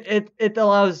 Like it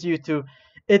allows you to.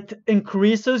 It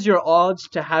increases your odds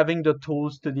to having the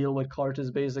tools to deal with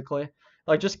Karthus basically.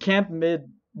 Like just camp mid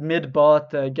mid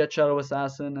bot, get Shadow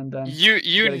Assassin, and then you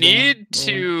get a game need rolling.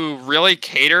 to really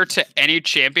cater to any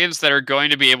champions that are going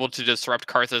to be able to disrupt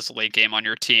Karthus late game on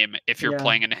your team if you're Yeah.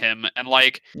 playing in him. And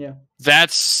like Yeah.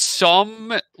 that's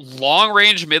some long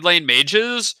range mid lane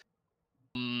mages.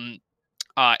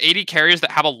 80 carries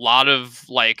that have a lot of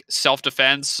like self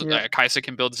defense. Yeah. Kaisa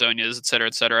can build Zonias, etc.,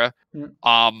 etc.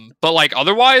 Yeah. But like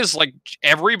otherwise, like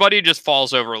everybody just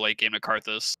falls over late game to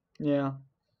Karthus. Yeah.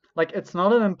 Like, it's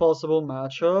not an impossible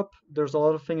matchup. There's a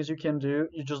lot of things you can do.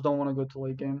 You just don't want to go to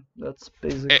late game. That's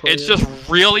basically It's just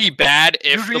really bad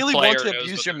if You really the player want to knows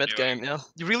abuse what your they're mid doing. game, yeah.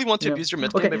 You really want to Yeah. abuse your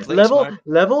mid Okay, game by playing smart.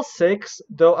 level 6,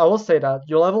 though, I will say that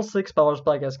your level 6 power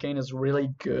spike against Kayn is really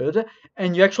good,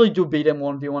 and you actually do beat him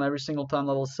 1v1 every single time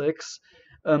level 6.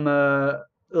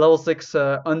 Level 6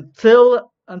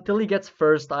 until he gets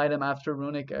first item after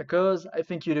Runic Echoes, I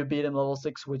think you do beat him level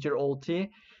 6 with your ulti,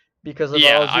 because it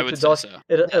allows I you would to say dodge. so.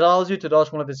 It allows you to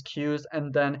dodge one of his Qs,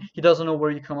 and then he doesn't know where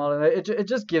you come out, and it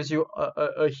just gives you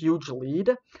a huge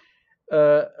lead,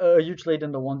 a huge lead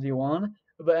in the 1v1.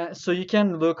 But so you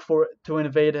can look to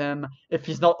invade him if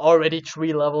he's not already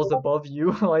 3 levels above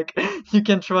you. Like, you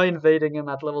can try invading him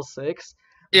at level 6.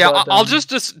 Yeah, But, I'll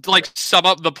just like sum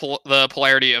up the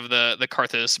polarity of the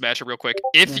Karthus matchup real quick.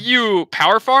 If Yeah. you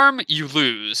power farm, you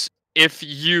lose. If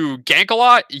you gank a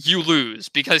lot, you lose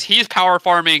because he's power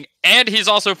farming and he's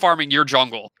also farming your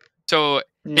jungle. So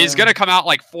he's yeah, gonna come out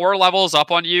like 4 levels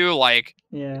up on you, like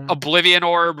yeah, Oblivion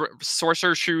Orb,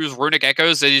 Sorcerer Shoes, Runic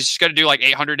Echoes. And he's just gonna do like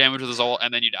 800 damage with his ult,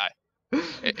 and then you die.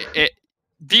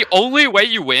 The only way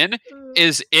you win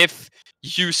is if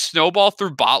you snowball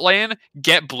through bot lane,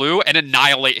 get blue, and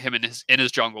annihilate him in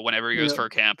his jungle whenever he goes Yeah. for a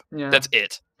camp. yeah, That's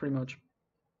it. pretty much.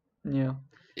 Yeah.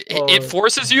 It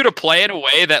forces you to play in a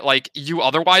way that like you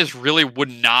otherwise really would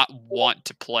not want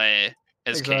to play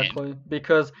as Kayn. Exactly,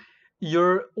 because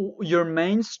your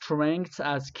main strengths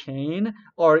as Kayn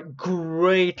are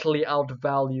greatly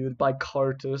outvalued by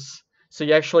Karthus. So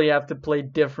you actually have to play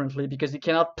differently, because you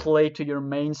cannot play to your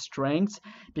main strengths,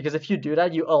 because if you do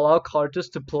that, you allow Karthus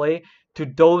to play to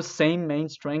those same main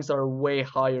strengths that are way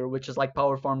higher, which is like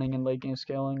power farming and late game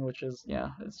scaling, which is, yeah,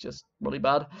 it's just really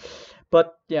bad.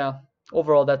 But yeah,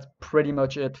 overall, that's pretty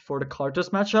much it for the Karthus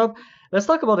matchup. Let's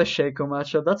talk about the Shaco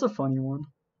matchup. That's a funny one.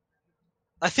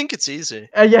 I think it's easy.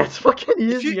 Yeah, it's fucking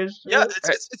If easy you, as shit. yeah,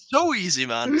 it's so easy,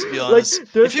 man, to be Like,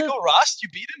 honest. there's If you this- go Rast, you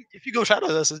beat him. If you go Shadow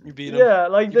Assassin, you beat him. Yeah,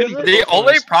 like, You there's can this- The Of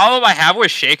only course. problem I have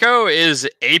with Shaco is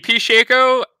AP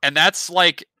Shaco, and that's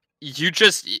like you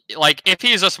just like if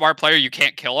he's a smart player, you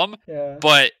can't kill him, yeah.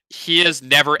 but he is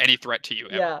never any threat to you.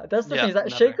 Ever. Yeah, that's the Yeah, thing. Is that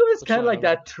never. Shaco is For kind of sure, like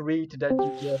never. that treat that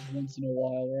you get once in a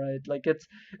while, right? Like, it's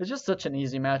just such an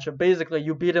easy matchup. Basically,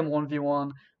 you beat him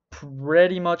 1v1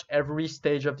 pretty much every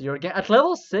stage of your game. At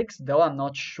level 6, though, I'm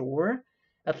not sure.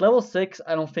 At level 6,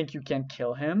 I don't think you can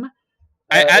kill him.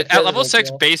 At level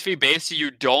 6, base v base,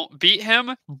 you don't beat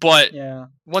him, but Yeah.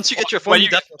 Once you get your when form, you you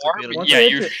definitely farm, beat him. Once yeah,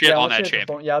 hit you your- shit on once that you hit the champion.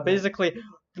 form- Yeah, basically,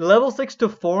 level 6 to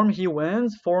form, he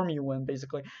wins. Form, you win,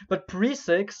 basically. But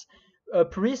pre-6,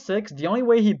 the only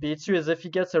way he beats you is if he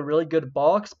gets a really good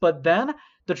box, but then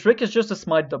the trick is just to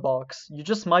smite the box. You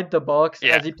just smite the box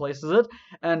Yeah. as he places it,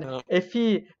 and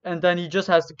Yeah. then he just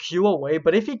has to Q away.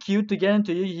 But if he Q'd to get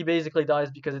into you, he basically dies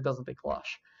because it doesn't take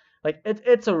flash. Like,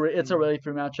 it's a really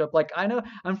free matchup. Like, I know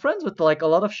I'm friends with like a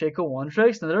lot of Shaco one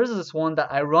tricks, and there's this one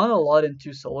that I run a lot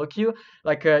into solo queue.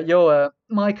 Like,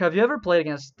 Mike, have you ever played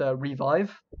against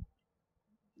Revive?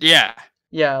 Yeah.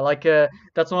 Yeah, like,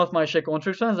 that's one of my Shaco one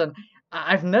tricks friends, and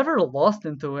I've never lost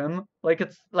into him. Like,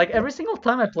 it's like every single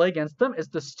time I play against him, it's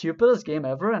the stupidest game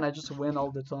ever, and I just win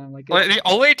all the time. Like, The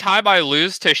only time I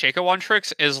lose to Shaco one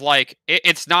tricks is like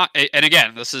it's not. And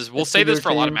again, we'll It's say to this your for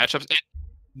a lot of team. matchups.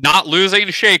 Not losing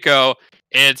to Shaco,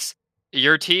 it's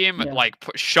your team Yeah. like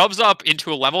shoves up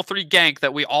into a level 3 gank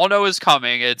that we all know is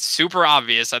coming. It's super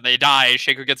obvious, and they die.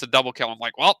 Shaco gets a double kill. I'm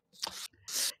like, well,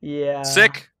 yeah.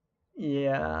 sick.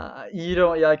 Yeah, you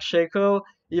don't like Shaco,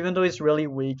 even though he's really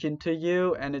weak into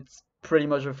you, and it's pretty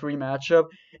much a free matchup.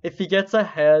 If he gets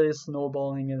ahead, his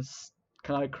snowballing is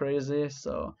kind of crazy.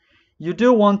 So you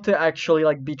do want to actually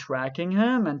like be tracking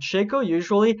him. And Shaco,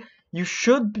 usually you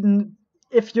should,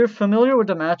 if you're familiar with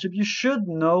the matchup, you should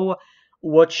know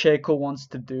what Shaco wants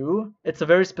to do. It's a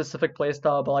very specific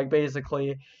playstyle, but like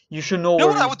basically you should know You know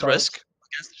where what I he would starts. risk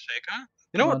against the Shaco?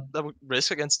 You know What? what I would risk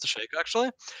against the Shaco,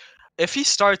 actually? If he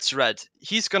starts red,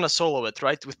 he's gonna solo it,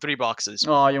 right? With 3 boxes.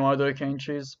 Oh, you want to do a cane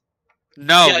cheese?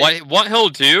 No, Yeah, what he'll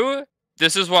do.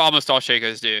 This is what almost all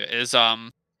Shacos do is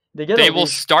They they a will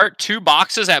leash. start 2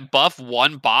 boxes at buff,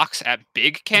 1 box at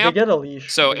big camp. They get a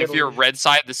leash. So They get if a you're leash. red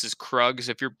side, this is Krugs.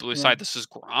 If you're blue Yeah. side, this is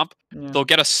Gromp. Yeah. They'll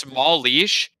get a small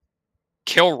leash,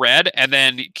 kill red and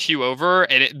then queue over,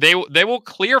 and they will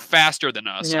clear faster than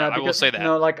us. Yeah, I will say that.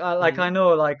 No, I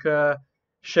know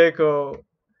Shaco,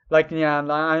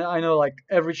 I know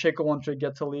every Shaco wants to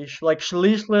get to leash. Like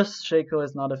leashless Shaco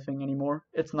is not a thing anymore.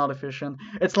 It's not efficient.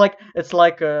 It's like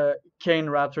a Kayn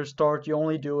Raptor start. You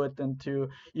only do it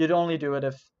you'd only do it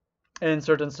if in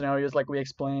certain scenarios, like we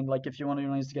explained, like if you want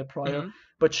your lanes to get prior.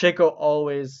 But Shaco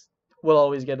will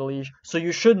always get a leash. So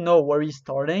you should know where he's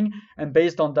starting, and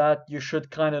based on that, you should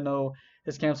kind of know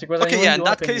his camp sequence. Okay, yeah, in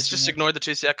that case, just ignore the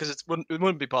chase, yeah, because it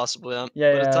wouldn't be possible,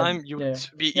 yeah. By the time you would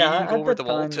be eating over the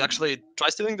wall to actually try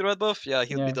stealing the red buff, yeah,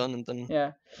 he'll be done, and then...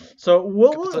 Yeah, so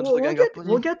we'll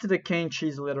get to the Kayn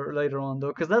cheese later on, though,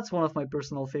 because that's one of my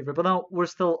personal favorite. But now we're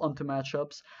still onto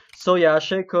matchups. So yeah,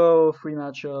 Shaco, free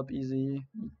matchup, easy.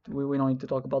 We don't need to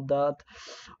talk about that.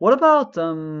 What about,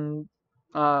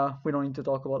 we don't need to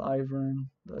talk about Ivern.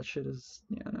 That shit is,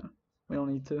 no. We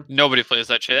don't need to. Nobody plays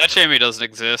that shit. That champion doesn't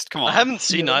exist. Come on. I haven't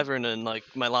seen Ivern in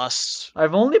my last.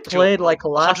 I've only played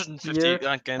last year.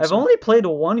 Games, only played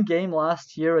one game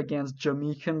last year against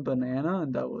Jamaican Banana,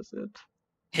 and that was it.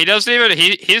 He doesn't even.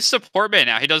 He's support man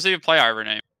now. He doesn't even play Ivern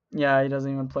anymore. Yeah, he doesn't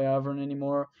even play Ivern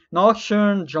anymore.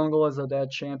 Nocturne jungle is a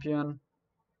dead champion.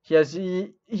 He is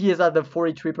at the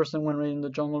 43% win rate in the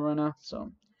jungle right now. So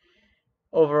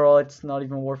overall, it's not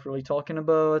even worth really talking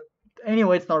about.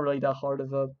 Anyway, it's not really that hard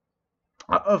of a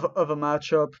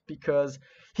matchup because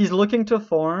he's looking to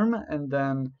farm and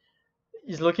then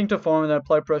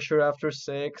apply pressure after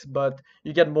 6, but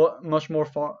you get much more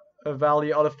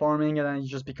value out of farming, and then he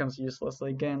just becomes useless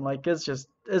again. It's just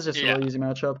a really easy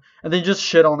matchup, and then you just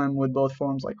shit on him with both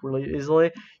forms really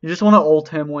easily. You just want to ult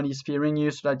him when he's fearing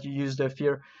you, so that you use the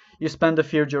fear. You spend the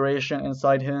fear duration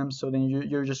inside him, so then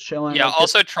you're just chilling. Yeah.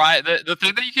 Also, try the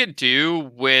thing that you can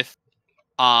do with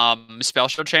spell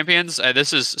shield champions.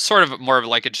 This is sort of more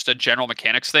of just a general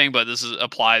mechanics thing, but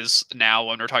applies now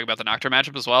when we're talking about the Nocturne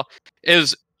matchup as well.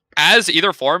 Is as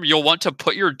either form, you'll want to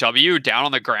put your W down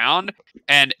on the ground,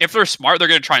 and if they're smart, they're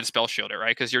going to try and spell shield it,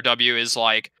 right? Because your W is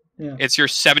it's your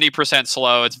 70%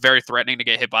 slow. It's very threatening to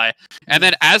get hit by, and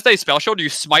then as they spell shield, you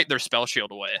smite their spell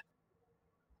shield away.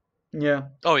 Yeah.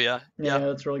 Oh yeah. Yeah,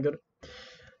 that's really good.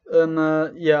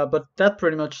 But that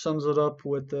pretty much sums it up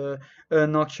with the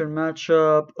Nocturne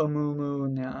matchup. Amumu,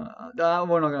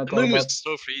 we're not gonna talk about. Amumu is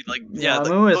so free,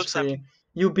 Amumu is free.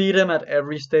 You beat him at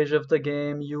every stage of the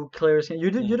game. You clear his game. You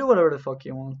do whatever the fuck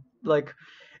you want. You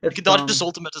can dodge his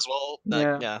ultimate as well.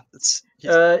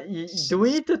 Do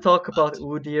we need to talk about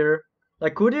Udyr?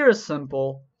 Udyr is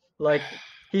simple.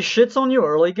 He shits on you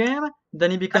early game,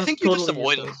 then he becomes totally just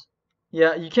avoid him.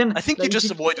 Yeah, you can. I think you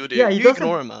just avoid Udyr. Yeah, you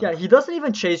ignore him, man. Yeah, he doesn't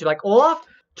even chase you. Olaf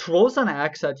throws an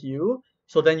axe at you,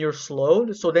 so then you're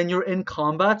slowed, so then you're in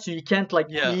combat, so you can't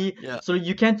E, so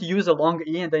you can't use a long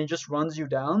E, and then he just runs you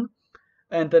down.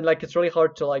 And then it's really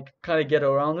hard to kind of get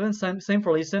around him. Same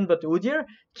for Lee Sin, but Udyr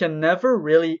can never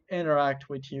really interact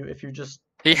with you if you just.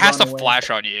 He has to flash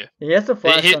on you. He has to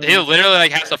flash on you. He literally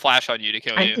has to flash on you to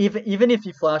kill you. And even if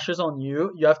he flashes on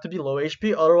you, you have to be low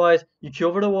HP. Otherwise, you Q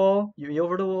over the wall, you E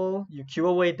over the wall, you Q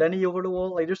away, then E over the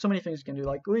wall. There's so many things you can do.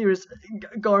 Udyr is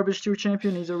garbage tier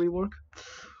champion, needs a rework.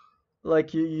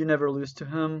 You never lose to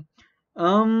him.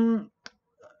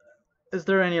 Is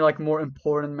there any more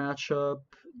important matchup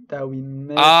that we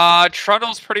missed?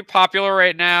 Trundle's pretty popular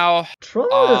right now.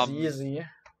 Trundle is easy.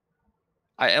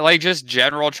 I just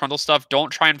general Trundle stuff.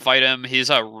 Don't try and fight him. He's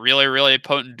a really, really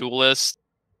potent duelist.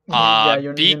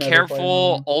 Be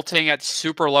careful ulting at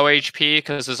super low HP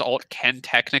because his ult can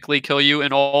technically kill you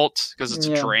in ult because it's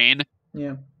a drain.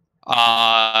 Yeah.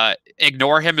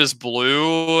 Ignore him as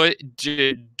blue.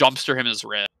 Dumpster him as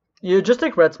red. You just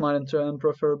take red smite into him,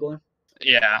 preferably.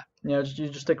 Yeah. Yeah, you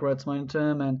just take red smite into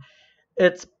him, and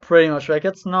it's pretty much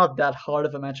it's not that hard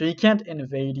of a match. He can't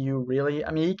invade you, really.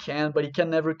 I mean, he can, but he can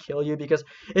never kill you because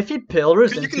if he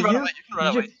pillars into you,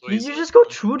 you just go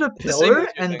through the pillar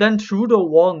and then through the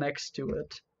wall next to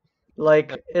it.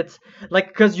 It's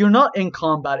because you're not in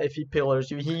combat if he pillars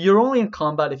you. You're only in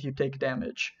combat if you take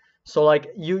damage. So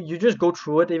you just go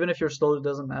through it even if you're slow. It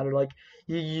doesn't matter.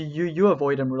 You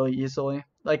avoid him really easily.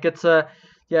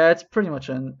 It's pretty much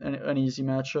an easy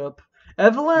matchup.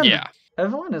 Evelynn. Yeah.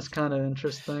 Evelynn is kind of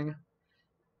interesting.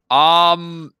 I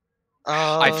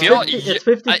feel it's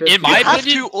 50-50. In my opinion, opinion, you have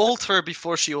to ult her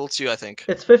before she ults you. I think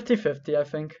it's 50-50. I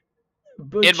think.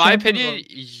 But in my opinion,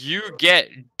 you get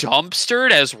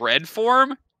dumpstered as red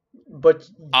form. But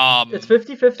it's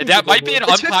 50-50. That might be an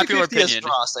unpopular opinion. As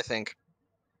Rhaast, I think.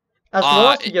 As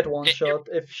Rhaast, you get one shot.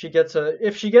 If she gets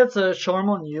a charm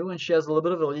on you and she has a little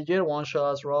bit of a lead, you get one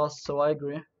shot as Rhaast. So I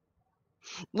agree.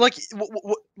 Like,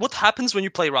 what happens when you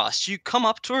play Rast? You come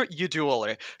up to her, you duel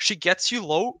her. She gets you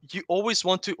low, you always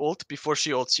want to ult before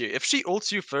she ults you. If she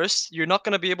ults you first, you're not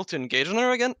going to be able to engage on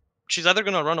her again. She's either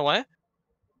going to run away,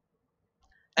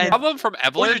 The problem from or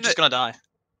you're Evelynn, just going to die.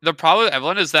 the problem with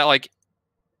Evelynn is that, like,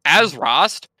 as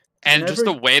Rast, and just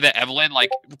Whenever- the way that Evelynn,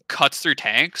 like, cuts through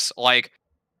tanks, like,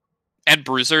 and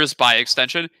bruisers by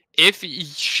extension, if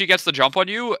she gets the jump on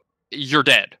you, you're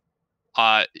dead.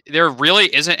 There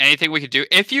really isn't anything we could do.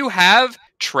 If you have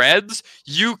treads,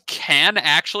 you can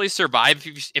actually survive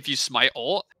if you smite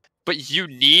ult, but you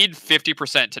need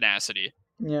 50% tenacity.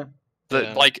 Yeah.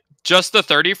 Like, just the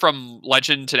 30 from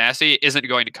Legend tenacity isn't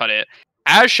going to cut it.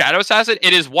 As Shadow Assassin,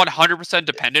 it is 100%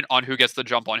 dependent on who gets the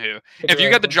jump on who. If you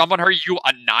get the jump on her, you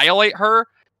annihilate her,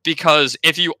 because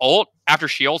if you ult, after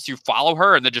she ults, you follow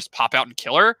her and then just pop out and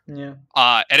kill her. Yeah.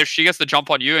 And if she gets the jump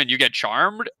on you and you get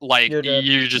charmed, like, you're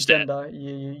just you dead. can die.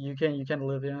 You can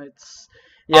live. Yeah. It's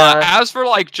as for,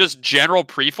 like, just general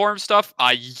preform stuff,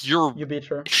 you beat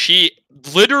her. she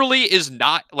literally is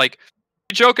not, like,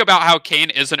 we joke about how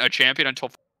Kayn isn't a champion until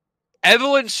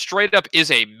Evelynn straight up is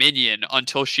a minion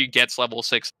until she gets level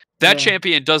 6. That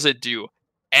champion doesn't do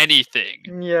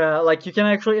anything. Yeah, like, you can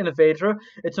actually invade her.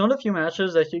 It's one of the few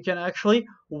matches that you can actually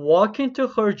walk into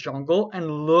her jungle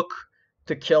and look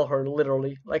to kill her,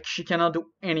 literally. Like, she cannot do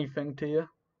anything to you.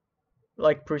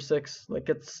 Like, pre-6. Like,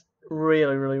 it's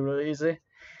really, really, really easy.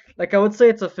 Like, I would say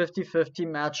it's a 50-50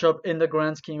 matchup in the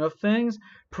grand scheme of things.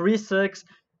 Pre-6,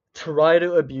 try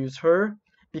to abuse her,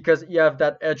 because you have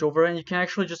that edge over her, and you can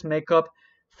actually just make up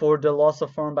for the loss of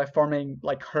farm by farming,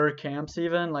 like, her camps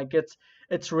even. Like,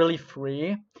 it's really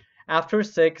free. After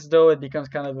 6, though, it becomes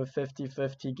kind of a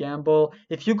 50-50 gamble.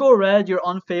 If you go red, you're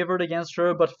unfavored against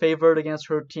her, but favored against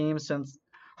her team, since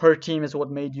her team is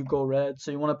what made you go red.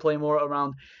 So you want to play more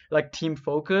around, like, team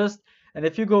focused. And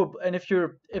if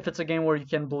it's a game where you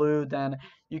can blue, then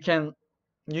you can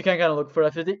kind of look for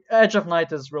it. The Edge of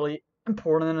Night is really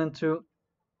important into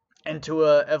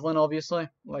Evelynn, obviously.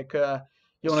 Like,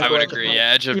 you want to I go would Edge of agree. Night.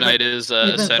 Yeah, Edge of Even- Night is even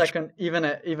essential.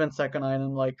 even second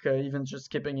item, like, even just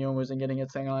skipping Youmu's and getting a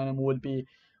second item would be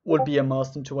a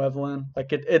must into Evelynn.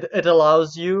 Like, it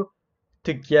allows you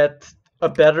to get a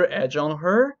better edge on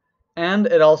her, and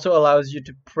it also allows you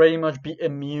to pretty much be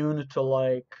immune to,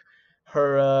 like,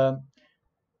 her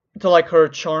her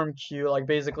charm Q, like,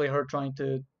 basically her trying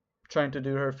to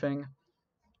do her thing.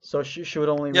 So she would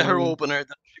only Yeah, her really... opener.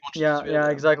 That she wants to Yeah,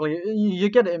 exactly. You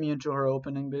get immune to her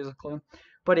opening, basically.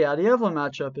 But yeah, the Evelynn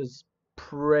matchup is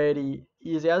pretty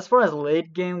easy. As far as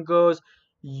late game goes,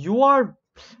 you are...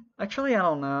 Actually, I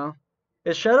don't know.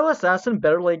 Is Shadow Assassin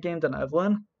better late game than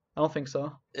Evelynn? I don't think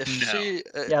so. If No. she,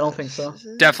 Yeah, I don't think so.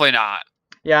 Definitely not.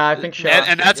 Yeah, I think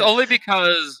And that's only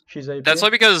because she's AP.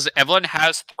 Evelynn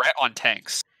has threat on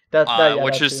tanks,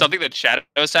 which is something that Shadow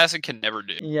Assassin can never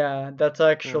do. Yeah, that's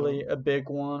actually a big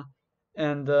one.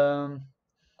 And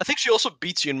I think she also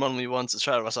beats you in 1v1s as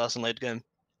Shadow Assassin late game.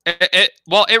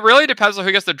 Well, it really depends on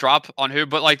who gets the drop on who,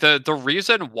 but, like, the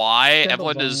reason why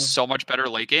Devil's Evelynn is honest. so much better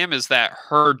late game is that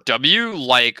her W,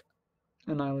 like,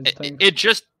 annihilates things. it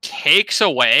just takes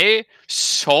away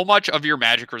so much of your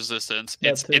magic resistance.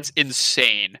 That too. It's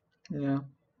insane. Yeah.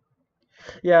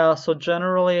 Yeah, so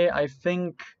generally, I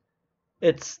think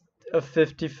it's a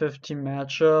 50-50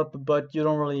 matchup, but you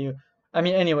don't really... I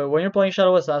mean, anyway, when you're playing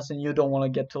Shadow Assassin, you don't want to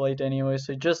get too late anyway,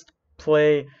 so just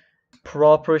play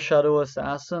proper Shadow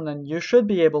Assassin, and you should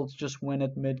be able to just win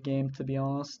it mid-game, to be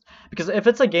honest. Because if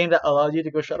it's a game that allowed you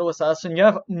to go Shadow Assassin, you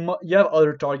have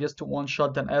other targets to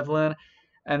one-shot than Evelynn,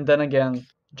 and then again,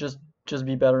 just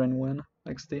be better and win,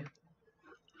 XD.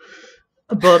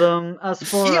 But as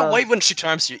for E away when she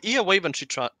charms you. E away when she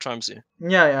charms you.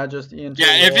 yeah, just E into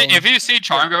Yeah, the wall. if you see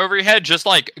Charm go over your head, just,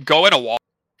 like, go in a wall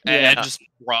and Yeah. just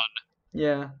run.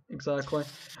 Yeah, exactly.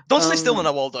 Don't stay still in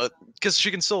a wall though, because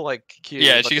she can still like Q.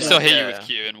 Yeah, but she can yeah, still hit you yeah, with yeah.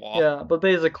 Q and wall. Yeah, but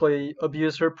basically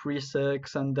abuse her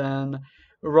pre-6, and then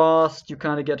Rast, you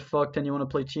kind of get fucked and you want to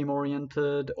play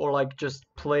team-oriented, or like just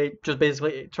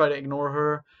basically try to ignore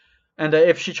her. And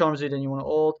if she charms you, then you want to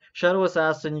ult. Shadow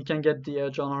Assassin, you can get the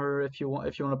edge on her if you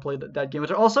want to play that game with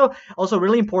her. Also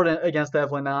really important against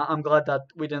Evelynn. I'm glad that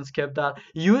we didn't skip that.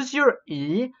 Use your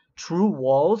E through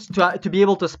walls to be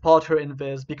able to spot her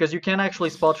invis, because you can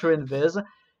actually spot her invis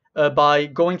by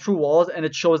going through walls, and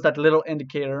it shows that little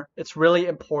indicator. It's really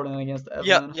important against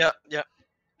Evelynn. Yeah.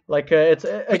 Like it's We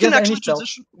against can any actually spell.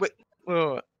 transition. Wait.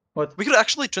 What? We could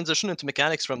actually transition into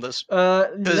mechanics from this,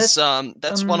 Let's- because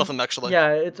that's one of them actually.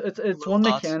 Yeah, it's one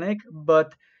Thoughts? mechanic,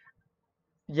 but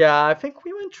yeah, I think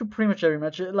we went through pretty much every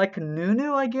match. Like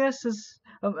Nunu, I guess, is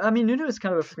I mean, Nunu is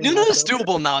kind of a free Nunu is matchup.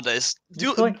 doable nowadays.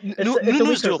 It's like, it's a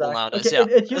Nunu is weaker doable Zac. nowadays. Okay,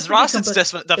 Yeah, it used as to be Rast, it's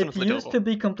definitely it used doable. to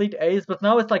be complete A's, but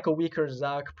now it's like a weaker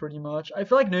Zac, pretty much. I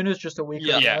feel like Nunu is just a weaker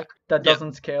Yeah. Zac that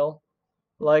doesn't scale.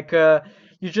 Like,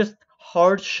 you just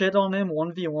hard shit on him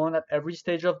 1v1 at every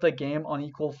stage of the game on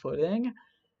equal footing.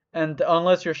 And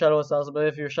unless you're Shadow Assassin, but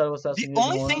if you're Shadow Assassin, The you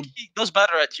only ignore thing him. he does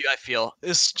better at you, I feel,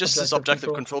 is just his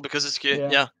objective control because it's cute.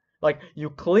 Yeah. Like, you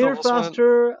clear also went-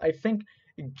 faster. I think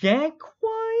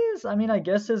gank-wise, I mean, I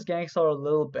guess his ganks are a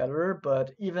little better,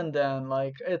 but even then,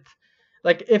 like,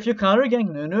 like, if you counter gank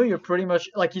Nunu, you're pretty much,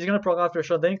 like, he's gonna proc after a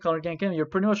shot, then you counter gank him, you're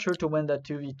pretty much sure to win that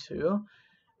 2v2.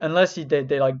 Unless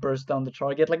they like burst down the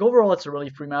target. Like, overall, it's a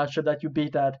really free matchup that you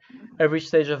beat at every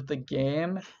stage of the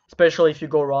game, especially if you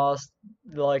go Rast.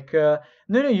 Like,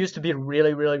 Nunu used to be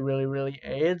really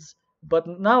AIDS, but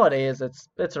nowadays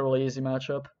it's a really easy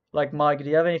matchup. Like, Mike,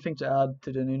 do you have anything to add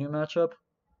to the Nunu matchup?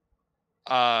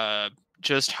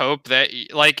 Just hope that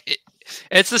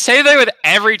it's the same thing with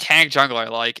every tank jungler.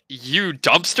 Like, you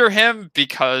dumpster him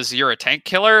because you're a tank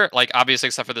killer. Like, obviously,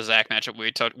 except for the Zac matchup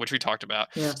which we talked about.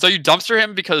 Yeah. So you dumpster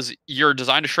him because you're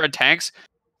designed to shred tanks,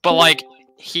 but like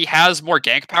he has more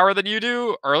gank power than you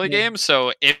do early game.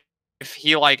 So if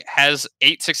he like has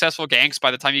 8 successful ganks by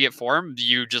the time you get form,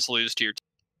 you just lose to your team.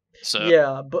 So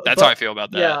yeah, that's how I feel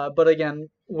about that. Yeah, but again,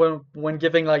 when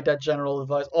giving like that general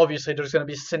advice, obviously there's gonna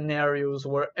be scenarios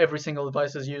where every single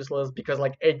advice is useless because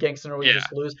like 8 ganks in a row you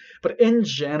just lose. But in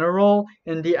general,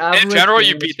 in the average, in general,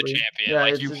 you game, beat it's the free. champion. Yeah,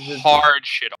 like it's- you it's- hard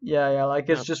shit. Yeah, like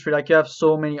it's just free. Like, you have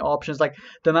so many options. Like,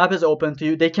 the map is open to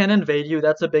you. They can invade you.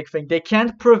 That's a big thing. They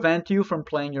can't prevent you from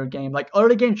playing your game. Like,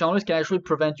 early game junglers can actually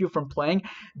prevent you from playing.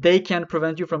 They can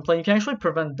prevent you from playing. You can actually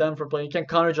prevent them from playing. You can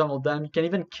counter jungle them. You can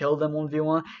even kill them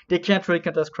 1v1. They can't really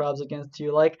contest crabs against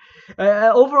you. Like,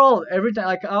 overall, everything.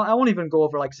 Like, I won't even go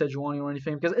over like Sejuani or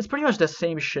anything because it's pretty much the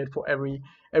same shit for every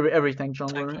tank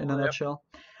jungler in a nutshell.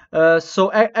 So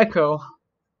Ekko.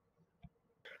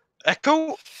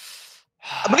 Ekko.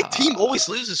 My team always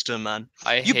loses to him, man.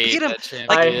 You beat him. That champion.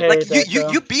 I hate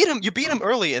you beat him. You beat him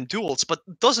early in duels, but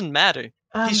it doesn't matter.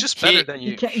 He's just better than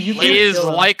you. He is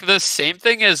like the same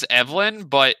thing as Evelynn,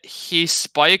 but he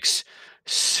spikes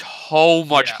so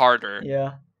much harder.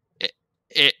 Yeah.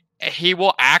 He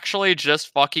will actually just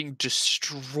fucking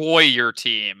destroy your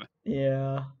team.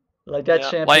 Yeah. Like, that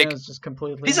champion like, is just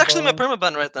completely. He's actually my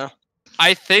permaban right now.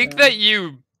 I think that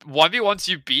you 1v1s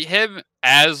you beat him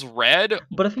as red,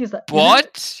 but the thing is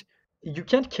that you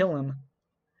can't kill him.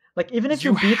 Like, even if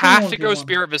you beat him, have to go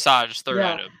Spirit Visage third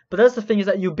item. But that's the thing is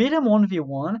that you beat him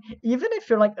 1v1. Even if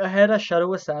you're like ahead of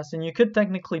Shadow Assassin, you could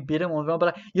technically beat him 1v1,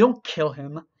 but like, you don't kill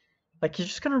him. Like, he's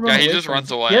just gonna run away. Yeah, he just runs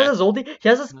away. He has his ulti. He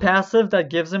has his passive that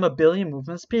gives him 1 billion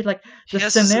movement speed. Like, the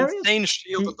scenarios. Insane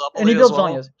shield and double. And he builds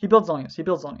Zhonya's. He builds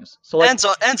Zhonya's. So like, and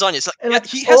Zhonya's. Like,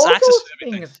 he all has access those to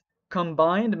everything. things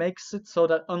combined makes it so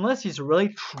that unless he's really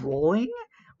trolling,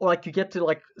 or like you get to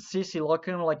like CC lock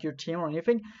him like your team or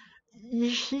anything, he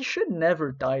should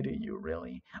never die to you,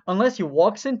 really. Unless he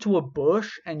walks into a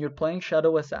bush and you're playing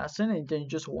Shadow Assassin and then you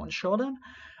just one-shot him.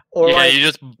 Or you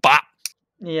just bop.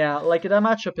 Yeah, like, that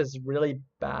matchup is really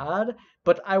bad,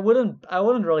 but I wouldn't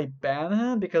really ban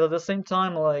him because at the same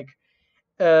time, like,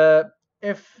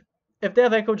 if they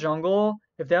have Ekko jungle,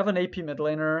 if they have an AP mid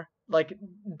laner, like,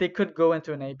 they could go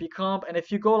into an AP comp, and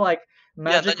if you go like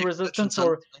magic resistance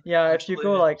or if you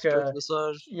go like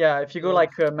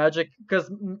magic,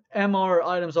 because MR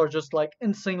items are just like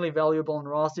insanely valuable in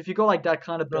Rast. If you go like that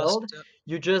kind of build,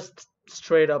 you just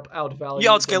straight up outvalue. You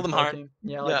outscale them hard.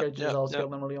 I just outscale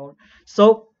them really hard.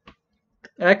 So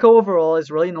Ekko overall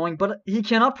is really annoying, but he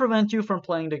cannot prevent you from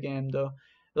playing the game though.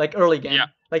 Like, early game. Yeah.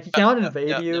 Like, he cannot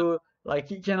invade you. Like,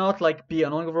 he cannot like be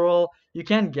annoying overall. You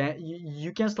can get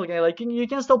you can still get, like, you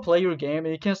can still play your game,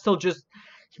 and you can still just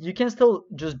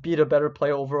beat a better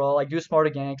player overall. Like, do smarter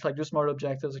ganks, like do smart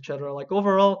objectives, etc. Like,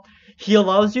 overall, he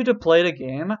allows you to play the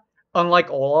game.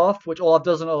 Unlike Olaf, which Olaf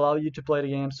doesn't allow you to play the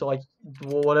game, so like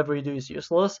whatever you do is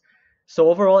useless. So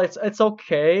overall, it's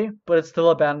okay, but it's still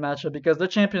a bad matchup because the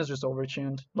champion is just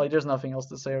overtuned. Like, there's nothing else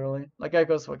to say really. Like,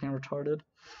 Ekko's fucking retarded.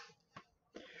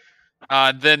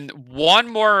 Then one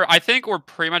more. I think we're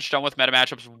pretty much done with meta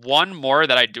matchups. One more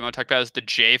that I do want to talk about is the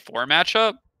J4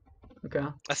 matchup. Okay.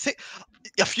 I think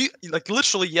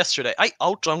literally yesterday, I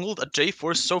out jungled a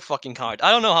J4 so fucking hard.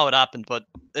 I don't know how it happened, but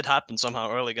it happened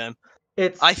somehow early game.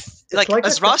 It's like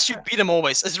as Rast, you beat him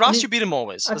always. As Rast, you beat him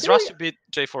always. As Rast, you beat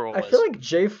J4 always. I feel like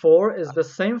J4 is the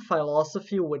same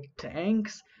philosophy with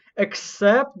tanks,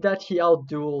 except that he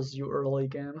outduels you early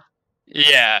game.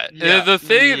 Yeah.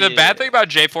 The bad thing about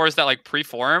J4 is that like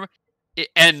pre-form,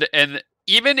 and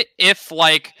even if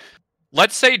like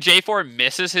let's say J4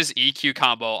 misses his EQ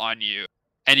combo on you,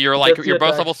 and you're like, you're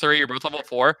both level 3, you're both level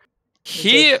 4.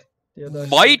 He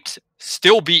might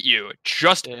still beat you,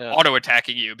 just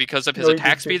auto-attacking you because of his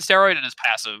attack speed steroid and his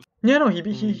passive. Yeah, no, he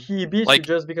beats you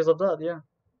just because of that, yeah.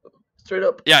 Straight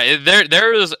up. Yeah,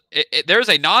 there's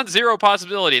a non-zero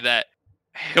possibility that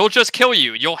he'll just kill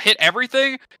you. You'll hit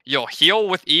everything, you'll heal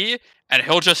with E, and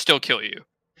he'll just still kill you.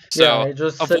 So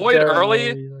just avoid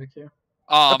early.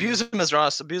 Abuse him as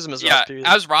Ross. Yeah,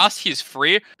 as Ross, he's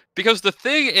free. Because the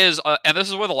thing is, and this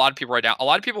is with a lot of people right now, a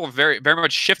lot of people are very, very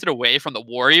much shifted away from the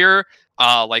warrior,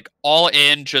 like all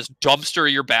in, just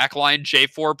dumpster your backline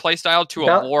J4 playstyle to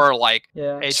a more like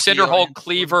Cinderhulk,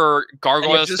 Cleaver,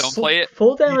 Gargoyle, don't play it.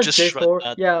 Full damage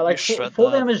J4, like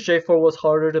full damage J4 was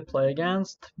harder to play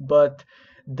against, but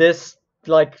this,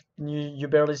 like, you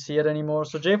barely see it anymore.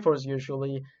 So J4 is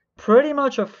usually pretty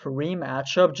much a free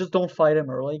matchup. Just don't fight him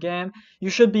early game.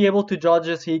 You should be able to dodge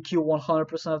his EQ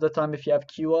 100% of the time if you have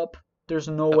Q up. There's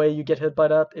no way you get hit by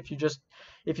that if you just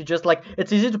like,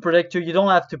 it's easy to predict too. You don't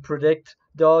have to predict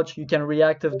dodge. You can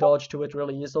reactive dodge to it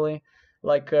really easily.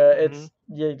 Like you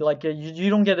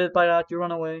don't get hit by that. You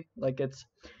run away. Like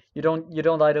you don't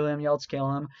die to him. You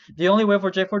outscale him. The only way for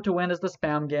J4 to win is the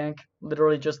spam gank.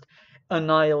 Literally just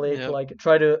annihilate, like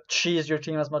try to cheese your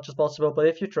team as much as possible. But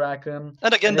if you track him,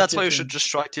 and again, that's why you should just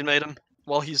try teammate him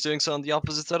while he's doing so on the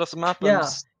opposite side of the map.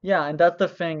 And that's the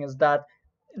thing, is that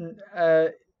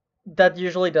that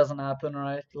usually doesn't happen,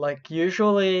 right? Like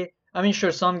usually, I mean,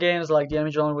 sure, some games like the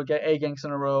enemy jungler would get 8 ganks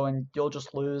in a row and you'll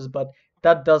just lose, but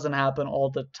that doesn't happen all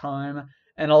the time.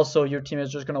 And also, your team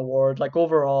is just gonna ward. Like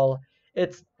overall, you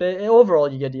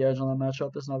get the edge on that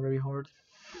matchup. It's not very hard.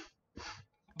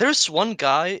 There's one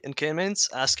guy in K-Mains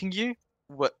asking you,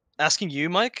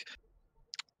 Mike,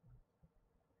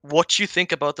 what you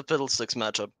think about the Fiddlesticks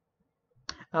matchup.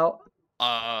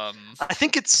 I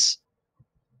think it's,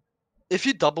 if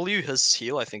you W his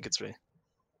heal, I think it's free.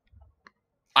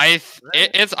 I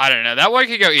don't know. That one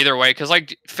could go either way, because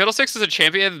like Fiddlesticks is a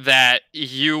champion that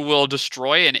you will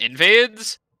destroy in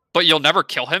invades, but you'll never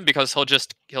kill him because he'll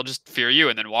just fear you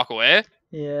and then walk away.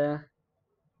 Yeah.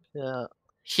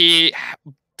 He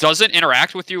doesn't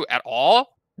interact with you at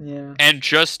all. Yeah. And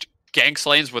just ganks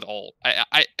lanes with ult.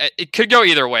 It could go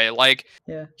either way. Like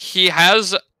he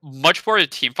has much more to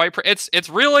team fight.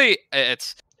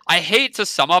 I hate to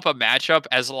sum up a matchup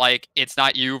as like it's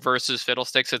not you versus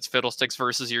Fiddlesticks, it's Fiddlesticks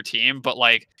versus your team, but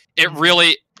like it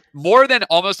really, more than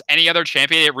almost any other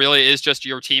champion, it really is just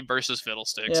your team versus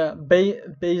Fiddlesticks. Yeah,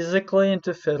 basically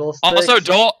into Fiddlesticks. Also,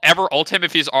 don't ever ult him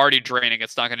if he's already draining.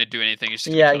 It's not going to do anything.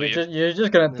 You're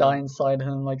just gonna die inside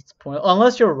him. Like it's point.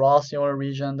 Unless you're Ross, you want to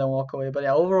regen, then walk away. But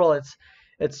yeah, overall,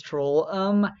 it's troll.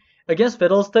 Against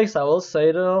Fiddlesticks, I will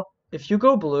say though, if you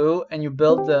go blue and you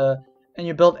build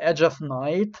Edge of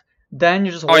Night, then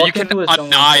you just walk into his jungle.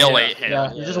 Annihilate him.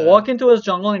 Yeah, you just walk into his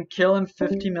jungle and kill him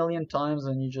 50 million times,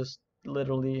 and you just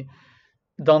literally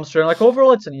dumpster. Like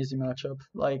overall, it's an easy matchup.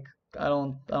 Like I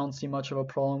don't see much of a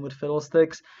problem with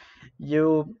Fiddlesticks.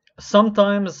 You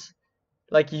sometimes,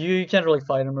 like you can't really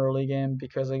fight him early game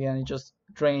because again he just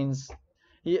drains.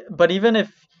 But even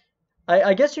if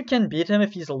I guess you can beat him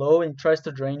if he's low and he tries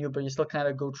to drain you, but you still kind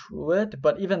of go through it.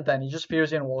 But even then, he just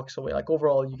fears you and walks away. Like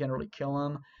overall, you can't really kill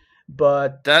him.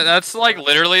 But that's like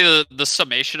literally the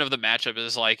summation of the matchup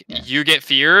is like you get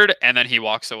feared and then he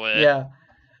walks away. Yeah.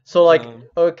 So like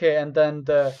okay, and then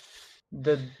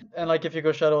and like if you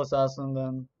go Shadow Assassin,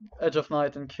 then Edge of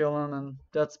Night and kill him, and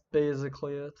that's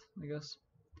basically it, I guess.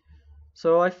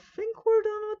 So I think we're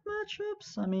done with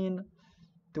matchups. I mean,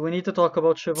 do we need to talk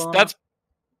about Shyvana? That's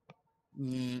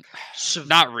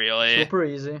not really. Super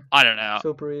easy. I don't know.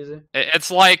 Super easy. It's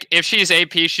like if she's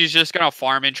AP, she's just gonna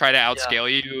farm and try to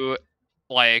outscale you.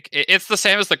 Like it's the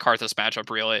same as the Karthus matchup,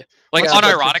 really. Like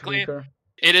unironically,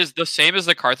 it is the same as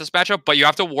the Karthus matchup, but you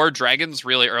have to ward dragons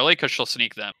really early because she'll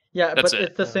sneak them. Yeah, but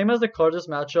it's the same as the Karthus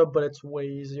matchup, but it's way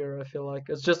easier. I feel like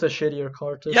it's just a shittier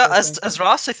Karthus. Yeah, as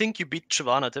Ross, I think you beat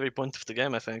Shyvana at every point of the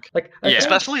game. I think.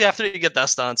 Especially after you get that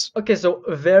stance. Okay, so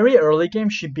very early game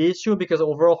she beats you because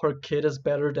overall her kit is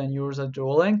better than yours at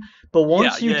dueling. But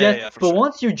once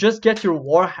once you just get your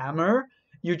Warhammer,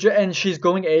 and she's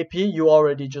going AP, you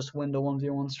already just win the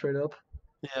 1v1 straight up.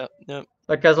 Yeah.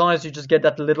 Like, as long as you just get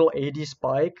that little AD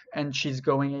spike and she's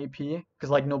going AP, because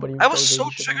like nobody I was goes so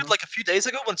AD triggered Shyvana. like a few days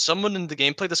ago when someone in the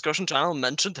gameplay discussion channel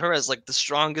mentioned her as like the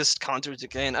strongest counter to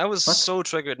Kayn. I was What? so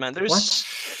triggered, man. There's What?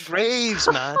 Graves,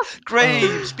 man.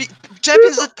 Graves.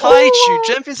 Champions that bite you,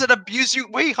 champions that abuse you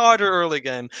way harder early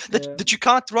game. Yeah. That you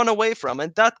can't run away from.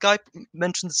 And that guy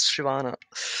mentions Shyvana.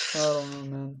 I don't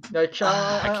know, man. Like,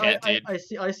 I can't,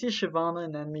 dude. I see Shyvana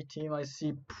in enemy team. I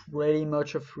see pretty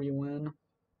much a free win.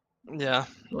 Yeah.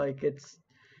 Like,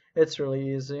 it's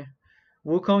really easy.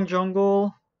 Wukong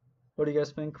jungle. What do you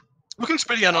guys think? Wukong's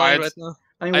pretty annoying I'd- right now.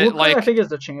 I mean, I- Wukong, I like- think, is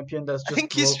the champion that's I just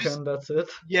think he's broken. That's it.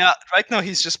 Yeah, right now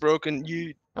he's just broken.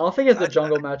 I don't think it's the I-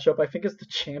 jungle matchup. I think it's the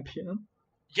champion.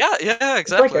 Yeah,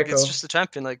 exactly. Like, it's Ekko. just the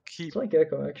champion. Like he. It's like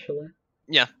Ekko, actually.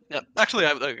 Yeah. Actually,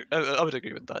 I would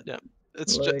agree with that. Yeah.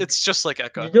 Like, It's just like You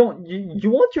Ekko. don't. You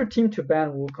want your team to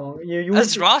ban Wukong. You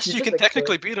As Ross, you you just can expect-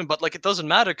 technically beat him, but like it doesn't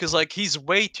matter because like he's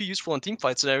way too useful in team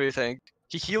fights and everything.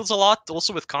 He heals a lot,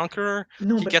 also with Conqueror.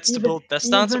 No, He but gets to even- build Death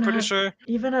Stance, I'm even pretty as- sure.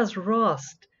 Even as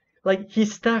Rust, like he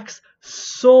stacks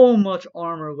so much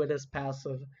armor with his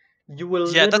passive. You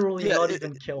will Yeah, literally not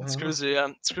even kill It him. screws you, yeah.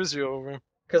 It screws you over.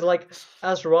 Because like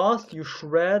as Rust, you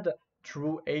shred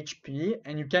through HP,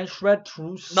 and you can shred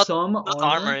through Not some Not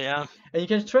armor, armor, yeah. and you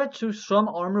can shred through some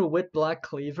armor with Black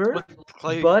Cleaver. With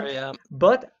Clay, but- yeah.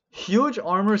 But huge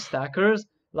armor stackers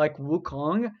like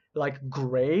Wukong, like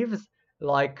Graves,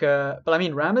 like but I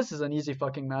mean Rammus is an easy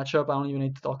fucking matchup. I don't even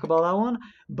need to talk about that one.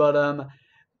 But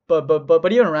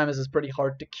even Rammus is pretty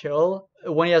hard to kill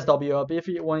when he has W up.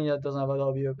 When he doesn't have a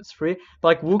W up, it's free. But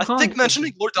like Wukong, I think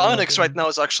mentioning Lord yeah, Dominic's right now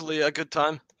is actually a good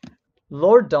time.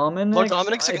 Lord Dominic's,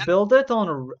 Dominic's I again? build it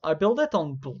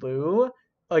on blue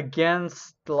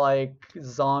against like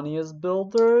Zhonya's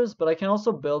builders, but I can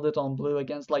also build it on blue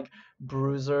against like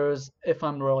bruisers if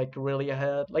I'm like really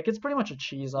ahead. Like it's pretty much a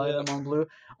cheese Yeah. item on blue.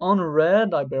 On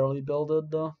red, I barely build it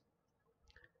though.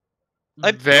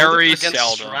 I build Very it against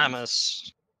seldom.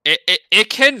 Rammus. It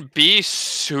can be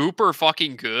super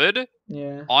fucking good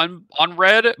Yeah. on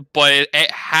red, but it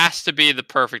has to be the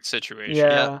perfect situation.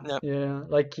 Yeah, yeah. yeah.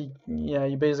 Like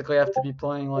you basically have to be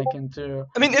playing like into.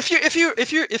 I mean, if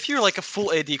you're like a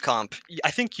full AD comp,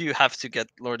 I think you have to get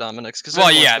Lord Dominic's because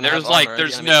Well, yeah, there's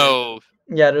no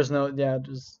Yeah, there's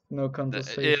no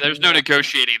conversation. there's no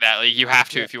negotiating that. Like you have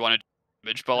to Yeah. if you want to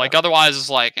damage, but like otherwise it's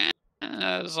like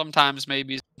sometimes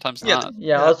maybe, sometimes Yeah, not.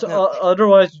 Yeah, Yeah, also, yeah.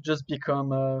 Otherwise you just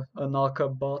become a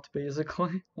knockup bot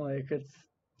basically. Like it's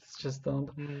just dumb.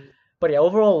 But yeah,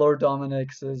 overall Lord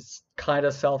Dominic's is kind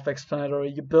of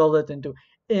self-explanatory. You build it into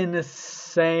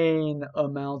insane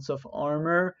amounts of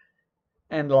armor,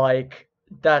 and like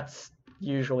that's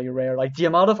usually rare. Like the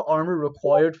amount of armor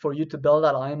required for you to build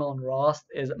that item on Rhaast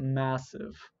is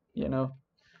massive, you know.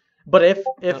 But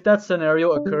if that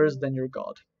scenario occurs, then you're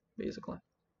God, basically.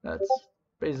 That's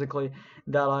basically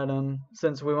that item.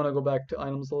 Since we want to go back to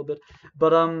items a little bit,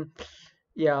 but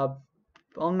yeah,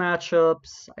 on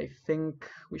matchups, I think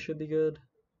we should be good.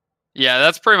 Yeah,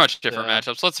 that's pretty much different Yeah.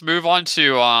 matchups. Let's move on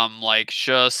to like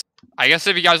just I guess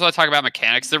if you guys want to talk about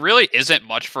mechanics, there really isn't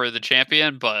much for the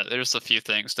champion, but there's a few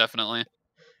things definitely.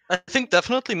 I think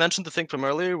definitely mentioned the thing from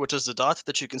earlier, which is the dot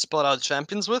that you can spot out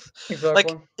champions with.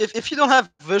 Exactly. If you don't have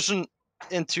vision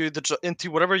into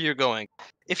whatever you're going,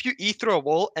 if you E through a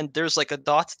wall and there's like a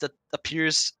dot that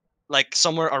appears like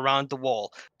somewhere around the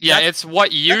wall, Yeah, That- it's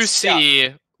what you that's-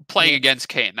 see playing Yeah. against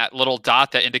Kayn. That little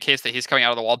dot that indicates that he's coming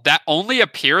out of the wall. That only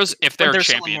appears if there are there's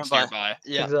someone champions nearby. nearby.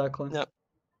 yeah, Exactly. Yeah.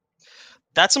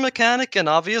 that's a mechanic, and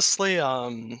obviously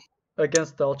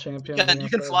Against stealth champions. you can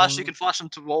against flash everyone.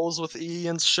 into walls with E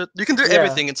and shit. You can do Yeah.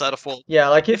 everything inside a wall. Yeah,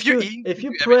 like If you E, if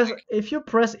you you do press everything. if you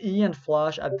press E and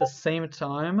flash at the same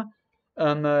time,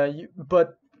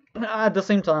 but at the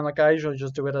same time, like I usually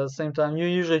just do it at the same time. You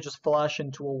usually just flash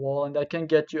into a wall, and that can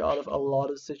get you out of a lot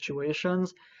of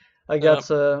situations. Like Yeah. that's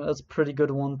a pretty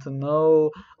good one to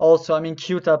know. Also, I mean,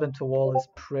 Q tap into wall is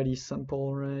pretty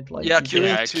simple, right? Like Yeah, you Q-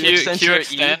 just- Yeah, to Q, extend Q your E.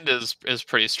 extend is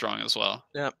pretty strong as well.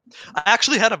 I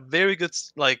actually had a very good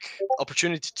like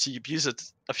opportunity to use it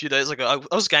a few days ago.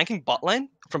 I was ganking bot lane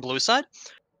from blue side.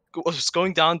 I was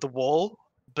going down the wall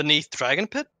beneath Dragon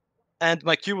Pit, and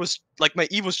my Q was like my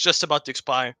E was just about to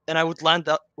expire, and I would land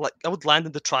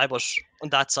in the tribush on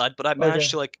that side, but I managed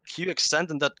Okay. to like Q extend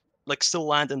and that like still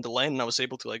land in the lane, and I was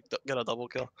able to like get a double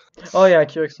kill. Oh yeah,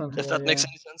 Q extend. If that makes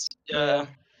any sense. Yeah.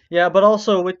 Yeah, but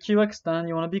also with Q extend,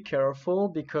 you want to be careful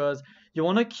because you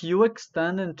want to Q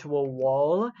extend into a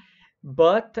wall,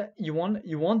 but you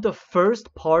want the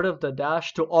first part of the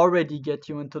dash to already get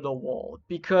you into the wall,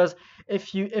 because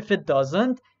if it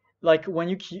doesn't, like when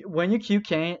you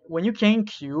Kayn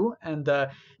Q and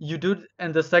you do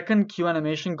and the second Q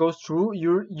animation goes through,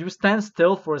 you stand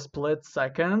still for a split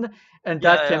second, and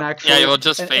that can Yeah. actually Yeah, you'll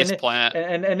just and, face and, plant.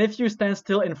 and if you stand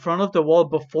still in front of the wall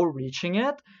before reaching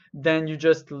it, then you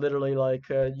just literally like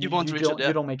You won't reach it, yeah.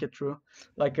 you don't make it through,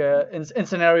 like in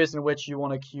scenarios in which you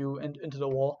want to Q into the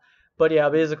wall. But yeah,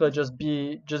 basically just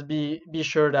be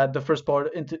sure that the first part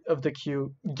of the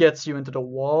Q gets you into the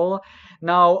wall.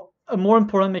 Now, a more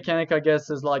important mechanic, I guess,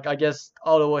 is like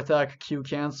auto attack, Q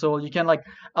cancel. You can like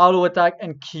auto attack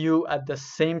and Q at the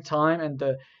same time,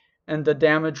 and the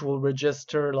damage will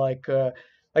register like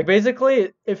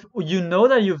basically if you know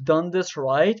that you've done this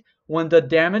right when the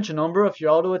damage number of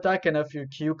your auto attack and of your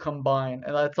Q combine,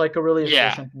 and that's like a really Yeah.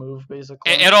 efficient move,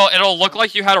 basically. It'll look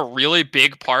like you had a really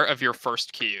big part of your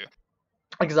first Q.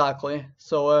 Exactly.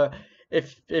 So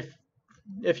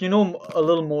if you know a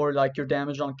little more like your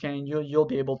damage on Kayn, you'll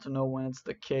be able to know when it's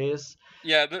the case.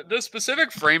 Yeah, the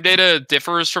specific frame data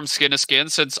differs from skin to skin.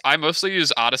 Since I mostly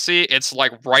use Odyssey, it's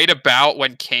like right about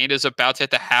when Kayn is about to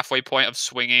hit the halfway point of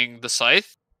swinging the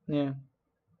scythe. Yeah.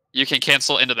 You can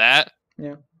cancel into that.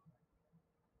 Yeah.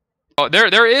 Oh,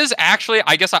 there is actually,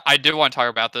 I guess I did want to talk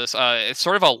about this. It's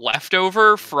sort of a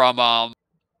leftover from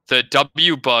the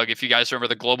W bug, if you guys remember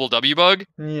the global W bug.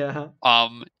 Yeah.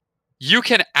 You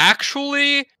can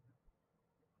actually,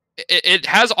 it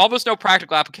has almost no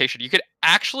practical application. You could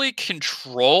actually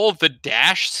control the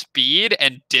dash speed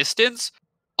and distance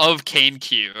of Kayn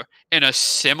Q in a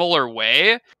similar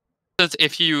way. Since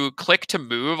if you click to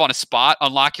move on a spot,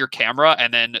 unlock your camera,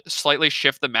 and then slightly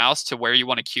shift the mouse to where you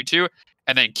want to Q to,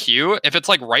 and then Q, if it's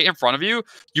like right in front of you,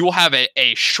 you will have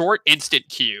a short instant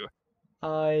Q.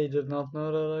 I did not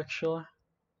know that, actually.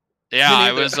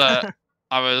 Yeah,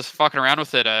 I was fucking around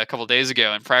with it a couple days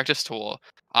ago in practice tool.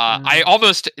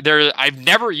 I've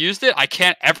never used it. I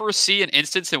can't ever see an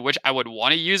instance in which I would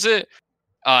want to use it.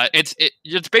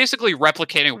 It's basically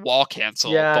replicating wall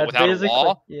cancel, but without a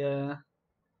wall. Yeah.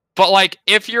 But like,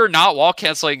 if you're not wall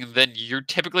canceling, then you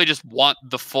typically just want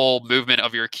the full movement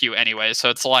of your Q anyway. So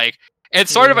it's like it's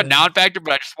sort of a non-factor,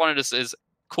 but I just wanted to as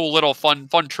cool little fun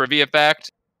trivia fact.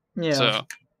 Yeah. So.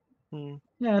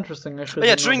 Yeah, interesting. But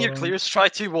yeah, during your clears, try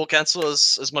to wall cancel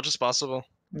as much as possible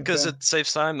because it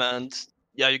saves time and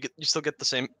yeah, you still get the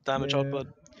same damage output.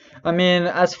 I mean,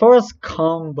 as far as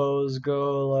combos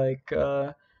go, like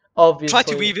obviously try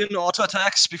to weave in auto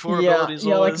attacks before abilities.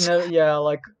 Always.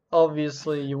 Like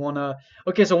obviously you wanna.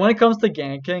 Okay, so when it comes to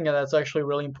ganking, and that's actually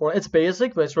really important. It's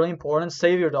basic, but it's really important.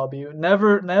 Save your W.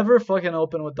 Never fucking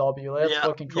open with W. That's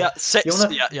fucking cool. You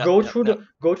wanna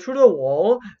go through the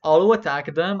wall, auto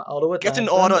attack them, get an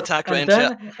auto attack range,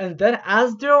 and then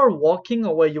as they are walking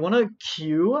away, you wanna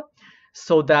Q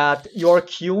so that you're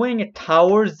queuing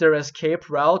towards their escape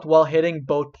route while hitting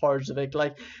both parts of it.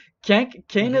 Like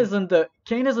Kayn isn't the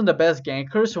best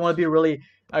ganker, so you want to be really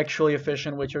actually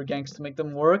efficient with your ganks to make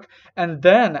them work. And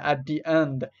then at the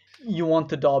end, you want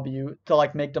to W to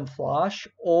like make them flash,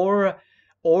 or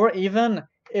even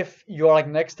if you're like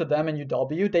next to them and you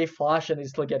W, they flash and they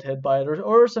still get hit by it,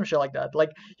 or some shit like that.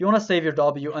 Like you want to save your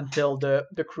W until the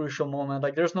crucial moment.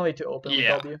 Like there's no need to open with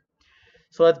W.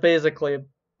 So that's basically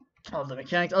all the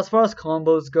mechanics. As far as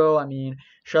combos go, I mean,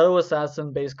 Shadow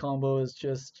Assassin base combo is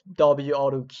just W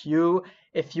auto Q.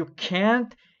 If you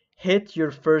can't hit your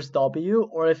first W,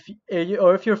 or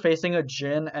if you're facing a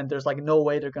Jhin and there's like no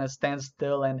way they're gonna stand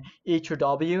still and eat your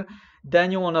W,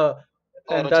 then you wanna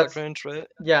range, right?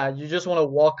 Yeah, you just wanna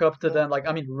walk up to them,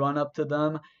 run up to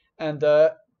them and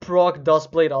proc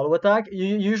Duskblade auto attack.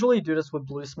 You usually do this with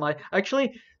Blue Smite.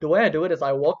 Actually, the way I do it is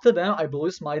I walk to them, I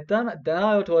Blue Smite them, then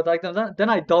I auto attack them, then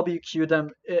I WQ them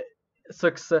in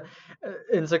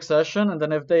succession, and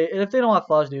then if they don't have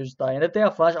flash, they just die. And if they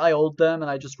have flash, I ult them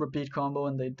and I just repeat combo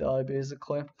and they die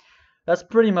basically. That's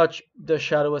pretty much the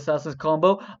Shadow Assassin's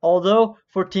combo. Although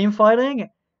for team fighting,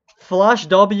 flash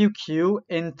WQ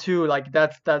into like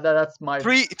that's my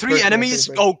three enemies.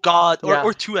 Favorite. Oh god,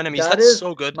 or two enemies. That's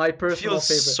so good. My personal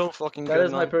favorite. So fucking good. That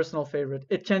is my personal favorite.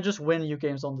 It can just win you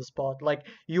games on the spot. Like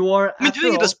you are. I mean,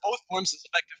 doing it as both forms is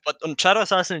effective, but on Shadow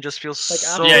Assassin it just feels like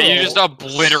so. Yeah, you just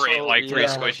obliterate three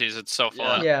squishies. It's so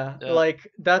fun. Yeah, like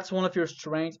that's one of your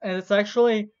strengths, and it's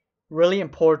actually really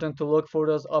important to look for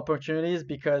those opportunities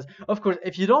because, of course,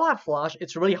 if you don't have flash,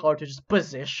 it's really hard to just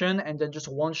position and then just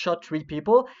one shot 3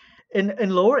 people. In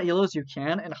lower elos you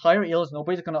can, in higher elos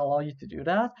nobody's gonna allow you to do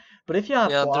that. But if you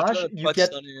have flash, you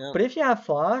get. But if you have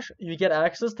flash, you get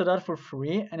access to that for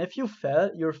free. And if you're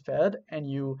fed, and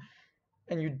you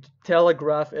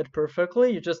telegraph it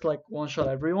perfectly, you just like one shot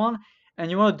everyone. And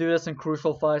you want to do this in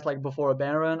crucial fights like before a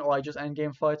Baron or like just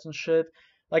endgame fights and shit.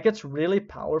 Like it's really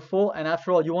powerful, and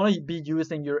after all, you want to be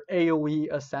using your AOE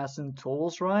assassin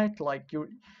tools, right? Like you're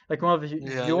like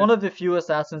you're one of the few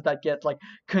assassins that get like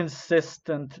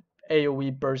consistent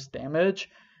AOE burst damage.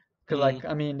 Because like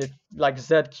I mean, if like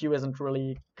ZQ isn't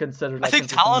really considered like I think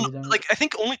Talon, like I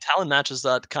think only Talon matches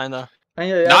that kind of.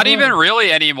 Not even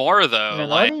really anymore though. Yeah,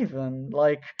 like, not even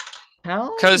like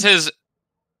Talon. Because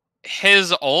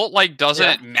his ult like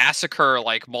doesn't massacre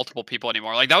like multiple people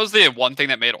anymore. Like that was the one thing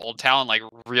that made Old Talon like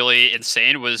really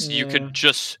insane was you could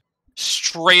just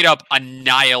straight up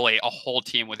annihilate a whole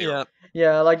team with your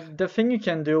Yeah, like the thing you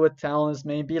can do with Talon is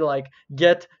maybe like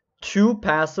get 2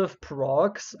 passive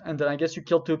procs, and then I guess you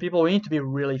kill 2 people. We need to be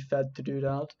really fed to do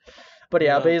that. But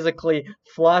yeah, basically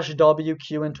flash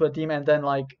WQ into a team and then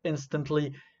like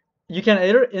instantly. You can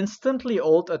either instantly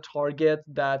ult a target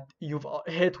that you've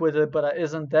hit with it but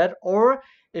isn't dead, or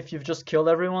if you've just killed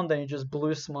everyone, then you just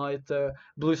blue smite or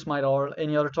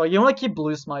any other target. You want to keep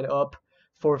blue smite up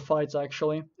for fights.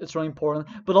 Actually, it's really important.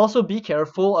 But also be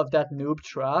careful of that noob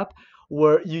trap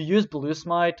where you use blue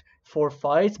smite for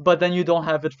fights, but then you don't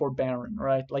have it for Baron,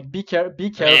 right? Like be careful.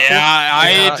 Yeah,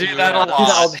 I do that a lot. I do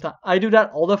that all the time. I do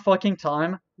that all the fucking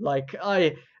time. Like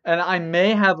I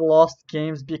may have lost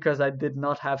games because I did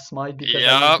not have smite because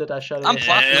I used it as Shadow. I'm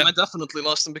platinum. I definitely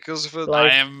lost them because of it.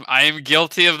 Like, I am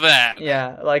guilty of that.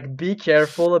 Yeah, like be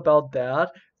careful about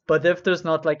that. But if there's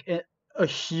not like a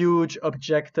huge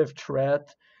objective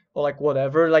threat or like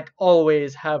whatever, like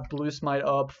always have blue smite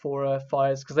up for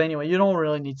fights. Because anyway, you don't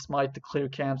really need smite to clear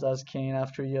camps as Kayn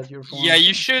after you have your farm. Yeah,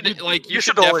 you should you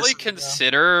should definitely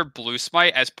consider blue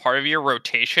smite as part of your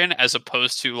rotation as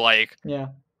opposed to like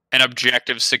an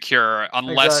objective secure,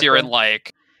 unless you're in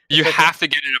like you have to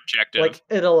get an objective. Like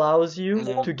it allows you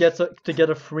to get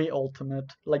a free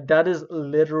ultimate. Like that is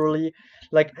literally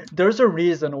like there's a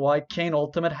reason why Kayn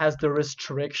ultimate has the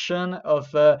restriction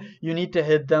of you need to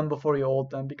hit them before you ult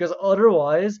them, because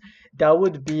otherwise that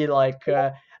would be like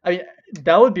I mean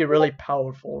that would be really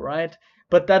powerful, right?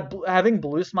 But that having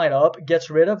blue smite up gets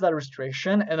rid of that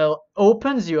restriction, and it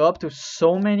opens you up to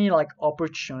so many like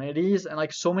opportunities and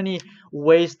like so many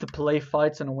ways to play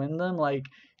fights and win them. Like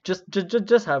just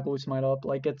have blue smite up.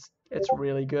 Like it's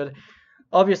really good.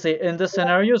 Obviously, in the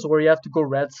scenarios where you have to go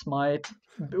red smite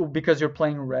because you're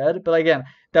playing red, but again,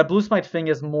 that blue smite thing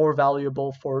is more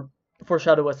valuable for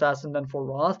Shadow Assassin than for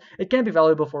Rhaast. It can be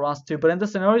valuable for Rhaast too, but in the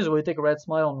scenarios where you take red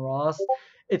smite on Rhaast,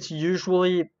 it's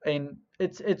usually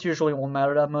it usually won't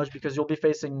matter that much because you'll be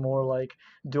facing more like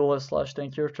duelist /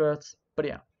 tankier threats. But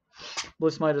yeah, blue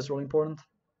smite is really important.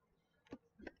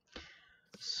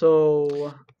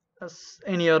 So,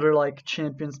 any other like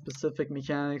champion specific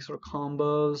mechanics or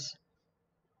combos?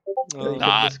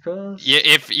 Riot,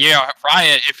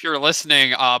 if you're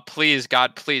listening, please,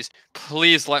 God,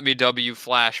 please let me W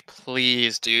flash,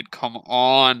 please, dude, come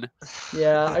on.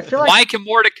 Yeah, I feel like why can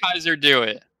Mordekaiser do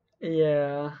it?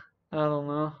 Yeah, I don't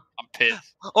know. I'm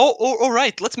pissed. Oh,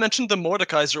 right. Let's mention the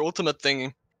Mordekaiser ultimate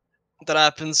thing that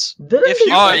happens. If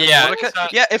you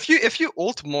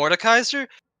ult Mordekaiser,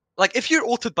 like if you're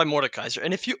ulted by Mordekaiser,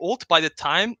 and if you ult by the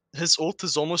time his ult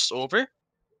is almost over,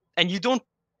 and you don't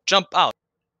jump out,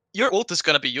 your ult is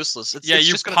gonna be useless.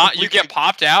 You get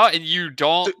popped out, and you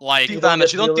don't deal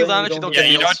damage. You don't deal damage. You don't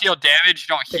deal damage.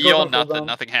 You don't heal.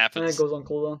 Nothing happens. And it goes on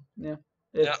cooldown. Yeah,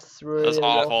 it's really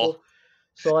awful.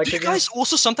 So like, do you guys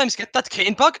also sometimes get that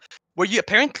Kayn bug where you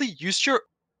apparently use your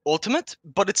ultimate,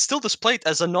 but it's still displayed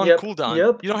as a non-cooldown?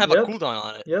 You don't have a cooldown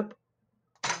on it. Yep.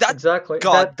 Exactly.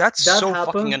 God, that's so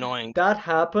fucking annoying. That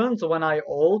happens when I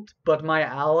ult, but my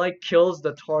ally kills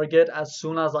the target as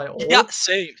soon as I ult. Yeah,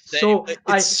 same. So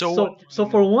so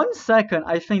for 1 second,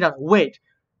 I think that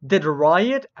did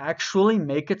Riot actually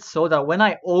make it so that when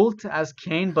I ult as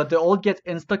Kayn, but the ult gets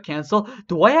insta-cancel,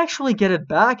 do I actually get it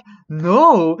back?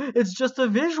 No, it's just a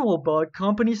visual bug.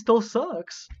 Company still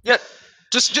sucks. Yeah,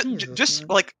 just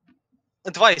like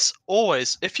advice,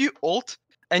 always, if you ult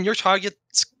and your target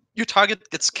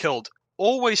gets killed,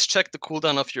 always check the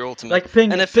cooldown of your ultimate. Like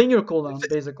ping your cooldown,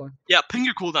 basically. Yeah, ping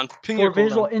your cooldown.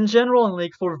 In general, and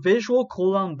like for visual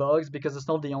cooldown bugs, because it's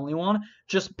not the only one,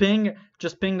 just ping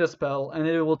the spell, and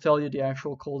it will tell you the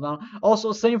actual cooldown.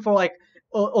 Also, same for like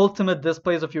ultimate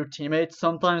displays of your teammates.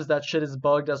 Sometimes that shit is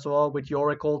bugged as well with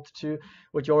Yorick ult too.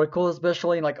 With Yorick ult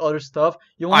especially, and like other stuff.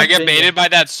 I get baited by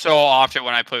that so often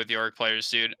when I play with Yorick players,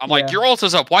 dude. I'm like, your ult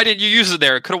is up. Why didn't you use it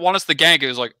there? It could have won us the gank. It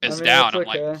was like, it's down.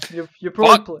 Okay. I'm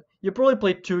like, you probably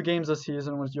play 2 games a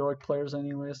season with Yorick players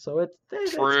anyway, so it's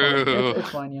fine. True. It's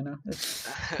fine, you know. It's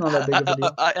not that big of a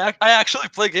deal. I actually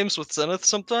play games with Zenith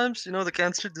sometimes. You know, the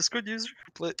Cancer Discord user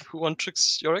who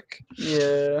one-tricks Yorick.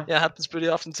 Yeah. Yeah, it happens pretty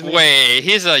often to me. Wait,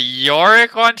 he's a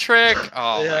Yorick one trick?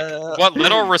 Oh Yeah. my god. What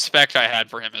little respect I had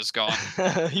for him is gone.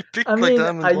 He picked I like mean,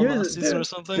 Diamond I one used last season or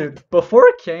something. Dude,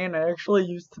 before Kayn, I actually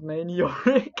used to main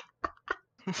Yorick.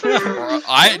 Dude,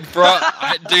 I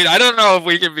don't know if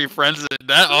we can be friends in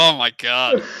that. Oh my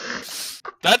god.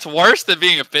 That's worse than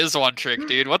being a Fizz one trick,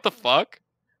 dude. What the fuck?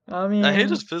 I mean, I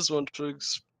hated Fizz one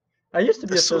tricks. I used to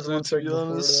be They're a so Fizz one good, to trick be before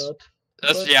honest. that.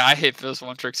 That's But- yeah, I hate Fizz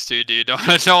one tricks too, dude. Don't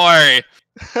worry.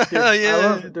 Dude,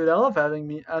 Yeah. I love having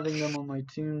them on my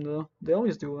team though. They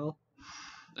always do well.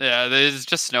 Yeah, it's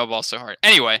just snowballs so hard.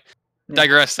 Anyway, Yeah.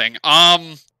 digressing.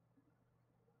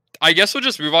 I guess we'll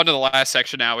just move on to the last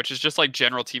section now, which is just like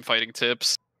general team fighting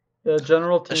tips.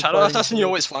 General team Shadow fighting Assassin, you tips.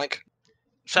 always flank.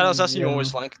 Shadow Assassin, you Yeah.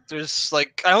 always flank. There's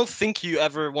like, I don't think you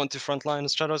ever want to frontline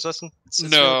as Shadow Assassin. It's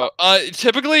really No,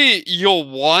 typically you'll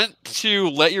want to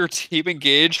let your team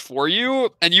engage for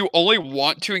you, and you only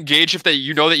want to engage if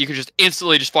you know that you can just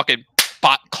instantly just fucking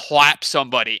clap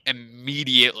somebody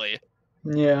immediately.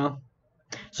 Yeah.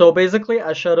 So basically,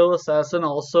 as Shadow Assassin,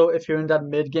 also, if you're in that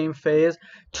mid-game phase,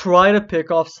 try to pick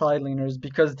off side laners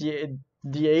because the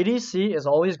ADC is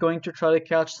always going to try to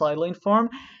catch side lane farm,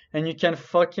 and you can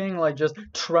fucking like just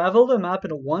travel the map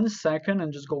in 1 second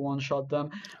and just go one-shot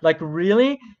them. Like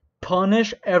really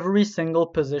punish every single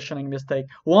positioning mistake.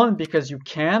 1, because you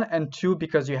can, and 2,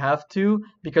 because you have to,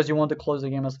 because you want to close the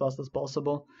game as fast as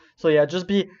possible. So yeah, just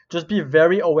be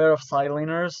very aware of side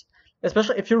laners.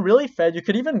 Especially if you're really fed, you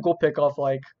could even go pick off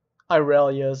like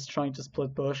Irelia's trying to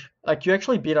split push. Like you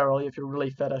actually beat Irelia if you're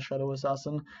really fed as Shadow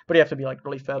Assassin, but you have to be like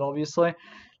really fed, obviously.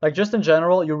 Like just in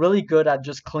general, you're really good at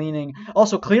just cleaning.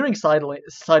 Also clearing side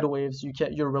waves,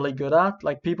 you're really good at.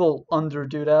 Like people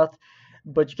underdo that,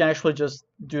 but you can actually just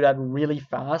do that really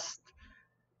fast.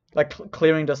 Like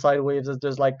clearing the side waves is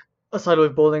there's like a side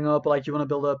wave building up. Like you want to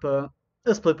build up a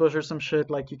split push or some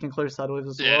shit. Like you can clear side waves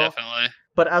as Yeah, well. definitely.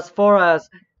 But as far as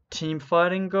team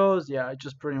fighting goes, yeah,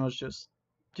 just pretty much you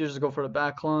just go for the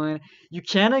back line. You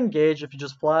can engage if you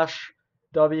just flash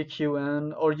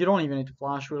WQN, or you don't even need to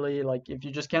flash really. Like if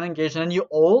you just can engage and then you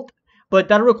ult, but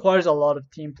that requires a lot of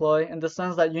team play in the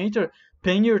sense that you need to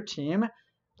ping your team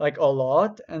like a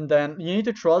lot, and then you need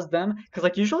to trust them because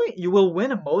like usually you will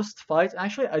win most fights.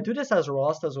 Actually, I do this as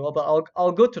Rhaast as well, but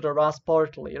I'll go to the Rhaast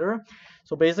part later.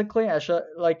 So basically,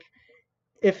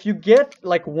 if you get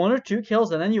like 1 or 2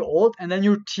 kills and then you ult and then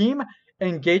your team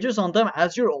engages on them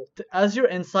as your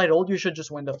inside ult, you should just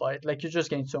win the fight. Like you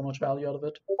just gain so much value out of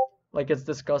it. Like it's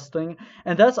disgusting.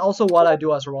 And that's also what I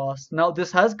do as Rhaast. Now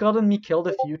this has gotten me killed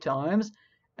a few times,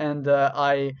 and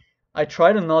I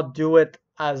try to not do it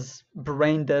as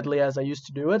brain deadly as I used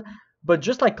to do it, but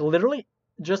just like literally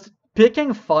just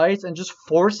picking fights and just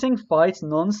forcing fights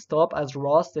non-stop as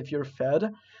Rhaast if you're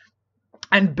fed,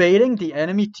 and baiting the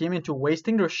enemy team into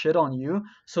wasting their shit on you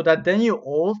so that then you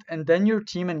ult and then your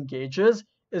team engages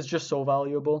is just so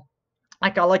valuable.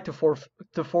 Like I like to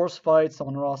force fights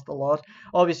on Rhaast a lot.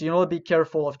 Obviously, you know, be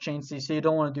careful of chain CC. You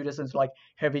don't want to do this into like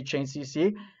heavy chain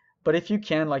CC. But if you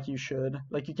can, like you should.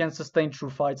 Like you can sustain true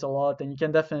fights a lot, and you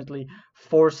can definitely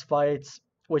force fights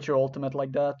with your ultimate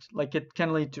like that. Like it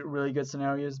can lead to really good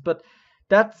scenarios. But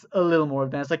that's a little more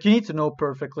advanced. Like you need to know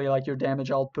perfectly like your damage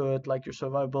output, like your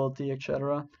survivability,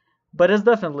 etc. But it's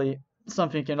definitely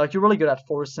something you can, like you're really good at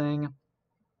forcing.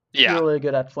 Yeah, You're really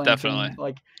good at flanking. definitely.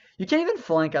 Like you can even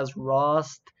flank as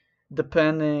Rhaast,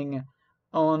 depending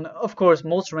on, of course,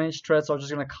 most ranged threats are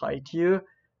just gonna kite you.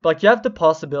 But like you have the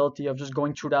possibility of just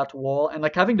going through that wall and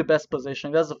like having the best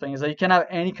positioning. That's the thing, is that you can have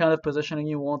any kind of positioning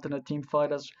you want in a team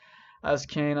fight as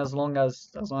Kayn, as long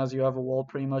as you have a wall.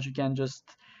 Pretty much, you can just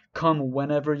come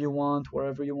whenever you want,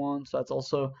 wherever you want. So that's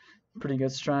also pretty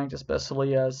good strength,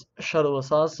 especially as Shadow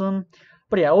Assassin.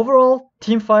 But yeah, overall,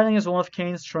 team fighting is one of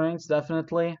Kayn's strengths,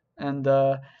 definitely, and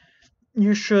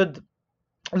you should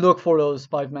look for those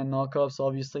 5-man knockups,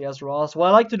 obviously, as Rhaast. What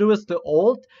I like to do is to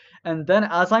ult, and then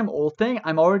as I'm ulting,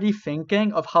 I'm already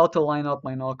thinking of how to line up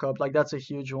my knockup. Like, that's a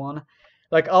huge one.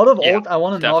 Like, out of ult, I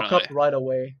want to knock up right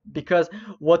away. Because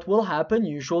what will happen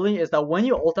usually is that when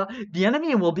you ult out, the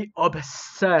enemy will be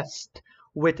obsessed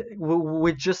with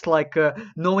just like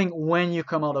knowing when you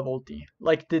come out of ulti.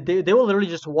 Like they will literally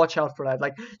just watch out for that.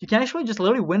 Like you can actually just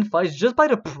literally win fights just by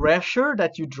the pressure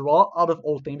that you draw out of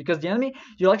ulting, because the enemy,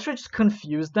 you'll actually just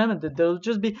confuse them and they'll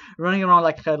just be running around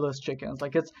like headless chickens.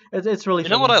 Like it's really. You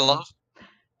know what I love?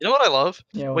 You know what I love?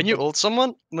 Yeah, when you ult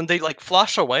someone, when they like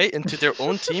flash away into their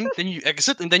own team, then you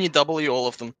exit and then you W all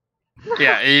of them.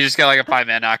 Yeah, you just got like a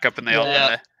 5-man knockup and they all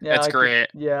die. Yeah, It's great.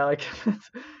 Yeah, like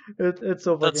it's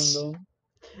so fucking That's- dumb.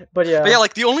 But yeah,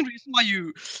 like the only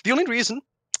reason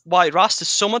why Rast is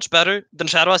so much better than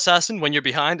Shadow Assassin when you're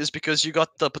behind is because you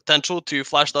got the potential to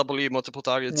flash W multiple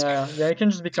targets. yeah, you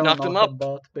can just become a knock them knockup up.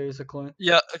 bot basically.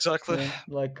 Yeah, exactly. Yeah,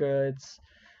 like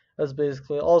that's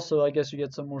basically. Also, I guess you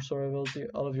get some more survivability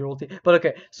out of your ulti. But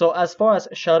okay, so as far as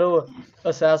Shadow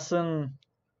Assassin,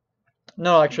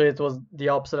 no, actually it was the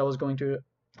opposite. I was going to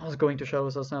Shadow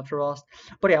Assassin after Rast.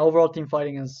 But yeah, overall team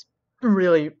fighting is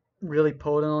really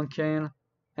potent on Kayn,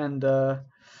 and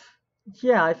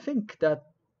yeah, I think that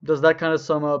does that kind of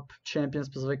sum up champion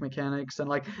specific mechanics. And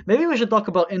like maybe we should talk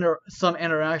about some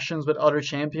interactions with other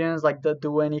champions. Like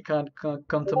do any kind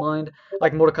come to mind?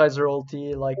 Like Mordekaiser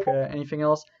ulti, like anything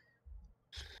else?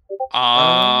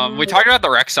 We talked about the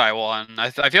Rek'Sai one.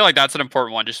 I feel like that's an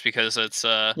important one just because it's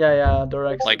Yeah, the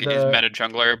Rex, like he's meta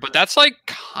jungler, but that's like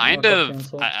kind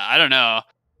of I don't know.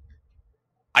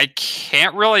 I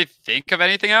can't really think of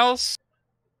anything else.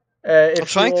 I'm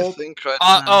trying to think right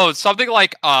now. Oh, something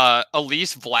like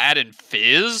Elise, Vlad, and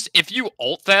Fizz. If you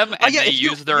ult them and they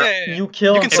use their you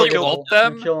kill if you ult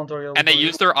them untargetable and they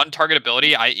use their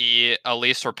untargetability, i.e.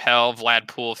 Elise repel, Vlad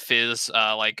pool, Fizz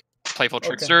like playful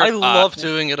trickster. I love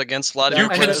doing it against Vlad. You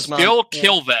can still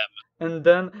kill them. And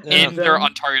then in their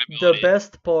untargetability. The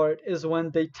best part is when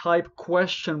they type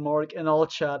question mark in all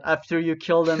chat after you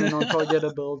kill them in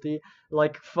untargetability,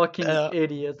 like fucking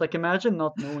idiots. Like imagine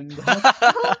not knowing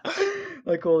that.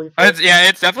 Like holy fuck.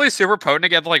 It's definitely super potent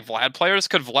against like Vlad players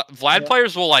because Vlad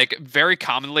players will like very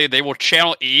commonly they will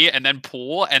channel E and then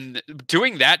pull, and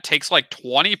doing that takes like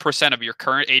 20% of your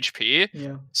current HP.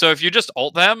 Yeah. So if you just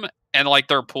ult them and like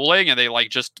they're pooling and they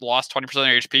like just lost 20% of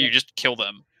their HP, you just kill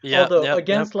them. Yeah, although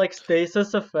against like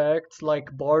stasis effects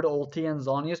like Bard ulti and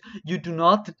Zhonya's, you do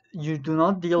not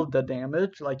deal the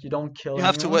damage, like you don't kill. You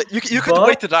have to wait. You could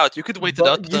wait it out. You could wait it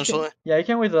out potentially. You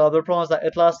can wait it out. The problem is that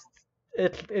it lasts.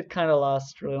 It kind of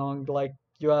lasts really long. Like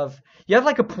you have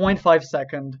like a 0.5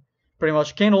 second, pretty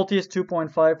much. Kayn ulti is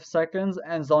 2.5 seconds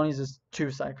and Zhonya's is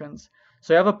 2 seconds.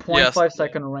 So you have a 0.5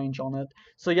 second range on it.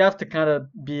 So you have to kind of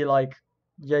be like,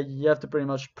 you have to pretty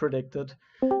much predict it.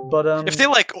 But if they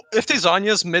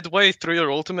Zhonya's midway through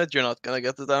your ultimate, you're not gonna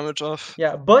get the damage off.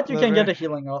 Yeah, but you can get the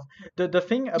healing off. The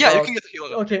thing about you can get the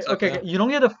healing off. Okay, you don't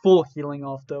get a full healing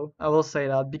off though. I will say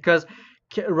that because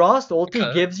Rast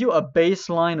ulti gives you a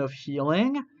baseline of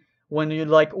healing when you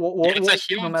like. It's a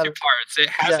heal in 2 parts. It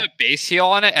has a base heal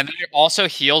on it, and then it also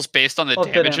heals based on the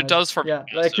damage it does from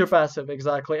like your passive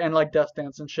exactly, and like death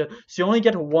dance and shit. So you only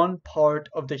get one part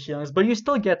of the healings, but you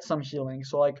still get some healing.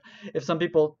 So like if some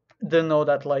people didn't know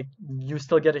that like you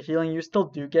still get a healing, you still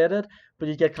do get it, but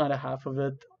you get kind of half of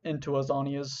it into a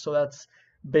Zhonya's. So that's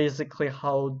basically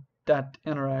how that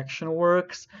interaction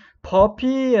works.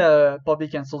 Poppy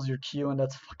cancels your Q, and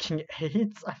that's fucking 8.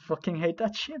 I fucking hate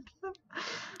that champion.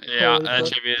 Yeah, that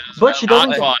champion is but she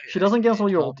doesn't cancel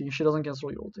your ulti. She doesn't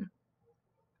cancel your ulti.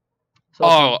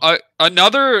 So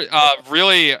another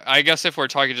really, I guess if we're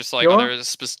talking just like other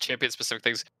champion specific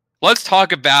things, let's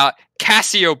talk about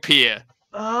Cassiopeia.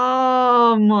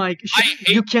 Oh my!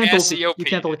 You can't ulti. You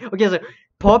can't ulti. Okay, so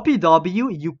Poppy W,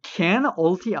 you can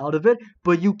ulti out of it,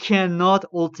 but you cannot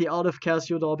ulti out of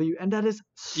Cassio W, and that is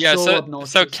so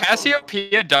obnoxious. So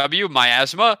Cassiopeia W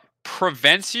Miasma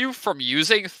prevents you from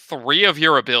using 3 of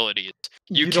your abilities.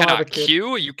 You cannot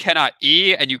Q, you cannot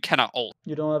E, and you cannot ult.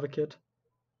 You don't have a kit.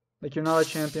 Like you're not a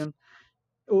champion.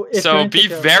 So be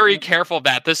very careful of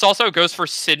that. This also goes for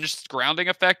Singed's grounding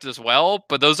effect as well,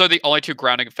 but those are the only 2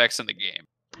 grounding effects in the game.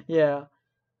 Yeah.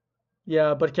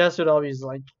 Yeah, but Cassio W is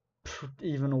like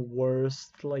even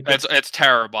worse. Like it's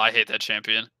terrible. I hate that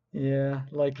champion. Yeah,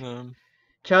 like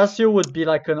Cassio would be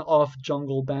like an off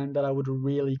jungle ban that I would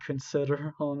really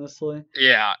consider, honestly.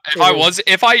 Yeah,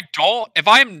 if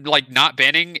I'm like not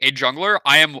banning a jungler,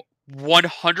 I am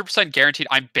 100% guaranteed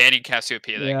I'm banning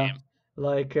Cassiopeia that game.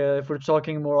 Like if we're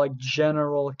talking more like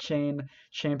general Kayn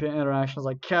champion interactions,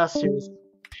 like Cassio's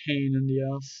pain in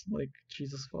the ass, like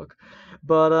Jesus fuck.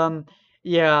 But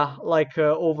yeah, like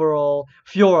overall,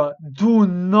 Fiora, do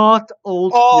not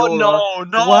ult Fiora.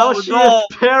 No, while she is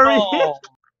parrying.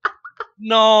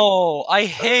 No, I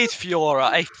hate Fiora.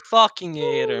 I fucking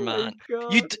hate her, man.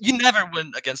 You never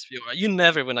win against Fiora. You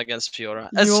never win against Fiora.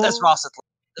 As Ross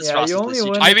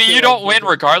I mean, you don't win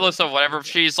regardless of whatever.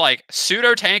 She's like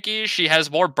pseudo tanky. She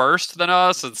has more burst than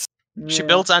us. She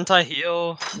builds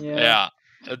anti-heal. Yeah.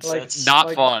 It's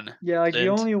not fun. Yeah, like the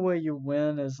only way you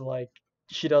win is like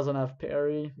she doesn't have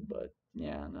parry, but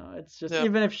Yeah, no, it's just Yeah.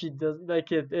 even if she does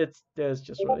like it's just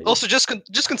really. Also, just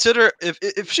consider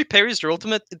if she parries your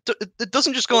ultimate, it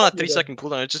doesn't just go on a You're 3-second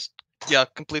cooldown. It just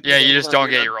completely. Yeah, you goes just on, don't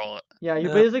you're get dead. your roll. Yeah, you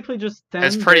Yeah. basically just stand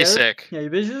It's pretty there. sick. Yeah, you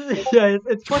basically yeah,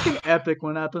 it's fucking epic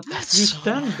when it happens. That's You so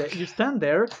stand there, annoying. you stand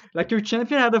there, like your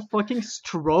champion had a fucking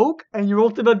stroke, and your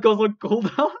ultimate goes on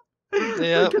cooldown.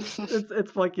 Yeah. Like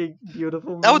it's fucking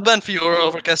beautiful. I would Man. ban Fiora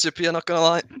over Cassiopeia, I'm not gonna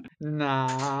lie.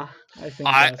 Nah, I think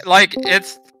I that's like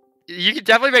it's. You could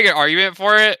definitely make an argument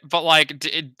for it, but like,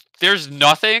 there's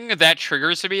nothing that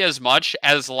triggers me as much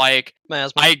as like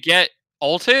Miasma. I get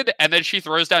ulted and then she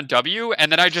throws down W, and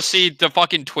then I just see the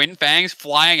fucking twin fangs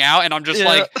flying out, and I'm just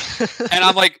like, and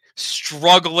I'm like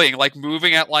struggling, like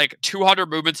moving at like 200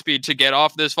 movement speed to get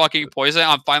off this fucking poison.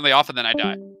 I'm finally off, and then I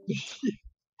die.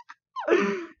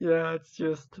 yeah, it's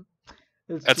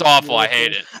That's just awful. I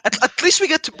beautiful. hate it. At least we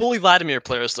get to bully Vladimir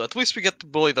players, though. At least we get to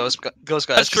bully those guys. That's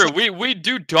 'cause, true. like, We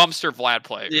do dumpster Vlad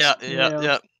players.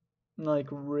 Yeah. Like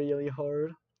really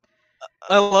hard.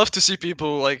 I love to see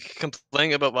people like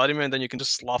complaining about Vladimir, and then you can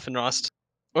just laugh and Rust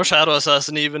or Shadow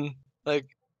Assassin even. Like,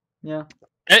 Yeah.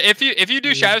 If you do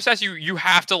Yeah. Shadow Assassin, you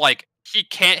have to like he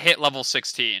can't hit level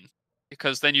 16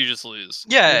 because then you just lose.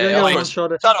 You just get like,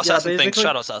 one-shotted. Shadow Yeah, Assassin thinks, basically,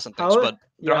 Shadow Assassin how thinks, it, but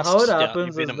the yeah, rest, how it you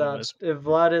happens beat is them that anyways. if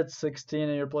Vlad hits 16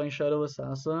 and you're playing Shadow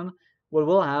Assassin, what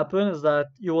will happen is that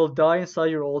you will die inside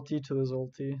your ulti to his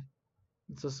ulti.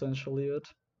 It's essentially it.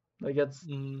 Like, it's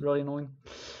really annoying.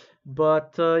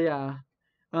 But, yeah.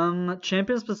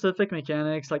 Champion-specific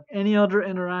mechanics, like any other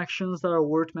interactions that are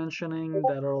worth mentioning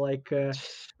that are, like,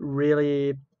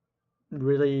 really,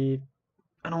 really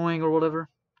annoying or whatever?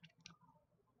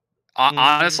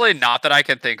 Honestly, not that I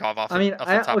can think of off I mean, off the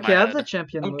top of my okay, I have head. the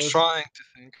champion I'm list. trying to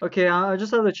think. Okay, I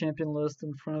just have the champion list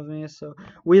in front of me. So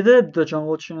we did the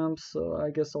jungle champs, so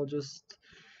I guess I'll just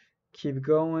keep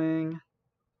going.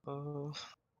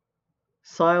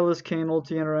 Silas Kayn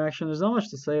ulti interaction. There's not much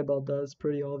to say about that. It's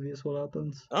pretty obvious what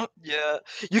happens. Oh yeah,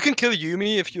 you can kill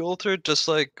Yumi if you alter, just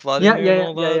like Vladimir and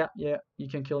all that. Yeah. You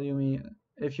can kill Yumi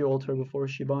if you alter before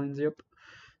she binds. Yep,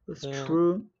 that's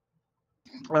true.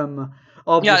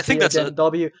 Obviously, yeah, I think that's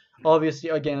again, obviously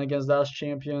again against Dash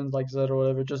champions like Zed or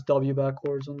whatever, just W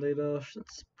backwards when they dash.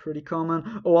 That's pretty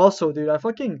common. Oh, also, dude, I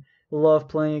fucking love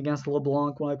playing against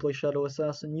LeBlanc when I play Shadow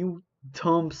Assassin. You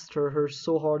dumpster her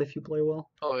so hard if you play well.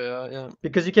 Oh yeah.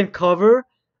 Because you can cover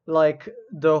like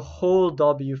the whole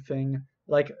W thing,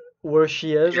 like where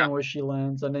she is and where she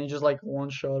lands, and then you just like one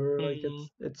shot her. Like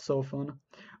it's so fun.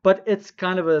 But it's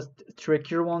kind of a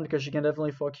trickier one because she can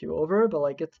definitely fuck you over. But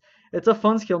like it's a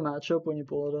fun skill matchup when you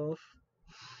pull it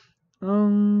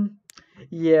off.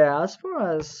 Yeah. As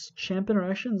far as champ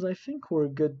interactions, I think we're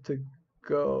good to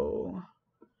go.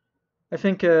 I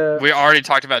think we already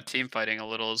talked about team fighting a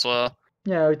little as well.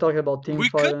 Yeah, we talked about team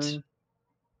fighting.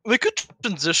 We could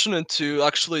transition into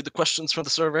actually the questions from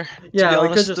the server. Yeah, to be honest, we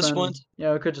could just at this end. point.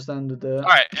 Yeah, we could just end the. All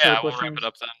right, yeah, we'll wrap it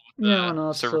up then. Yeah, why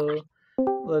not? So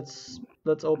let's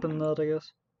open that, I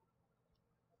guess.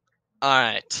 All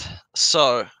right.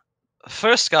 So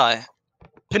first guy,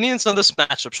 opinions on this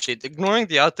matchup sheet, ignoring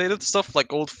the outdated stuff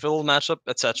like old fill matchup,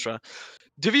 etc.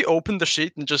 Do we open the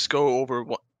sheet and just go over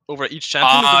each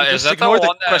champion? Or do we is just that ignore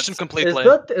the the question completely?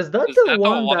 Is that the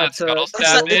one that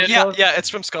Skullstab did? Yeah, it's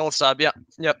from Skullstab. Yeah,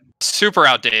 yep. Super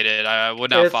outdated. I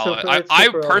would not follow it. I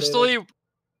personally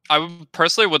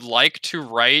would like to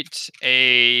write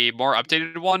a more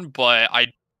updated one, but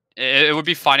it would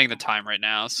be finding the time right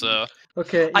now. So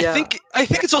okay, yeah. I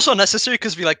think it's also necessary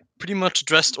because we like pretty much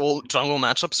addressed all jungle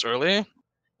matchups earlier.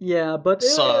 Yeah, but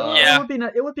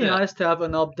it would be nice to have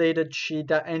an updated sheet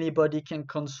that anybody can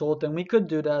consult, and we could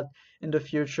do that in the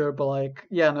future. But like,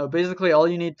 yeah, no, basically all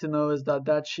you need to know is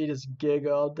that sheet is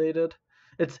giga outdated.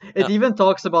 It even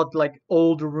talks about like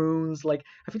old runes. Like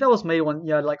I think that was made when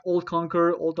like Old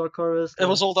Conqueror, Old Dark Harvest. It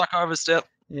was Old Dark Harvest, yeah.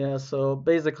 Yeah, so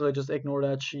basically just ignore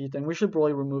that sheet, and we should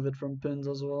probably remove it from pins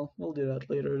as well. We'll do that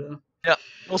later though. Yeah.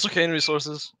 Also Kayn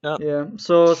resources. Yeah. Yeah.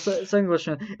 So second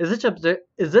question: Is it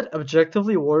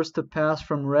objectively worse to pass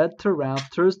from red to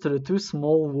Raptors to the two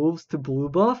small wolves to blue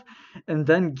buff, and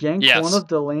then gank one of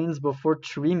the lanes before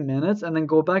 3 minutes, and then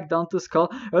go back down to Skull,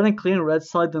 rather than clean red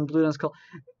side then blue then Skull?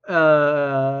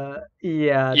 Yeah,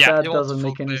 that doesn't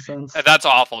make any sense. That's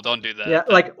awful. Don't do that. Yeah,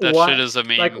 like that what, shit is a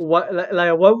meme. Like why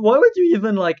would you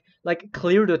even like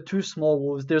clear the two small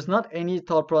wolves? There's not any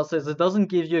thought process. It doesn't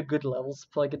give you a good level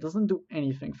spike. It doesn't do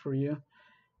anything for you.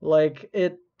 Like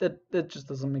it just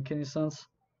doesn't make any sense.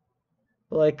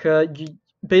 Like you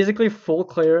basically full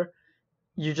clear.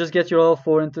 You just get your level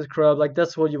 4 into the crowd. Like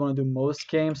that's what you want to do most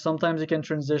games. Sometimes you can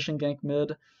transition gank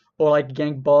mid, or like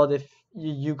gank bot if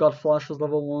you got flashes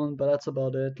level 1, but that's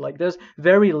about it. Like there's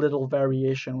very little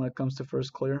variation when it comes to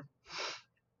first clear.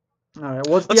 All right,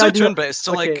 what's the Let's do idea? turn based.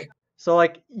 So Okay, so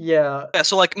like yeah,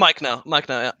 so like Mike now,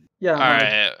 yeah. yeah. All Mike.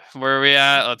 right, where are we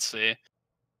at? Let's see.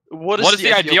 What What is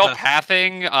the ideal path?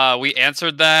 pathing? We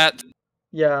answered that.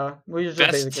 Yeah, we just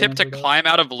Best basically tip to answered that. climb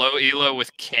out of low elo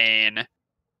with Kayn.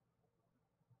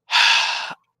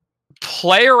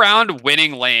 Play around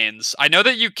winning lanes. I know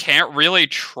that you can't really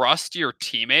trust your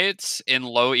teammates in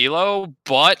low elo,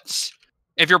 but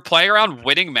if you're playing around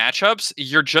winning matchups,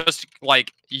 you're just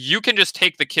like you can just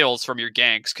take the kills from your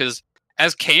ganks because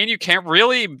as Kayn, you can't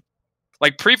really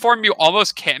like preform. You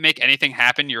almost can't make anything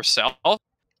happen yourself.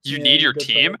 You Yeah, need your good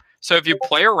team. point. So if you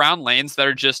play around lanes that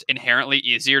are just inherently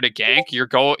easier to gank, you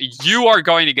are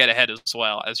going to get ahead as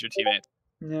well as your teammates.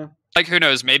 Yeah. Like who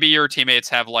knows? Maybe your teammates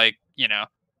have like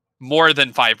more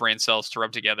than 5 brain cells to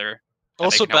rub together.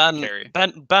 Also ban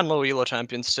low elo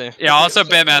champions too. Yeah, also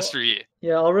ban Master E.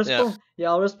 Yeah, I'll respond. Yeah,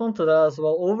 I'll respond to that as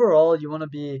well. Overall, you want to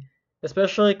be,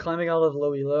 especially climbing out of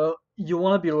low elo, you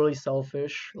want to be really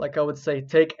selfish. Like I would say,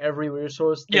 take every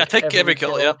resource. Take every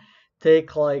kill. Yeah.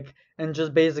 Take and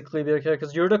just basically be okay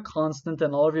because you're the constant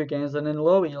in all of your games. And in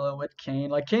low elo with Kayn,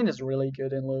 like Kayn is really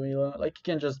good in low elo. Like you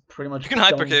can just pretty much. You can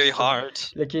hyper carry hard.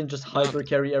 Like you can just hyper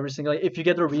carry every single. Like, if you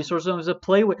get the resources, just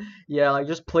play with. Yeah, like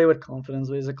just play with confidence.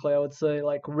 Basically, I would say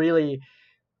like really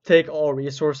take all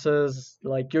resources.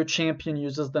 Like your champion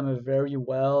uses them very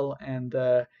well, and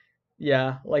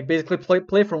yeah, like basically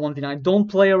play for 1v9. Don't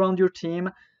play around your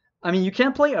team. I mean, you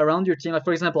can play around your team. Like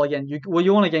for example, again, you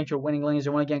want to gank your winning lanes.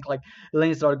 You want to gank like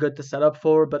lanes that are good to set up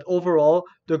for. But overall,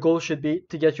 the goal should be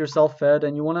to get yourself fed,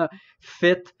 and you want to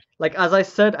fit. Like as I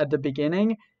said at the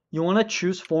beginning, you want to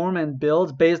choose form and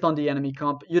builds based on the enemy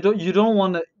comp. You don't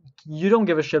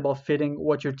give a shit about fitting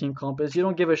what your team comp is. You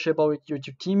don't give a shit about what your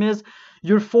team is.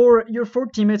 Your four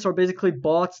teammates are basically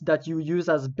bots that you use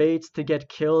as baits to get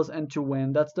kills and to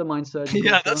win. That's the mindset.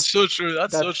 That's so true.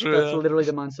 That's so true. That's literally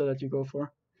the mindset that you go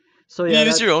for. So yeah, you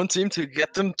use your own team to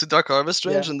get them to Dark Harvest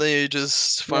range, and then you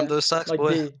just farm those stacks. Just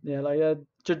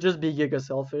be giga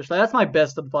selfish. Like, that's my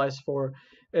best advice for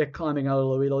climbing out of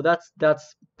low elo. That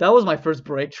was my first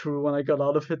breakthrough when I got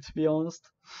out of it, to be honest.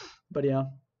 But yeah.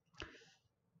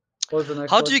 What was the next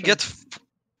question?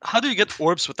 How do you get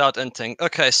orbs without inting?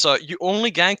 Okay, so you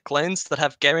only gank lanes that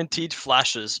have guaranteed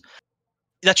flashes.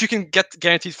 That you can get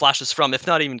guaranteed flashes from, if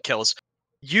not even kills.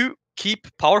 You keep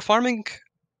power farming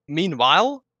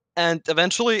meanwhile, and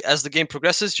eventually, as the game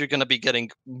progresses, you're going to be getting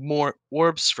more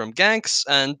orbs from ganks,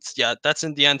 and yeah, that's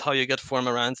in the end how you get form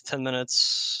around 10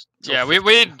 minutes. Yeah, we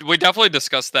definitely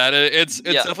discussed that. It's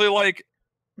definitely like,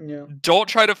 don't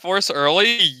try to force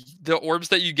early. The orbs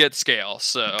that you get scale,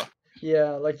 so...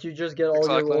 Yeah, like you just get all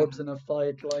your orbs in a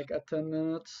fight like at 10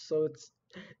 minutes, so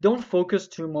don't focus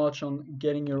too much on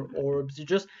getting your orbs. You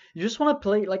just want to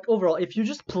play, like overall, if you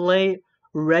just play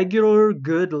regular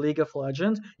good League of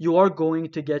Legends, you are going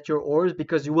to get your orbs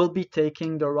because you will be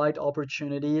taking the right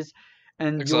opportunities,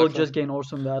 and you will just gain orbs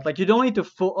from that. Like you don't need to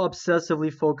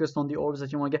obsessively focus on the orbs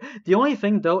that you want to get. The only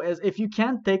thing though is if you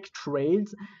can't take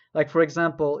trades, like for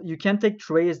example, you can take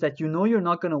trades that you know you're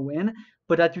not going to win,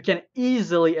 but that you can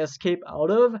easily escape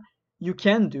out of, you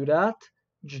can do that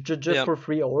just for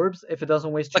free orbs if it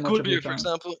doesn't waste too much of your time. For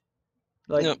example.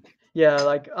 Like yeah,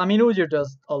 like I mean Udyr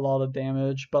does a lot of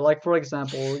damage, but like for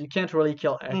example, you can't really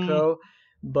kill Ekko,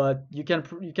 but you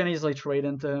can easily trade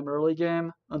into him early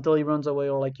game until he runs away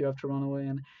or like you have to run away.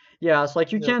 And yeah, it's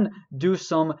like you can do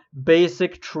some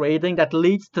basic trading that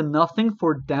leads to nothing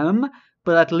for them,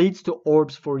 but that leads to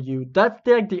orbs for you. That's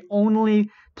like the only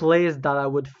place that I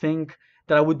would think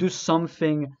that I would do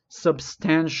something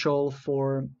substantial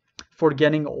for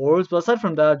getting orbs. But aside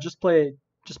from that, just play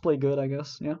good, I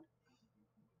guess. Yeah.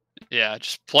 Yeah,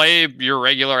 just play your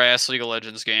regular ass League of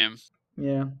Legends game.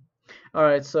 Yeah. All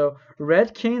right. So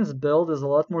Red Kayn's build is a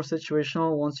lot more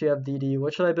situational once you have DD.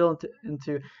 What should I build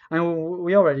into? I mean,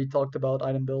 we already talked about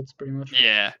item builds pretty much.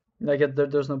 Yeah. Like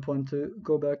there's no point to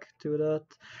go back to that.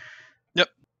 Yep.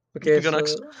 Okay. So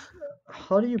next.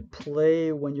 How do you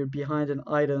play when you're behind in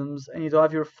items and you don't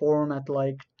have your form at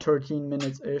like 13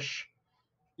 minutes ish?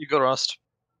 You go Rhaast.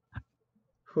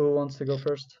 Who wants to go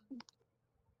first?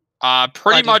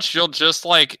 Pretty much you'll just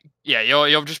like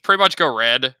you'll just pretty much go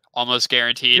red, almost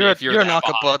guaranteed. You're a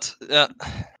knockup bot. Yeah.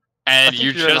 And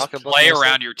you just play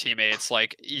around your teammates.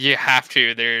 Like you have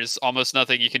to. There's almost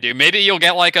nothing you can do. Maybe you'll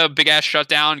get like a big ass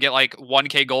shutdown, get like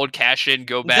 1k gold, cash in,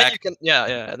 go back.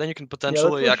 Then you can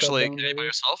potentially actually game by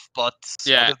yourself. But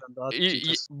yeah, other than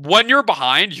that, when you're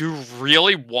behind, you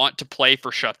really want to play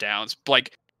for shutdowns.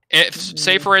 Like if,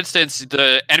 say for instance,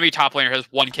 the enemy top laner has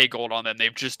 1k gold on them,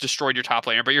 they've just destroyed your top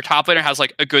laner, but your top laner has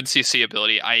like a good CC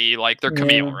ability, i.e. like they're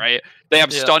Camille, right? They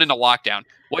have stun into lockdown.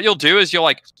 What you'll do is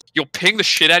you'll ping the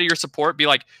shit out of your support, be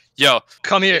like, yo,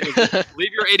 come here.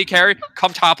 Leave your AD carry,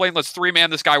 come top lane, let's 3-man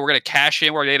this guy, we're gonna cash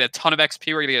in, we're gonna get a ton of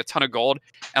XP, we're gonna get a ton of gold,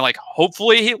 and like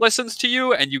hopefully he listens to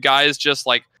you, and you guys just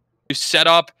like you set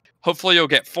up, hopefully you'll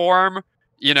get form.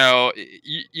 You know,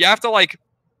 you have to like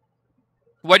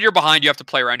when you're behind, you have to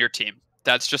play around your team.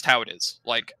 That's just how it is.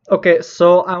 Like, okay,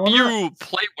 so I want you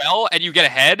play well and you get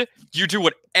ahead, you do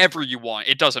whatever you want.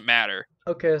 It doesn't matter.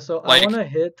 Okay, so like, I want to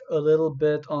hit a little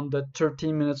bit on the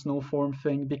 13 minutes no form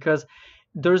thing, because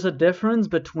there's a difference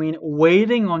between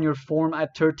waiting on your form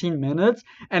at 13 minutes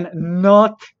and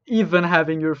not even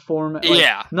having your form,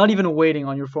 not even waiting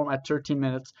on your form at 13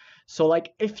 minutes. So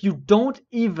like if you don't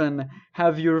even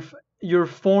have your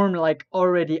form like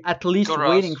already at least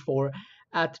waiting for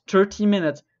at 30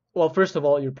 minutes, well, first of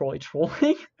all, you're probably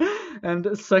trolling,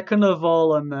 and second of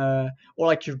all, or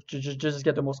like you just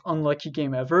get the most unlucky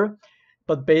game ever.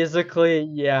 But basically,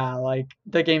 yeah, like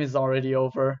the game is already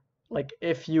over. Like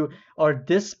if you are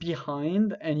this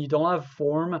behind and you don't have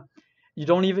form,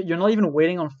 you're not even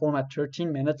waiting on form at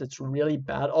 13 minutes. It's really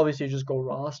bad. Obviously, you just go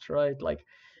Rhaast, right? Like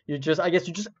you just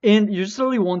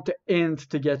really want to end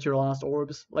to get your last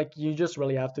orbs. Like you just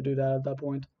really have to do that at that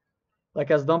point. Like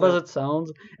as dumb as it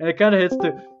sounds, and it kind of hits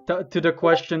to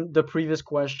the previous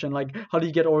question, like how do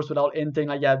you get orbs without inting?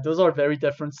 Like yeah, those are very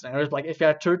different scenarios. Like if you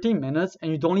have 13 minutes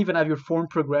and you don't even have your form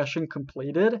progression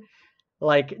completed,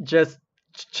 like just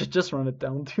run it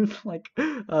down, dude. Like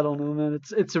I don't know, man.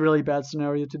 It's a really bad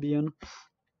scenario to be in.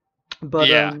 But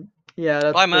yeah,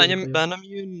 that's buy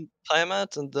Manamu,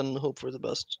 Tiamat, and then hope for the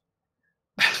best.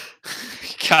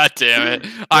 God damn it!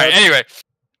 All right, anyway.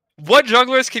 What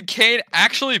junglers can Kayn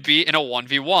actually beat in a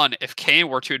 1v1 if Kayn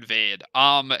were to invade?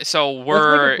 So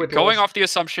we're going off the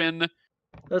assumption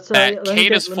that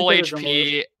Kayn is full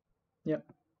HP. Yep.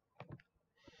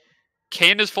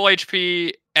 Kayn is full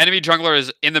HP. Enemy jungler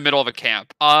is in the middle of a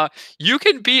camp. You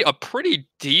can beat a pretty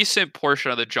decent portion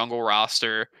of the jungle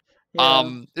roster.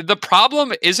 Yeah. The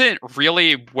problem isn't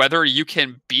really whether you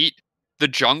can beat the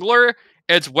jungler.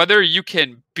 It's whether you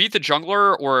can beat the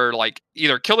jungler or like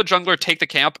either kill the jungler, take the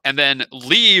camp, and then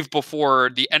leave before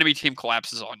the enemy team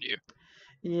collapses on you.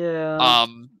 Yeah.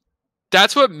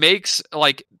 That's what makes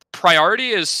like priority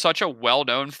is such a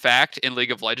well-known fact in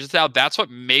League of Legends now. That's what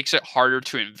makes it harder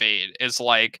to invade. Is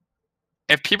like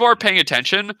if people are paying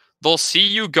attention, they'll see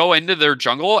you go into their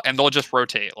jungle and they'll just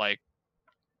rotate. Like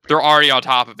they're already on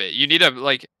top of it. You need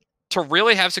to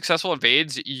really have successful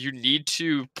invades, you need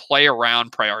to play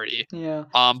around priority. Yeah.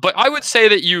 But I would say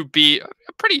that you beat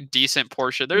a pretty decent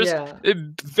portion. There's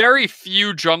very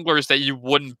few junglers that you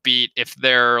wouldn't beat if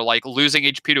they're like losing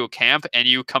HP to a camp and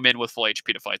you come in with full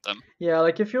HP to fight them. Yeah,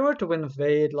 like if you were to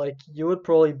invade, like you would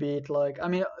probably beat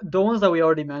the ones that we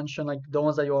already mentioned, like the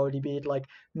ones that you already beat, like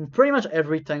pretty much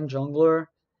every tank jungler.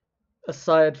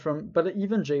 Aside from, but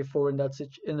even J4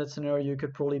 in that scenario, you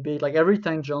could probably beat like every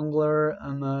tank jungler,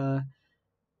 and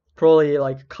probably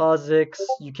like Kha'Zix,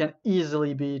 you can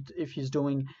easily beat if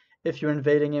you're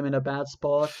invading him in a bad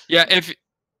spot. Yeah, if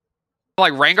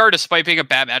like Rengar, despite being a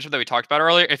bad matchup that we talked about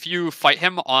earlier, if you fight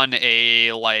him on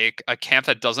a camp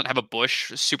that doesn't have a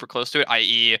bush super close to it,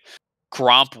 i.e.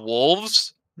 Gromp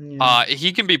Wolves,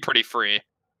 he can be pretty free.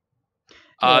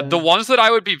 The ones that I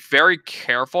would be very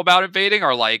careful about invading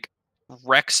are like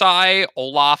Rek'Sai,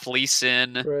 Olaf, Elise,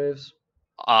 Graves.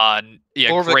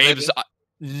 Graves.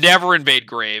 Never invade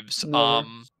Graves. Never.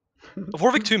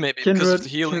 Warwick too, maybe because of the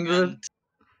healing.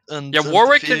 And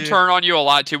Warwick can turn on you a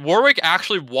lot too. Warwick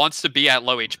actually wants to be at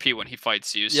low HP when he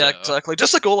fights you. So. Yeah, exactly.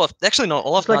 Just like Olaf. Actually, no,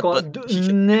 Olaf like not. But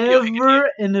never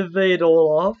invade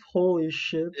Olaf. Holy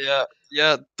shit.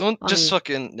 Yeah.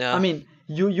 Fucking. Yeah. I mean,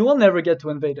 you will never get to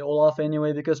invade Olaf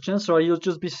anyway, because chances are you'll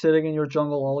just be sitting in your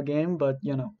jungle all game. But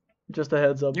just a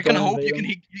heads up. You're gonna hope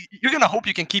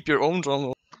you can keep your own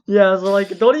jungle. Yeah, so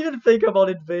like, don't even think about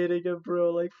invading him,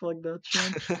 bro. Like, fuck that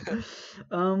shit.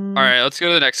 All right, let's go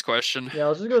to the next question. Yeah,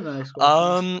 let's just go to the next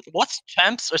question. What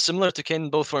champs are similar to Kayn in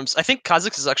both forms? I think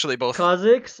Kha'Zix is actually both.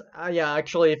 Kha'Zix? Yeah,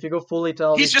 actually, if you go fully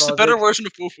tell he's just Kha'Zix, a better version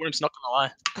of both forms, not gonna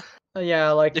lie.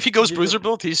 Yeah, like if he goes Bruiser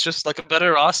build, he's just like a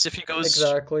better Rhaast. If he goes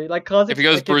exactly like Kha'Zix, if he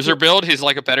goes Bruiser build, he's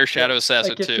like a better Shadow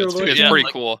Assassin too. It's pretty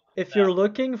cool. If you're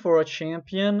looking for a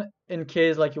champion, in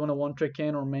case like you want to one-trick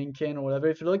Kayn or main Kayn or whatever,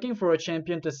 if you're looking for a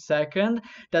champion to second,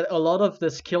 that a lot of the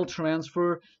skill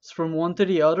transfer is from one to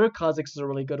the other, Kha'Zix is a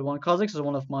really good one. Kha'Zix is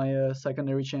one of my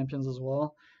secondary champions as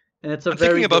well, and it's a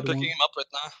very good one. Picking him up right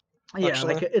now. Yeah,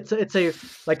 actually. Like it's a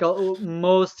like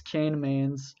most Kayn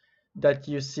mains that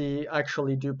you see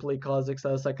actually do play Kha'Zix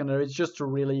as secondary. It's just a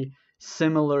really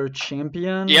similar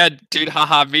champion. Yeah, dude,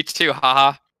 haha, me too,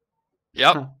 haha.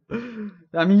 Yep.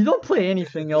 I mean, you don't play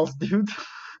anything else, dude.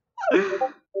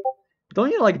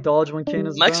 Don't you like dodge when Kayn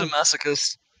is Mike's a down?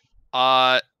 masochist.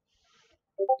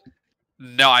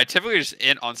 No, I typically just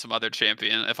int on some other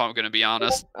champion, if I'm gonna be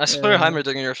honest. I saw Yeah.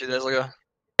 Heimerdinger a few days ago.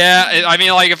 Yeah, I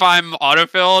mean, like, if I'm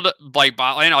autofilled, like,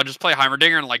 bot lane, I'll just play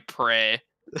Heimerdinger and, like, pray.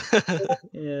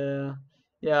 Yeah.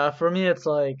 Yeah, for me it's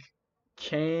like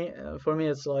Kayn, for me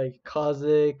it's like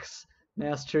Kha'Zix,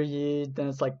 Master Yi, then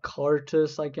it's like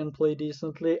Karthus I can play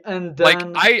decently, and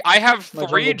then Like, I have my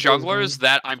three jungle plays junglers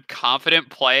that I'm confident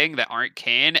playing that aren't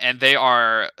Kayn, and they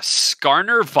are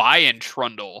Skarner, Vi, and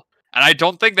Trundle. And I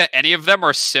don't think that any of them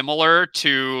are similar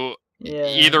to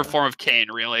either form of Kayn,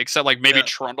 really, except, like, maybe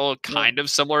Trundle kind of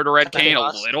similar to Red Kayn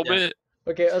a little bit.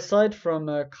 Okay, aside from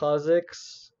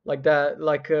Kha'Zix, like that,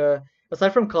 aside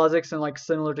from Kha'Zix and like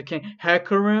similar to Kayn,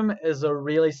 Hecarim is a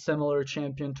really similar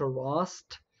champion to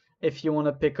Rhaast. If you want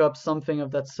to pick up something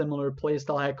of that similar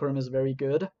playstyle, Hecarim is very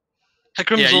good.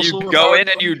 Hecarim's Yeah, also you go in and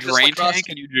fun you because, drain like, Rhaast- tank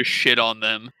and you just shit on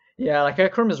them. Yeah, like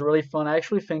Hecarim is really fun. I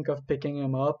actually think of picking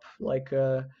him up. Like,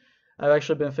 I've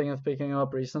actually been thinking of picking him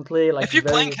up recently. Like, If you're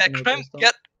very playing similar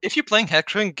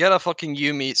Hecarim, get a fucking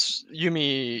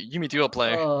Yumi duo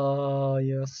player. Oh,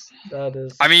 yes, that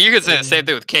is. I mean, you could say the same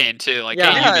thing with Kayn too. Like,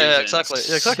 Yeah. Kayn Yeah, Yuumi yeah, is exactly.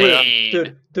 Yeah, exactly, yeah.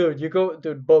 insane.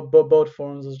 Dude, both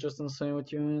forms is just insane with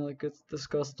Yumi. Like, it's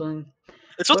disgusting.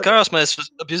 It's what Karasma is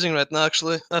abusing right now,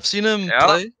 actually. I've seen him Yeah.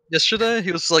 play yesterday.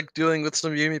 He was like doing with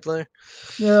some Yumi player.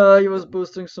 Yeah, he was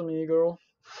boosting some e-girl.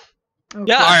 Okay.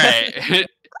 Yeah. All right.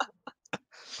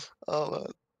 Oh man.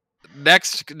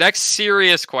 Next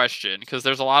serious question, because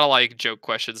there's a lot of like joke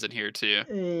questions in here too.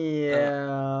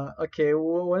 Yeah. Okay.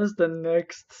 When is the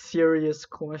next serious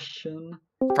question?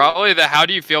 Probably how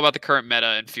do you feel about the current meta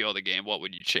and feel of the game? What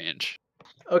would you change?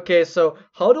 Okay, so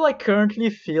how do I currently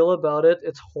feel about it?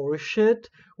 It's horseshit.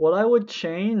 What I would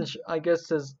change, I guess,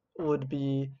 would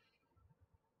be.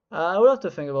 I would have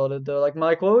to think about it though. Like,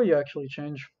 Mike, what would you actually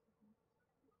change?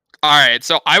 All right,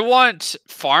 so I want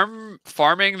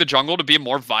farming the jungle to be a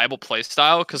more viable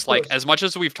playstyle, because like course. as much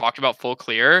as we've talked about full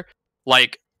clear,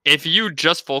 like if you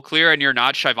just full clear and you're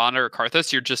not Shyvana or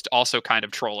Karthus, you're just also kind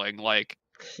of trolling. Like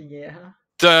Yeah.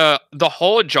 the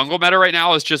whole jungle meta right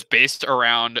now is just based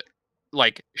around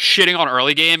like shitting on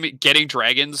early game, getting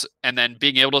dragons, and then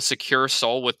being able to secure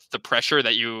soul with the pressure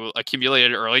that you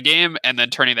accumulated early game, and then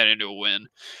turning that into a win.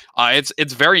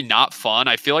 It's very not fun.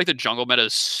 I feel like the jungle meta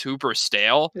is super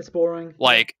stale. It's boring.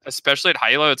 Like, especially at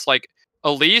high elo, it's like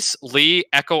Elise, Lee,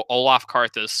 Ekko, Olaf,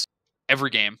 Karthus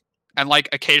every game. And like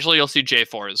occasionally you'll see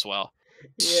J4 as well.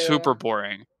 Yeah. Super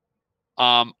boring.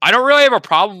 I don't really have a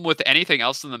problem with anything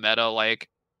else in the meta. Like,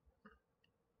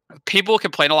 people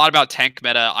complain a lot about tank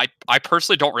meta. I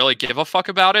personally don't really give a fuck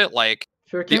about it. Like,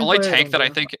 If you're a the Kayn only player, you tank don't that I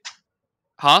care. think...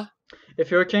 Huh? If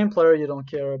you're a Kayn player, you don't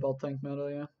care about tank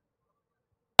meta, yeah.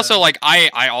 Also, like,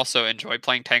 I also enjoy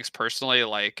playing tanks personally.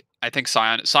 Like, I think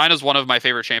Sion is one of my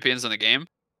favorite champions in the game.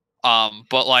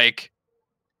 But like,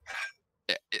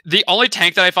 the only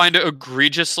tank that I find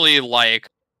egregiously like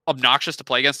obnoxious to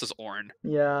play against is Ornn.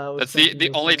 Yeah, I was That's thinking the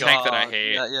the only same. tank that I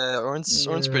hate. Yeah,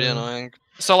 Ornn's pretty Yeah. annoying.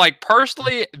 So like,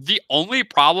 personally, the only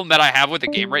problem that I have with the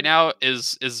game right now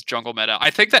is jungle meta. I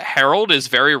think that Herald is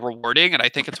very rewarding, and I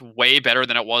think it's way better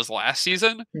than it was last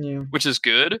season, Yeah. which is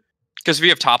good. Because if you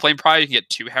have top lane pride, you can get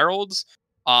 2 Heralds.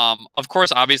 Of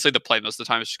course, obviously, the play most of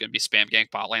the time is just going to be spam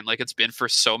gank bot lane, like it's been for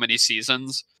so many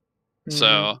seasons. Mhm.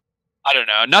 So I don't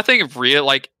know. Nothing real.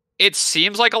 Like, it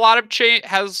seems like a lot of change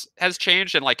has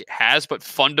changed, and like it has, but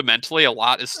fundamentally, a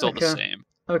lot is still the Okay. same.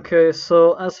 Okay,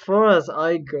 so as far as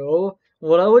I go,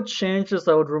 what I would change is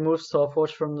I would remove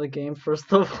stopwatch from the game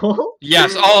first of all.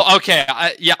 Yes. Oh, okay.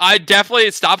 I definitely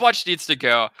stopwatch needs to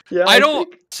go. Yeah, I don't.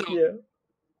 think- So yeah.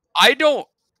 I don't.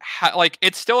 Like,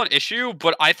 it's still an issue,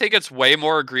 but I think it's way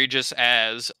more egregious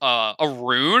as a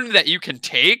rune that you can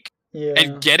take Yeah.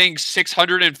 and getting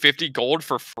 650 gold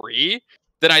for free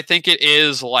than I think it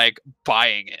is like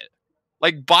buying it.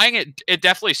 Like, buying it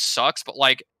definitely sucks, but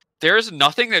like, there's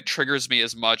nothing that triggers me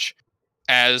as much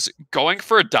as going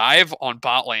for a dive on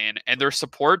bot lane and their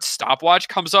support stopwatch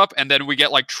comes up, and then we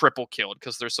get like triple killed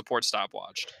because their support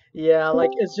stopwatched. Yeah, like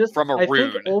it's just From a I think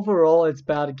rune. overall it's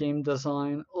bad game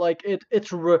design. Like it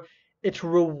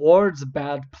rewards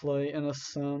bad play in a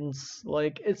sense.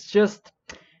 Like it's just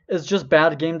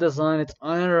bad game design. It's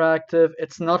uninteractive.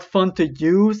 It's not fun to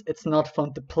use. It's not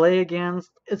fun to play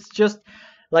against. It's just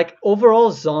like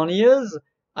overall Zhonya's,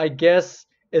 I guess,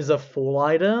 is a full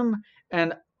item,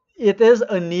 and it is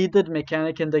a needed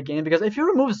mechanic in the game because if you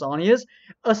remove Zhonya's,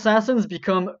 assassins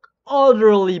become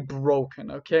utterly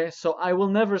broken, okay? So I will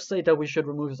never say that we should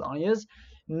remove Zanya's.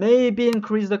 Maybe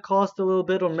increase the cost a little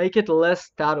bit or make it less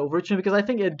stat overtune, because I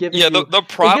think it gives you the it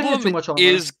gives you too much armor.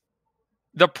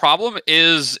 The problem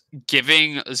is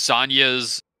giving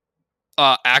Zanya's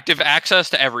active access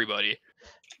to everybody.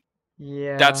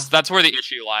 Yeah. That's where the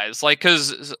issue lies. Like,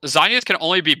 because Zanya's can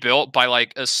only be built by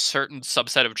like a certain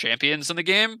subset of champions in the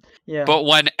game. Yeah. But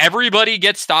when everybody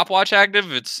gets stopwatch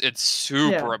active, it's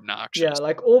super obnoxious. Yeah,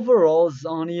 like overall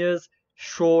Zanya's,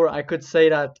 sure, I could say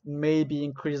that maybe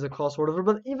increase the cost or whatever,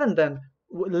 but even then,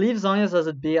 leave Zanya's as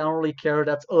it be. I don't really care.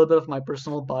 That's a little bit of my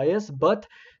personal bias, but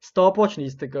stopwatch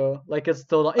needs to go. Like, it's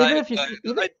still not. Even if you, I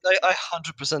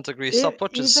 100% agree.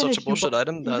 Stopwatch is such a bullshit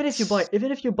item. Even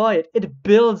if you buy it, it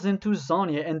builds into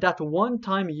Zanya, and that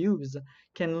one-time use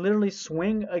can literally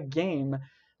swing a game.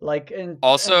 Like, and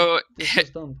also, it's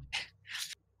just dumb.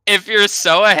 If you're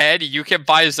so ahead, you can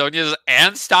buy Zonya's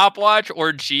and stopwatch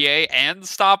or GA and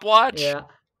stopwatch. Yeah.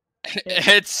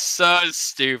 It's so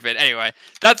stupid. Anyway,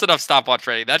 that's enough stopwatch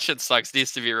rating. That shit sucks.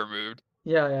 Needs to be removed.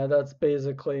 Yeah, that's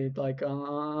basically like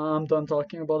I'm done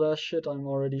talking about that shit. I'm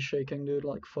already shaking, dude.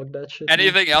 Like, fuck that shit.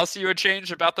 Anything else you would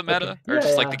change about the meta, or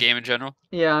just like the game in general?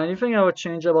 Yeah, anything I would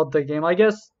change about the game? I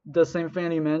guess the same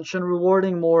thing you mentioned,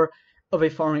 rewarding more of a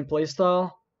farming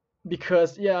playstyle,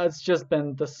 because it's just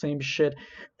been the same shit.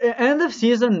 End of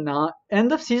season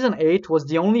 8 was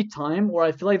the only time where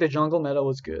I feel like the jungle meta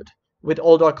was good with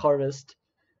All Dark Harvest.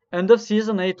 End of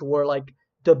season 8 were like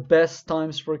the best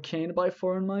times for Kayn by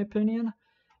far, in my opinion.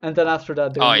 And then after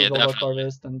that, they removed All Dark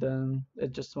Harvest, and then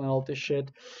it just went all to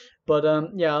shit. But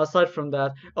aside from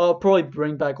that, I'll probably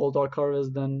bring back All Dark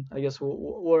Harvest. Then I guess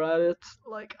we're at it.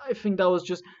 Like, I think that was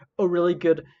just a really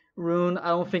good rune. I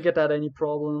don't think it had any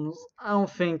problems. I don't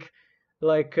think,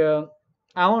 like, I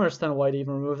don't understand why they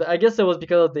even removed it. I guess it was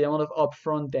because of the amount of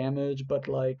upfront damage, but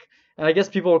like, and I guess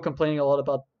people were complaining a lot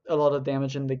about a lot of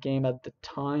damage in the game at the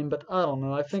time, but I don't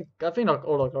know. I think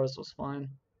All Dark Harvest was fine.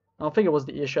 I don't think it was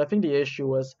the issue. I think the issue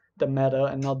was the meta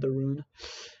and not the rune.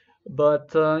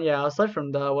 But aside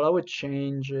from that, what I would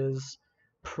change is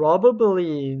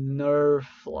probably nerf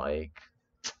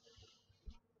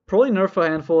a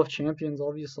handful of champions,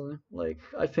 obviously. Like,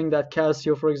 I think that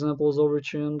Cassio, for example, is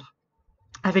overtuned.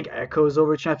 I think Ekko is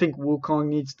overtuned. I think Wukong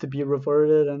needs to be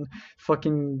reverted and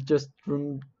fucking just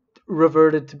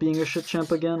reverted to being a shit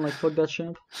champ again. Like, fuck that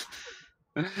champ.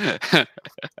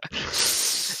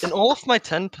 In all of my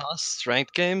 10 past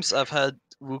ranked games, I've had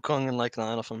Wukong in like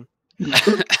 9 of them.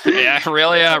 Yeah,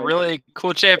 really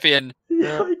cool champion.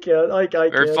 Yeah, I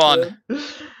can't. Very fun. Man.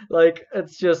 Like,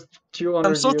 it's just 200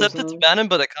 I'm so tempted to ban him,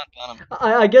 but I can't ban him.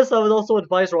 I guess I would also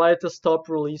advise Riot to stop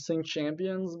releasing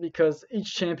champions, because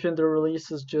each champion they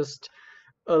release is just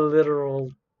a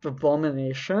literal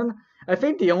abomination. I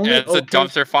think the only it's a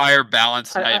dumpster fire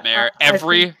balance nightmare.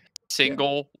 Every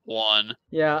single one.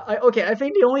 Yeah, I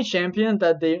think the only champion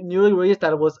that they newly released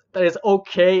that is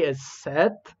okay is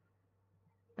Set.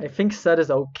 I think Set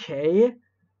is okay,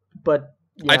 but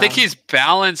I think he's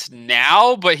balanced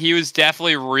now, but he was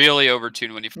definitely really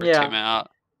overtuned when he first came out.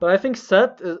 But I think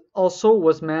Set also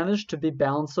was managed to be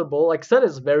balanceable. Like, Set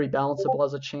is very balanceable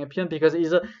as a champion because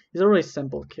he's a really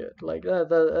simple kid. Like,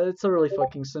 it's a really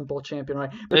fucking simple champion, right?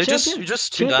 But just too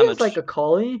champions damaged. like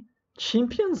Akali,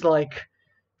 champions like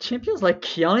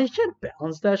Kiana, you can't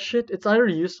balance that shit. It's either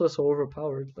useless or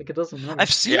overpowered. Like, it doesn't matter.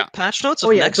 I've seen patch notes of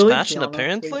next patch, and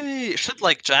apparently shit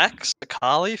like Jax,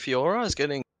 Akali, Fiora is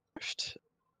getting nerfed.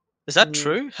 Is that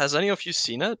true? Has any of you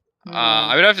seen it?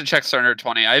 I would have to check Starter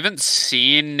 20. I haven't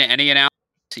seen any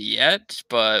announcements yet,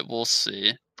 but we'll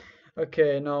see.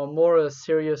 Okay, now more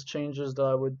serious changes that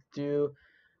I would do.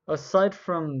 Aside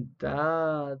from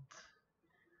that,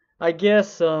 I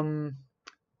guess,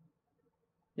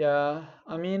 yeah,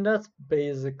 I mean, that's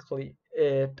basically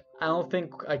it. I don't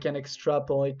think I can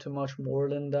extrapolate too much more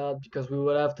than that, because we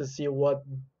would have to see what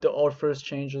our first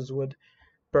changes would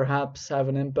perhaps have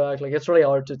an impact. Like, it's really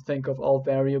hard to think of all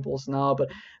variables now, but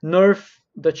nerf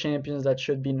the champions that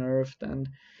should be nerfed and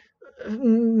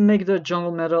make the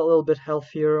jungle meta a little bit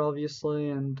healthier, obviously,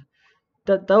 and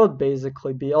that would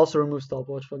basically be. Also remove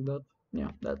stopwatch. Fuck that.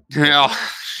 Yeah, that. Yeah.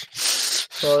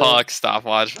 Fuck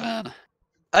stopwatch, man.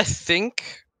 I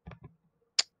think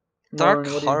Dark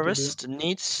Harvest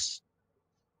needs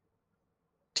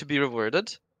to be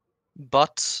rewarded,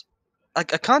 but I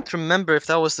can't remember if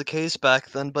that was the case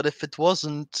back then, but if it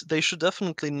wasn't, they should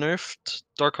definitely nerf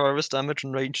Dark Harvest damage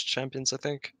and ranged champions, I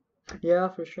think. Yeah,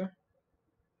 for sure.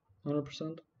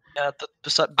 100%. Yeah,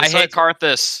 I hate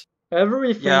Karthus.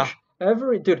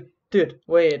 Dude,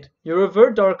 wait. You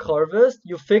revert Dark Harvest,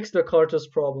 you fix the Karthus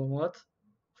problem, what?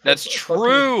 That's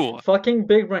true. Fucking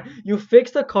big brain. You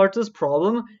fix the Karthus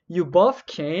problem. You buff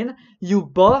Kayn. You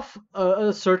buff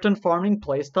a certain farming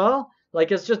playstyle.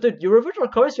 Like it's just that you reverse our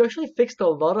cards. You actually fixed a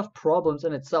lot of problems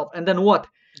in itself. And then what?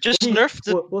 Just nerf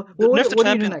the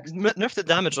champion. Nerf the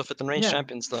damage of it in ranged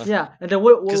champions though. Yeah, and then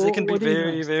what? Because they can be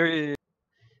very.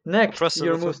 Next,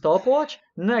 you remove stopwatch.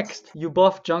 Next, you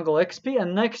buff jungle XP,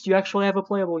 and next, you actually have a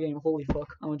playable game. Holy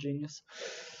fuck, I'm a genius.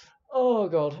 Oh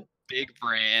god. Big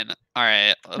brain. All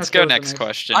right, let's go next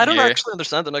question. I don't actually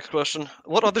understand the next question.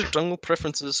 What other jungle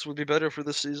preferences would be better for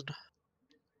this season?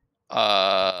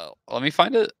 Let me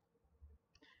find it.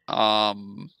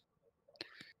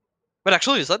 But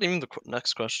actually, is that even the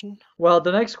next question? Well,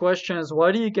 the next question is,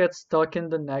 why do you get stuck in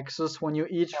the Nexus when you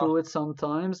eat through it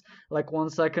sometimes? Like 1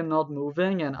 second not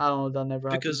moving, and I don't know, that never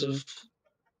happened Because to me.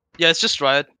 Yeah, it's just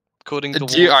Riot coding the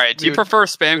do you prefer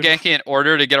spam ganking in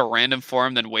order to get a random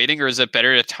form than waiting, or is it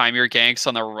better to time your ganks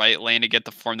on the right lane to get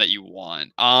the form that you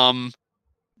want?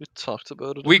 We talked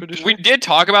about it. We did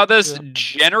talk about this. Yeah.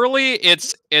 Generally,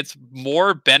 it's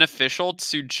more beneficial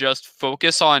to just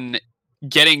focus on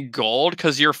getting gold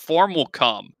because your form will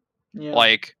come. Yeah.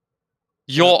 Like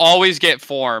you'll always get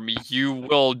form. You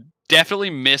will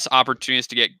definitely miss opportunities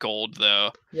to get gold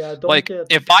though. Yeah,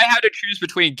 if I had to choose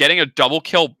between getting a double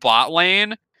kill bot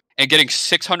lane and getting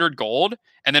 600 gold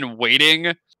and then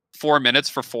waiting 4 minutes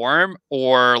for form,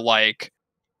 or like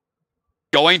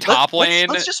going top lane.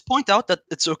 Let's just point out that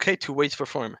it's okay to wait for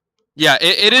form. Yeah,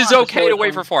 it is okay to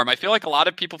wait for form. I feel like a lot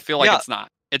of people feel like it's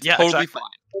not. It's totally fine.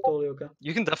 Totally okay.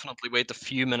 You can definitely wait a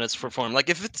few minutes for form. Like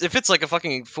if it's like a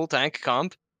fucking full tank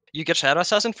comp, you get Shadow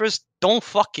Assassin first. Don't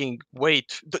fucking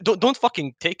wait. Don't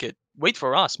fucking take it. Wait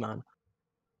for us, man.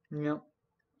 Yeah.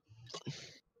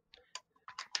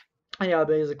 Yeah,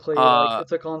 basically, like,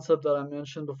 it's a concept that I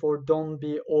mentioned before. Don't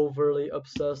be overly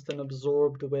obsessed and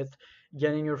absorbed with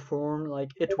getting your form. Like,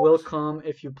 it will come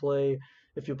if you play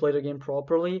the game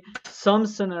properly. Some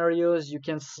scenarios you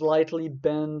can slightly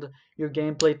bend your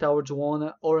gameplay towards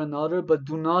one or another, but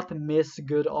do not miss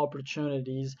good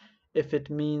opportunities if it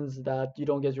means that you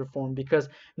don't get your form, because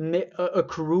a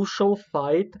crucial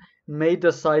fight may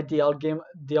decide the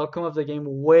outcome of the game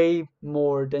way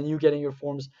more than you getting your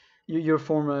forms, your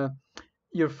form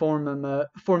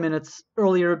 4 minutes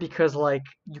earlier, because like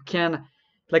you can,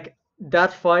 like,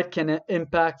 that fight can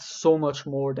impact so much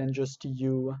more than just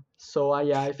you. So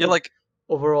I feel like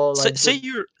overall, like, say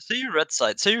you're red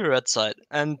side,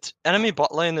 and enemy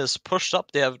bot lane is pushed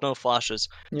up. They have no flashes.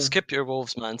 Yeah. Skip your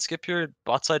wolves, man. Skip your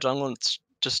bot side jungle and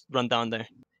just run down there.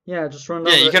 Yeah, just run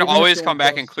down. Yeah, you there, can always come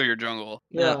back and clear your jungle.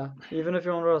 Yeah, even if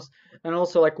you're on Rust. And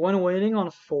also, like, when waiting on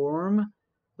form,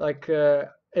 like,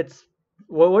 it's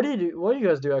what do you do? What do you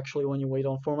guys do actually when you wait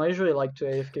on form? I usually like to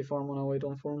AFK farm when I wait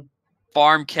on form.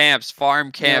 Farm camps,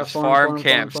 farm camps.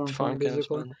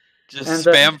 Basically. Just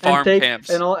spam farm camps.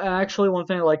 And actually, one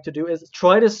thing I like to do is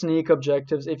try to sneak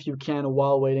objectives if you can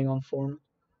while waiting on form.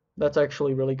 That's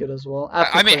actually really good as well.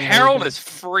 I mean, Herald is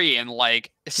free in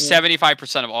like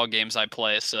 75% of all games I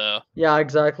play, so... Yeah,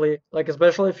 exactly. Like,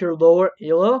 especially if you're lower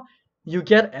elo, you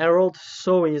get Herald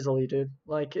so easily, dude.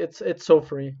 Like, it's so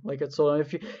free. Like, it's so...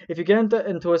 If you get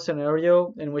into a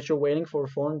scenario in which you're waiting for a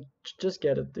form, just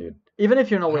get it, dude. Even if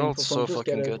you're not waiting for form, just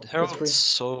get it. Good. Herald's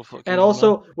so fucking good. And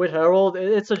also, with Herald,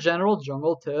 it's a general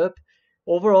jungle tip.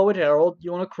 Overall, with Herald,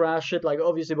 you want to crash it, like,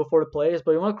 obviously before the plays,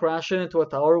 but you want to crash it into a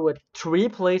tower with 3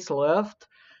 plates left,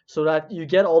 so that you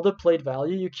get all the plate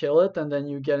value, you kill it, and then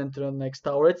you get into the next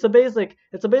tower. It's a basic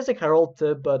Herald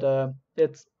tip, but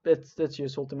it's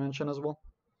useful to mention as well.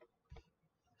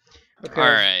 Okay. All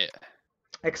right.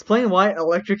 Explain why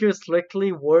Electric is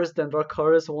strictly worse than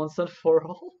Dracarys once and for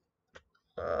all.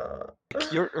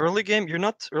 You're early game. You're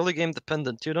not early game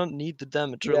dependent. You don't need the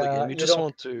damage early game. You just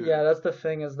want to. Yeah, that's the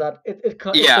thing. Is that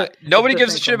nobody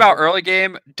gives a shit about early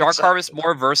game. Dark Harvest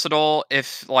more versatile.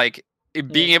 If like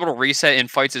being able to reset in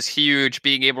fights is huge.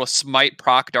 Being able to smite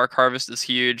proc Dark Harvest is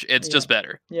huge. It's just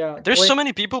better. Yeah. There's so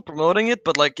many people promoting it,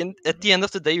 but like at the end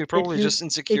of the day, you're probably just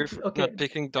insecure for not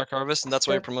picking Dark Harvest, and that's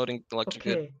why you're promoting Electric.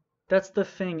 Okay, that's the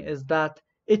thing. Is that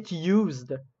it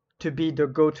used to be the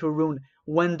go-to rune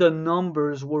when the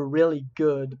numbers were really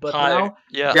good, but now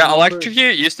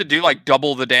Electrocute used to do like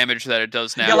double the damage that it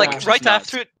does now. Yeah, like right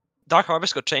after Dark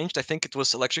Harvest got changed, I think it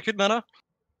was Electrocute meta.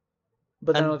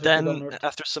 But then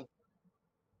after some.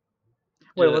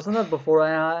 Wait, wasn't that before?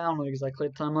 I don't know exactly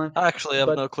the timeline. Actually, I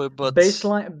have no clue, but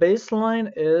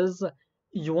baseline is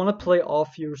you want to play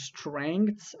off your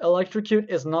strengths. Electrocute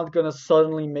is not gonna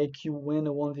suddenly make you win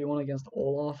a 1v1 against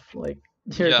Olaf. Like,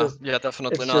 Yeah,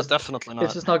 definitely not. Definitely not.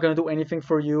 It's just not gonna do anything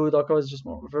for you. Doko is just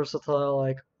more versatile.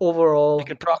 Like overall, You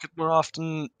can proc it more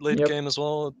often late Yep. game as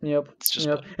well. yep, It's just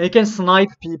yep. And you can snipe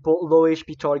people, low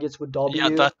HP targets with W. yeah,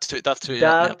 that too.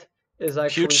 Yeah, That is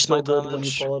actually Huge so smite good when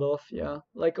you damage. pull it off. Yeah,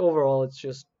 like overall, it's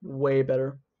just way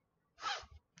better.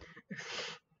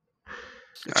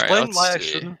 Explain let's why I see.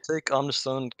 shouldn't take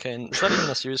Omnistone Kayn. Is that even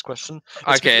a serious question?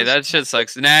 It's Okay, because- that shit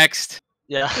sucks. Next.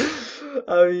 Yeah.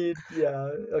 I mean, yeah.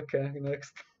 Okay,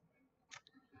 next.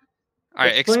 All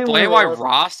right, Explain explain why why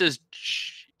Rhaast- Rhaast is.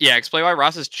 Explain why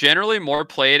Rhaast is generally more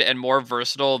played and more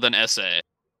versatile than SA.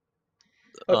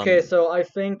 Okay, so I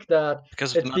think that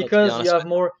because of it's the meta, to be because you honest. have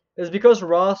more. It's because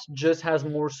Rhaast just has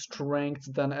more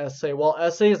strength than SA. While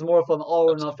SA is more of an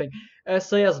all or nothing.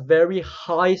 SA has very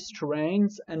high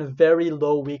strengths and very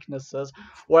low weaknesses.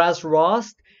 Whereas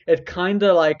Rhaast, it kind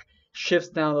of like shifts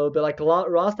down a little bit. Like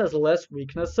Rhaast has less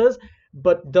weaknesses,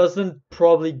 but doesn't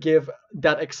probably give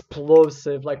that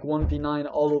explosive like 1v9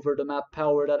 all over the map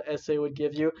power that SA would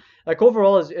give you. Like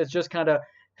overall, it's just kind of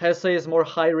SA is more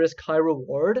high risk, high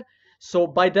reward. So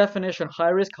by definition, high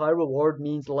risk, high reward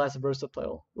means less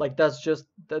versatile. Like that's just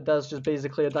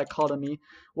basically a dichotomy.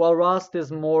 While Rhaast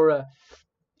is more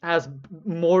has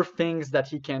more things that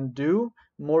he can do,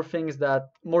 more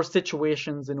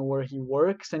situations in where he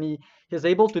works, and he's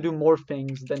able to do more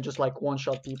things than just like one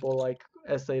shot people like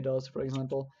SA does, for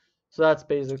example. So that's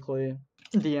basically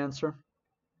the answer.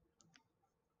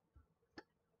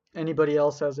 Anybody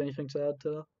else has anything to add to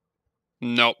that?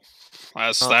 Nope.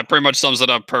 That pretty much sums it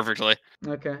up perfectly.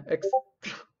 Okay.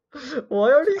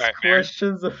 Why are these Alright, Aaron.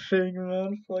 questions a thing,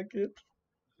 man? Fuck it.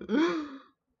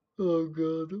 Oh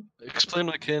god. Explain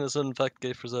why Kayn is in fact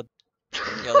gay for Zed.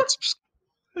 Yeah, that's just...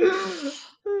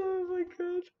 Oh my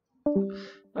god.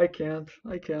 I can't.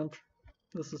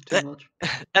 This is too much.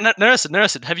 And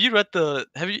Narison, have you read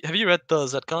the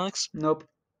Zed comics? Nope.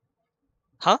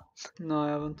 Huh? No, I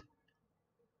haven't.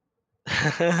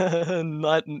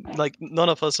 Not like none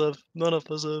of us have.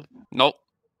 Nope.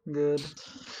 Good.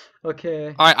 Okay.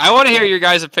 Alright, I want to hear your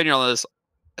guys' opinion on this.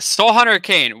 Soul Hunter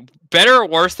Kayn, better or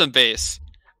worse than base?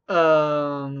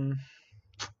 I mean,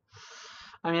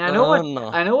 I know what No.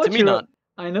 I know what To me, your not.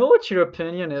 I know what your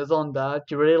opinion is on that.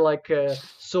 You really like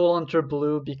Soul Hunter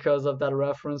Blue because of that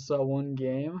reference to that one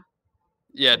game.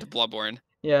 Yeah, to Bloodborne.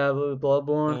 Yeah,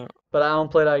 Bloodborne. Yeah. But I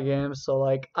don't play that game, so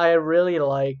like I really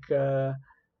like I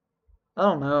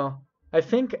don't know. I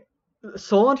think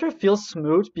Soul Hunter feels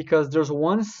smooth because there's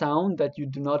one sound that you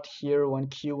do not hear when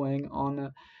queuing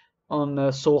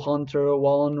on Soul Hunter,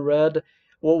 while on Red,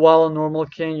 while on normal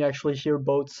King you actually hear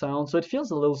both sounds, so it feels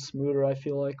a little smoother. I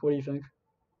feel like. What do you think?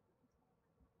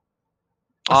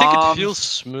 I think it feels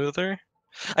smoother.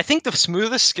 I think the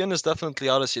smoothest skin is definitely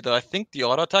Odyssey, though. I think the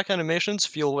auto attack animations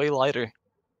feel way lighter.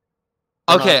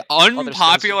 Okay, other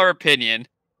unpopular opinion.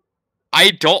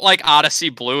 I don't like Odyssey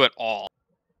Blue at all.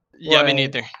 Yeah, me Why?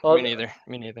 neither. Oh, Me neither.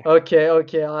 Me neither. Okay,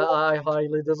 I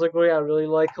highly disagree. I really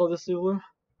like Odyssey Blue.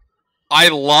 I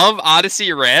love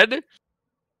Odyssey Red.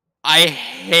 I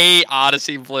hate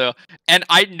Odyssey Blue. And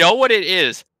I know what it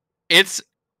is. It's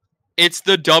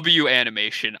the W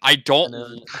animation. I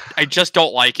just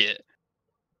don't like it.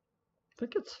 I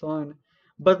think it's fine.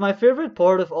 But my favorite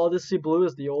part of Odyssey Blue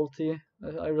is the ulti.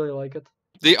 I really like it.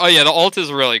 The ult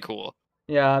is really cool.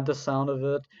 Yeah, the sound of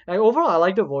it. And overall, I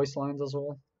like the voice lines as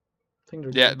well. I think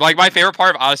they're Yeah, good. like my favorite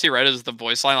part of Odyssey Red is the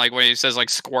voice line, like when he says like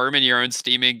squirm in your own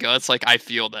steaming guts, like I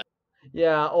feel that.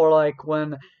 Yeah, or like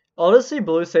when Odyssey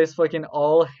Blue says fucking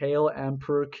all hail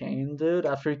Emperor Kayn, dude,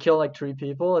 after you kill like 3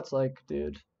 people, it's like,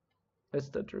 dude, it's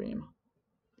the dream.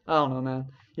 I don't know, man.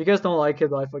 You guys don't like it,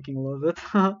 but I fucking love it.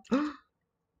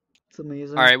 It's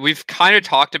amazing. Alright, we've kind of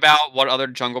talked about what other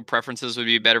jungle preferences would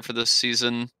be better for this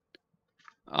season.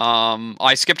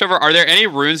 I skipped over, are there any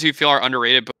runes you feel are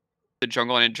underrated but the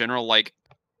jungle and in general, like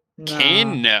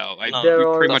Kayn? No. We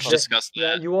pretty much discussed that.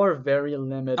 Yeah, you are very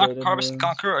limited in Harvest runes. and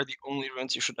Conquer are the only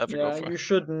runes you should ever go for. Yeah, you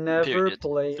should never Period.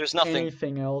 play There's nothing.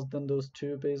 anything else than those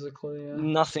two, basically. Yeah.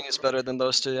 Nothing is better than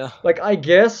those two, yeah. Like, I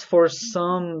guess for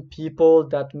some people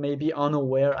that may be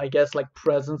unaware, I guess, like,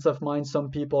 presence of mind,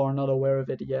 some people are not aware of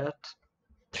it yet.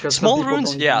 Small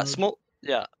runes, yeah,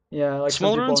 Yeah, like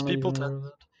small some people runes, are not people even aware tend... of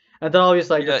it. And then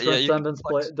obviously, like, Yeah,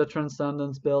 the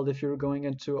Transcendence build, if you're going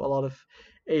into a lot of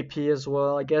AP as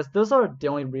well, I guess those are the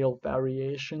only real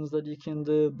variations that you can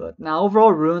do. But now,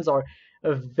 overall, runes are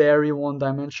a very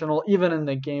one-dimensional. Even in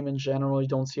the game in general, you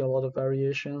don't see a lot of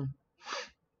variation.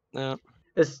 Yeah.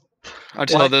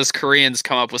 Until those Koreans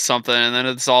come up with something, and then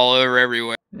it's all over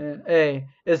everywhere. Yeah. Hey,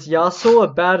 is Yasuo a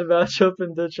bad matchup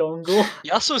in the jungle?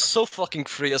 Yasuo is so fucking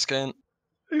free as Kayn.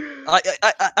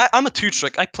 I'm a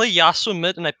two-trick. I play Yasuo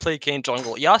mid and I play Kayn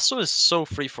jungle. Yasuo is so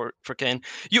free for Kayn.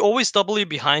 You always W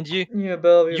behind you. Yeah,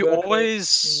 Bell, You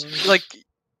always like,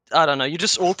 I don't know. You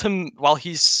just ult him while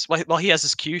he has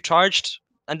his Q charged,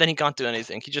 and then he can't do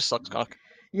anything. He just sucks cock.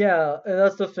 Yeah, and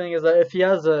that's the thing is that if he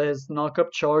has his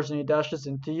knock-up charge and he dashes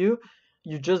into you,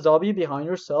 you just W behind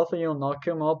yourself and you'll knock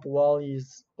him up while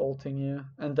he's ulting you,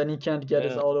 and then he can't get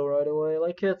his auto right away.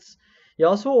 Like it's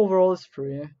Yasuo overall is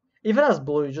free. Even as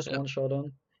blue, you just one-shot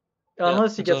him.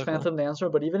 Unless he gets Phantom Dancer,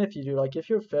 but even if you do, like if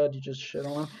you're fed, you just shit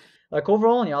on him. Like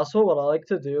overall in Yasuo, what I like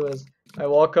to do is I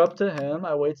walk up to him,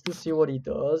 I wait to see what he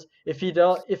does. If he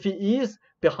is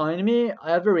behind me,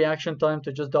 I have a reaction time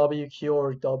to just WQ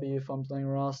or W if I'm playing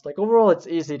Rhaast. Like overall, it's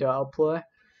easy to outplay.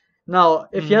 Now,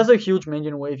 if he has a huge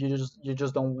minion wave, you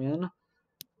just don't win.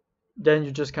 Then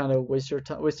you just kind of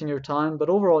wasting your time. But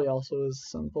overall, Yasuo is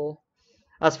simple.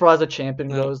 As far as a champion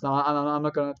goes, now I'm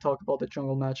not gonna talk about the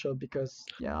jungle matchup because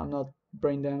I'm not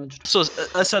brain damaged. So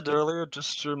I said earlier,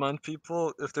 just to remind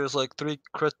people, if there's like 3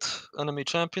 crit enemy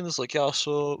champions like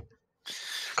Yasuo,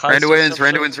 Randuin's.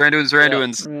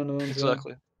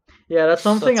 Exactly. Yeah, that's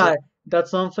something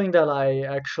that's something that I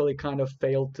actually kind of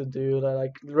failed to do. That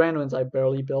like Randuin's, I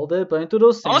barely build it, but into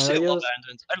those scenarios, honestly,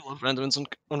 I love Randuin's on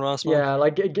Rhaast. Yeah,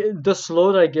 like the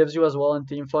slow that it gives you as well in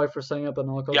team fight for setting up a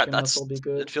knockout can also be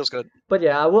good. It feels good. But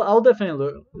yeah, I'll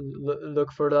definitely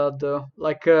look for that though.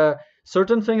 Like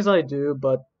certain things I do,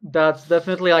 but that's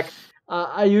definitely like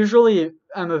I usually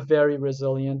am a very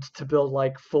resilient to build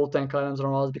like full tank items on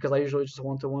Rhaast because I usually just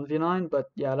want to 1v9. But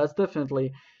yeah, that's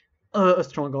definitely a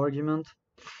strong argument.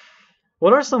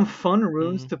 What are some fun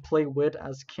runes to play with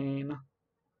as Kayn?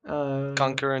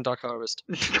 Conquer and Dark Harvest.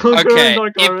 Okay,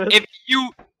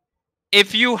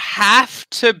 if you have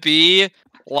to be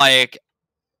like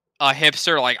a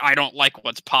hipster, like I don't like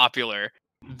what's popular,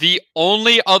 the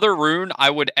only other rune I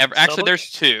would ever actually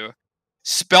there's 2.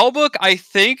 Spellbook I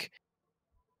think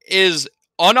is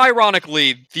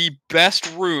unironically the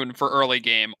best rune for early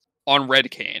game on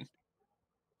Red Kayn.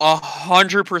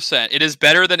 100%. It is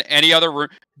better than any other rune.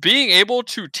 Being able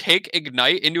to take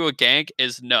Ignite into a gank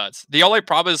is nuts. The only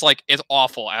problem is like it's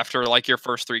awful after like your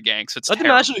first 3 ganks. It's I'd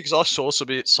imagine Exhaust should also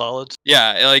be solid.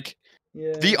 Yeah, like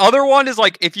the other one is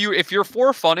like if you're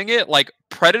for funning it, like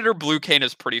Predator Blue Kayn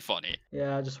is pretty funny.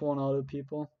 Yeah, I just want auto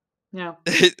people. Yeah.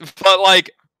 but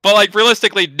like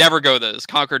realistically, never go this.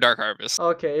 Conquer Dark Harvest.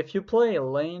 Okay, if you play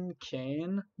lane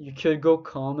Kayn, you could go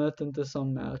Comet into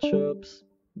some matchups.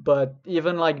 But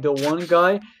even like the one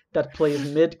guy that plays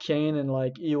mid Kayn in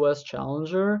like EOS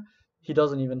Challenger, he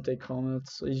doesn't even take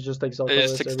Comets. He just takes Dark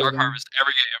Harvest every game.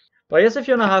 Every game. But I guess if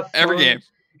you wanna have fun, every game.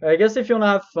 I guess if you wanna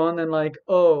have fun and like,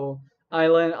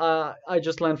 I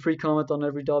just land free Comet on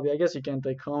every W. I guess you can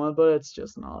take Comet, but it's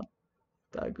just not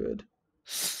that good.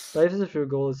 But I guess if your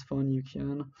goal is fun, you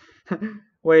can.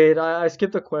 Wait, I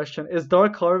skipped a question. Is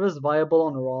Dark Harvest viable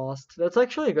on Rhaast? That's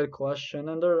actually a good question,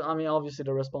 and obviously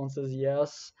the response is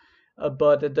yes,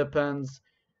 but it depends.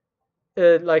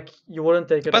 Like you wouldn't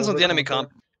take it. Depends on the enemy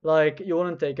comp. Like you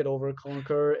wouldn't take it over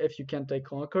Conquer if you can't take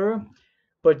Conquer,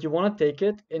 but you want to take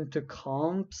it into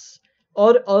comps.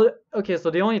 Okay,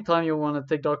 so the only time you want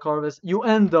to take Dark Harvest, you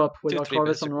end up with Dark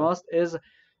Harvest on Rhaast is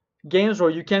games where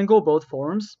you can go both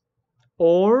forms,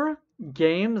 or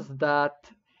games that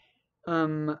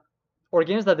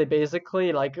they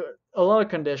basically like a lot of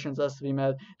conditions has to be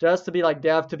met. There has to be like they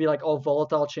have to be like all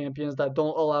volatile champions that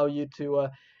don't allow you to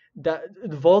that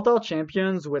volatile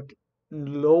champions with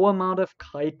low amount of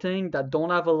kiting that don't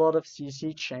have a lot of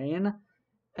CC chain,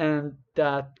 and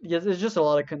that it's just a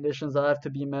lot of conditions that have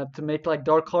to be met to make like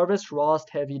Dark Harvest Rhaast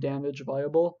heavy damage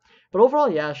viable. But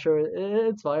overall, yeah, sure,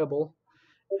 it's viable.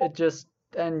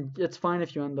 And it's fine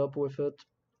if you end up with it,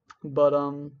 but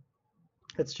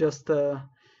it's just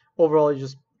overall you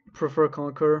just prefer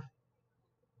Conquer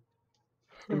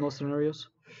in most scenarios.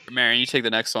 Marion, you take the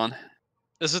next one.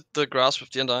 Is it the Grasp with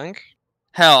the Undying?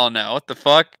 Hell no! What the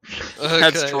fuck? Okay.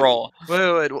 That's troll.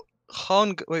 Wait.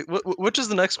 Which is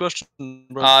the next question?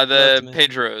 The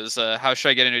Pedro's. How should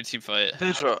I get into a team fight?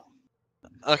 Pedro.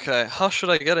 Okay, how should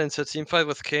I get into a team fight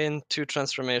with Kayn? 2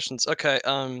 transformations. Okay,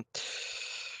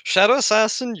 Shadow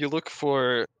Assassin, you look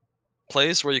for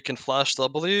plays where you can flash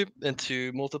W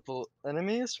into multiple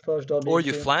enemies, or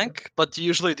you flank, but you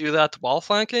usually do that while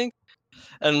flanking.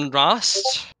 And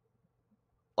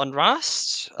on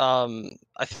Rhaast,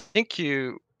 I think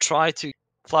you try to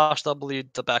flash W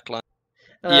the backline.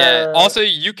 Yeah. Also,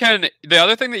 you can. The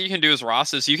other thing that you can do as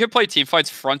Rhaast is you can play team fights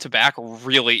front to back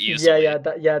really easily.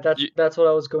 That's what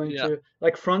I was going to.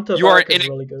 Like front to back is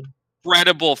really good.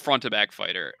 incredible front to back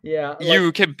fighter. Yeah,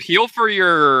 You can peel for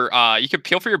your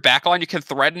backline, you can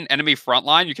threaten enemy front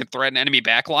line, you can threaten enemy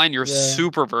backline, you're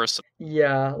super versatile.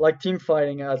 Yeah, like team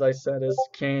fighting, as I said, is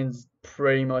Kayn's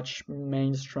pretty much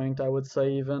main strength, I would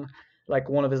say, even like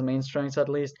one of his main strengths at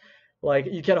least. Like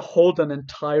you can hold an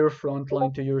entire front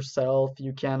line to yourself.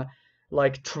 You can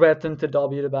like threaten to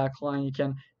W the back line.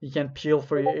 You can peel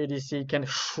for your ADC. You can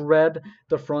shred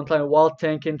the front line while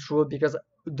tanking through it, because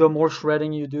the more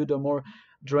shredding you do, the more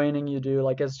draining you do.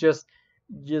 Like it's just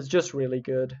really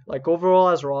good. Like overall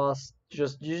as Ross,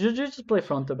 you just play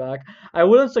front to back. I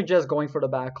wouldn't suggest going for the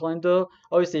back line though.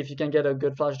 Obviously, if you can get a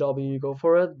good flash W, you go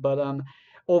for it. But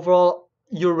overall,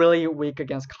 you're really weak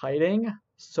against kiting.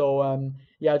 So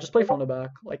yeah, just play front to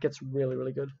back. Like it's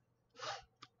really good.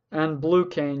 And blue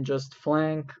Kayn just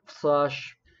flank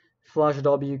flash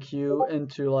WQ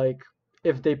into like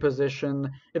if they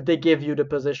give you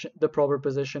the proper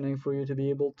positioning for you to be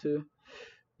able to.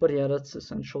 But yeah, that's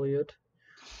essentially it.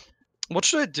 What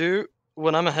should I do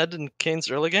when I'm ahead in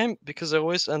Kayn's early game? Because I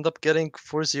always end up getting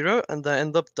 4-0 and I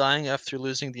end up dying after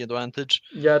losing the advantage.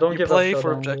 Yeah, don't give up play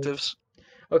for objectives.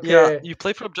 Okay. Yeah, you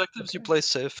play for objectives, you play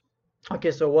safe.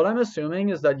 Okay, so what I'm assuming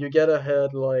is that you get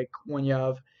ahead like when you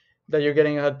have that you're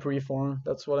getting ahead pre-form.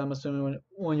 That's what I'm assuming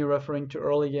when you're referring to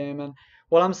early game. And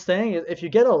what I'm saying is if you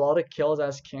get a lot of kills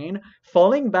as Kayn,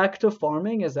 falling back to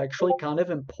farming is actually kind of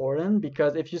important,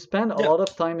 because if you spend a lot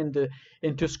of time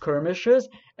into skirmishes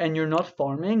and you're not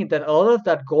farming, then a lot of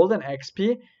that golden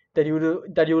XP that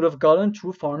you would have gotten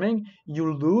through farming,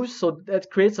 you lose. So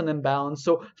that creates an imbalance.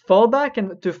 So fall back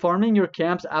to farming your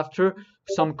camps after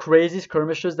some crazy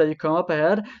skirmishes that you come up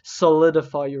ahead,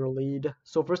 solidify your lead.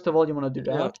 So first of all, you want to do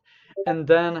that, and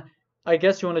then I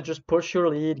guess you want to just push your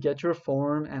lead, get your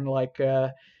form, and like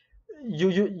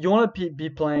you want to be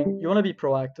playing. You want to be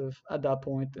proactive at that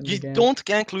point in the game. You don't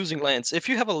gank losing lanes. If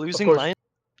you have a losing lane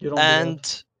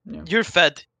and you're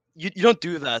fed, you don't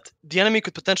do that. The enemy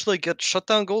could potentially get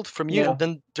shutdown gold from you, and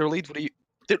then their lead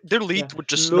would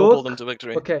just snowball them to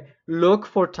victory. Okay, look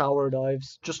for tower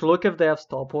dives. Just look if they have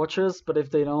stopwatches, but if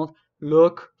they don't,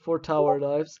 look for tower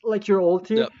dives. Like your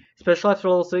ulti, especially after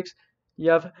level 6,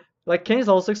 you have like Kayn's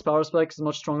level 6 power spike is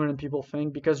much stronger than people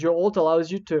think, because your ult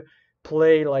allows you to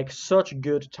play like such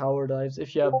good tower dives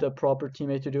if you have the proper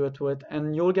teammate to do it with,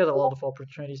 and you'll get a lot of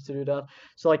opportunities to do that.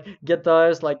 So like get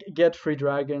dives, like get free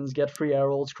dragons, get free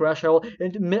heralds, crash herald.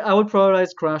 And I would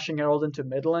prioritize crashing herald into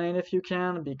mid lane if you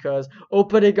can, because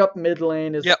opening up mid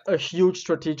lane is a huge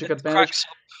strategic advantage,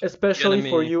 especially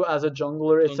for you as a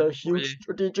jungler. It's a huge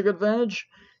strategic advantage.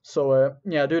 So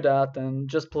yeah, do that and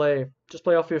just play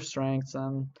off your strengths,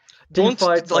 and don't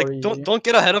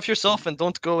get ahead of yourself, and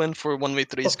don't go in for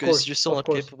 1v3s because you're still not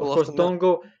capable of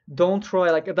them. Don't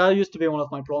try, like that used to be one of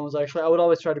my problems actually. I would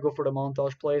always try to go for the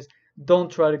montage plays.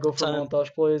 Don't try to go for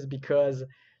montage plays, because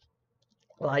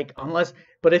like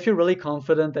but if you're really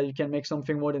confident that you can make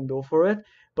something more, then go for it.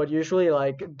 But usually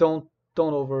like don't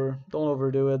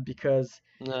overdo it, because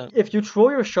if you throw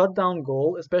your shutdown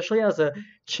goal, especially as a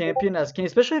champion as Kayn,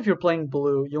 especially if you're playing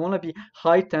blue, you want to be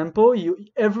high tempo.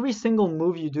 Every single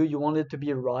move you do, you want it to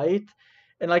be right,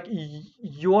 and like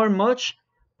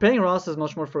playing Ross is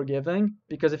much more forgiving,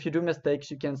 because if you do mistakes,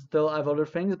 you can still have other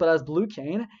things. But as blue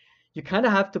Kayn, you kind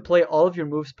of have to play all of your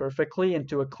moves perfectly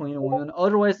into a clean win.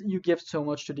 Otherwise, you give so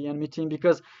much to the enemy team,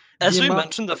 because as we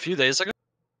mentioned a few days ago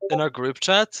in our group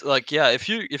chat, like if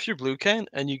you're blue Kayn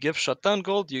and you give shutdown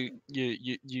gold, you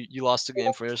lost the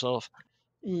game for yourself.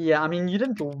 Yeah, I mean you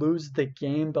didn't lose the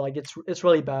game, but like it's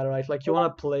really bad, right? Like you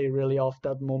want to play really off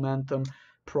that momentum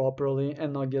properly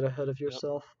and not get ahead of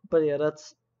yourself. But yeah,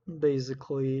 that's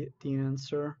basically the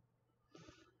answer.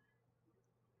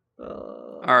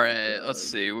 All right, let's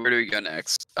see. Where do we go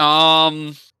next? All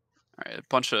right, a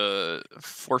bunch of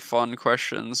for fun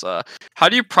questions. How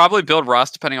do you probably build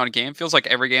Ross depending on game? Feels like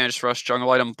every game I just rush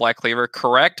jungle item, Black Cleaver.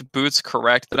 Correct, boots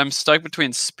correct. Then I'm stuck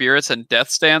between spirits and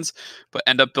death stands, but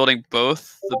end up building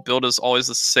both. The build is always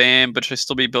the same, but should I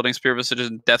still be building spirit visages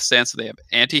and death stands so they have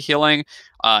anti-healing?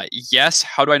 Yes.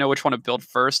 How do I know which one to build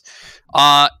first?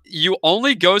 You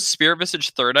only go spirit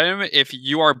visage third item if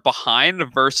you are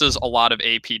behind versus a lot of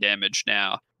AP damage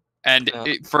now. And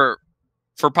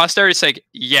for posterity's sake,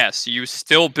 yes, you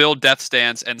still build Death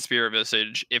Stance and Spirit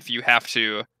Visage if you have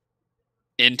to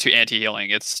into anti-healing.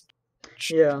 It's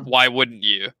why wouldn't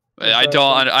you? Exactly.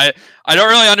 I don't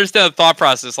really understand the thought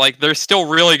process. Like, they're still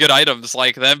really good items.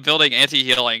 Like, them building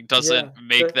anti-healing doesn't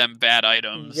make them bad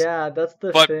items. Yeah, that's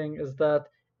the thing, is that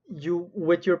you,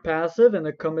 with your passive and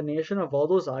a combination of all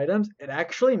those items, it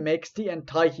actually makes the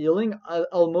anti-healing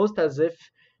almost as if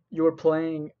you were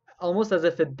playing almost as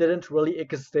if it didn't really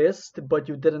exist, but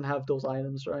you didn't have those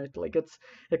items, right? Like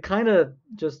it kind of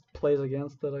just plays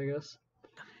against it, I guess.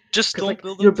 Just Because don't like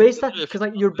build your into base it stat, if because you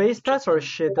like your don't build base into stats are it.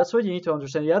 shit. That's what you need to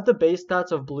understand. You have the base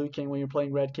stats of Blue King when you're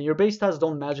playing Red King. Your base stats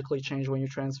don't magically change when you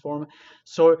transform.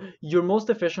 So your most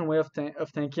efficient way of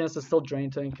tanking is still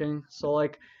drain tanking. So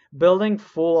like building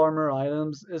full armor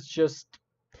items is just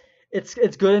it's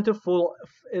good into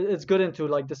it's good into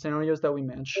like the scenarios that we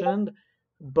mentioned,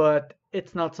 but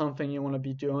it's not something you want to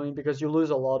be doing because you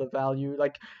lose a lot of value.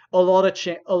 Like a lot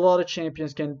of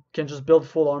champions can just build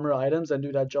full armor items and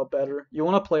do that job better. You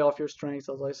want to play off your strengths,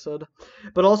 as I said.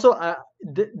 But also,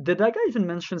 did that guy even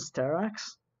mention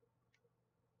Sterax?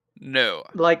 No.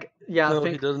 Like, yeah, I No, he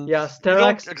think, didn't. yeah, You don't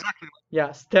Sterax. exactly Yeah,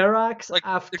 Sterax like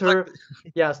after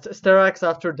exactly. yeah, Sterax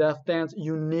after Death Dance,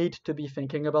 you need to be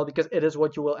thinking about because it is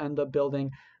what you will end up building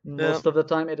Yeah. most of the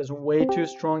time. It is way too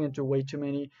strong into way too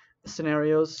many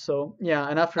scenarios. So yeah,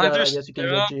 and after that, Either I guess you can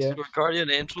get GA. or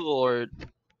Guardian Angel or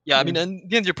yeah, I mean Yeah. in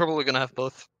the end you're probably gonna have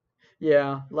both.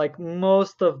 Yeah, like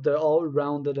most of the all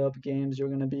rounded up games, you're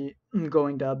gonna be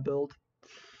going that build.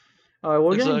 All right,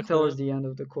 we're getting Exactly. towards the end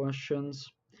of the questions.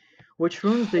 Which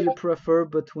runes do you prefer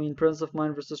between Presence of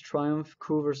Mind versus Triumph,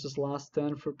 Coup versus Last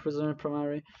Stand for Prisoner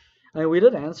Primary? I mean, we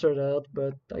did answer that,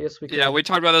 but I guess we could. Yeah, we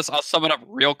talked about this. I'll sum it up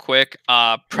real quick.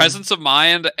 Presence of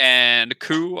Mind and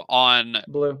Coup on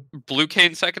Blue. Blue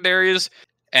Kayn secondaries,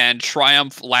 and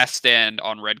Triumph Last Stand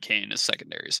on Red Kayn as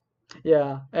secondaries.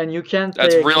 Yeah, and you can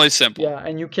That's take really simple. yeah,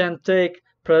 and you can take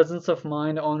Presence of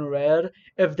Mind on red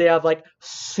if they have like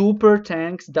super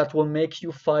tanks that will make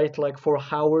you fight like for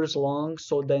hours long.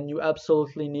 So then you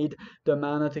absolutely need the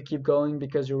mana to keep going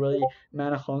because you're really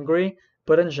mana hungry.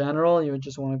 But in general, you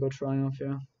just want to go Triumph,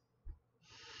 yeah.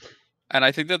 And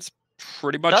I think that's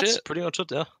pretty much That's it. pretty much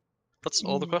it, yeah. That's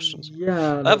all the questions.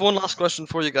 Yeah. I have one last question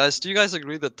for you guys. Do you guys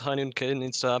agree that High Noon Kayn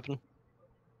needs to happen?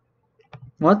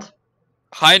 What?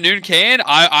 High Noon Kayn,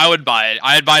 I would buy it.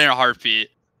 I'd buy it in a heartbeat.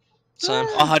 Same.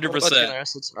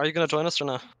 100%. Are you gonna join us or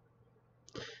no?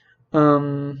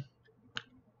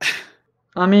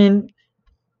 I mean,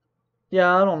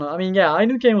 yeah, I don't know. I mean, yeah, I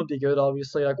knew Kane would be good,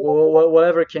 obviously. Like,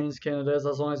 whatever Kane's Kane it is,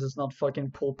 as long as it's not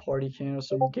fucking pool party Kane or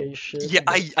some gay shit. Yeah,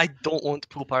 But, I don't want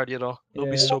pool party at all. It'll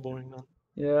be Yeah. so boring, man.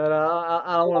 yeah,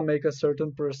 I don't want to make a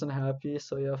certain person happy,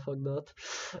 so yeah, fuck that.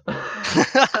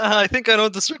 I think I know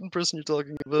the certain person you're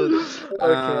talking about.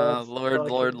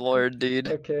 Okay, Lord, dude.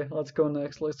 okay, let's go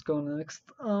next.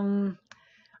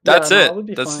 That's yeah, no, it. it would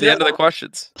be That's fine. the end of the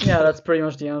questions. Yeah, that's pretty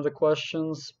much the end of the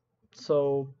questions.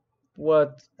 So,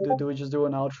 what do we just do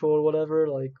an outro or whatever?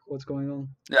 Like, what's going on?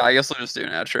 Yeah, I guess we'll just do an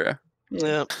outro.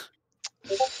 Yeah.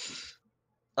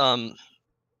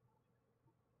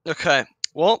 Okay.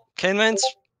 Well, Kaynmains,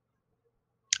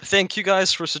 thank you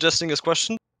guys for suggesting us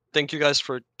questions. Thank you guys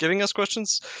for giving us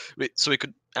questions, so we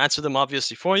could answer them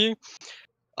obviously for you.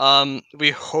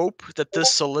 We hope that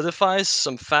this solidifies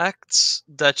some facts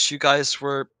that you guys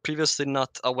were previously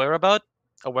not aware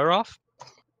of.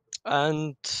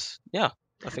 And yeah,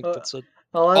 I think that's it.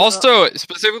 Also,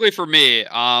 specifically for me,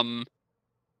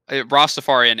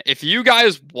 Rhaastafarian, if you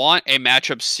guys want a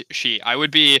matchup sheet, I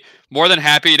would be more than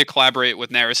happy to collaborate with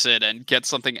Narasid and get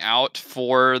something out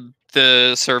for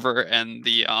the server and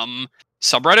the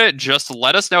subreddit. Just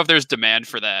let us know if there's demand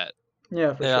for that.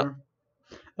 Yeah, for Yeah. sure.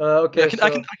 Okay, I can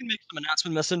make some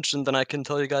announcement message and then I can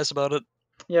tell you guys about it.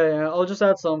 Yeah, I'll just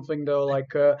add something though,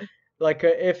 like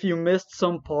if you missed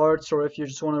some parts or if you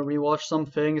just want to rewatch some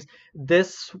things,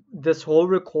 this whole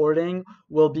recording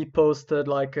will be posted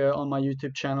like on my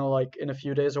YouTube channel like in a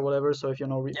few days or whatever. So if you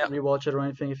know rewatch it or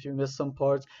anything, if you missed some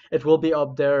parts, it will be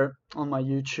up there on my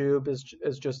YouTube. It's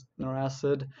just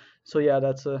Rhaastafarian. So yeah,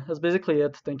 that's basically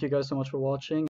it. Thank you guys so much for watching.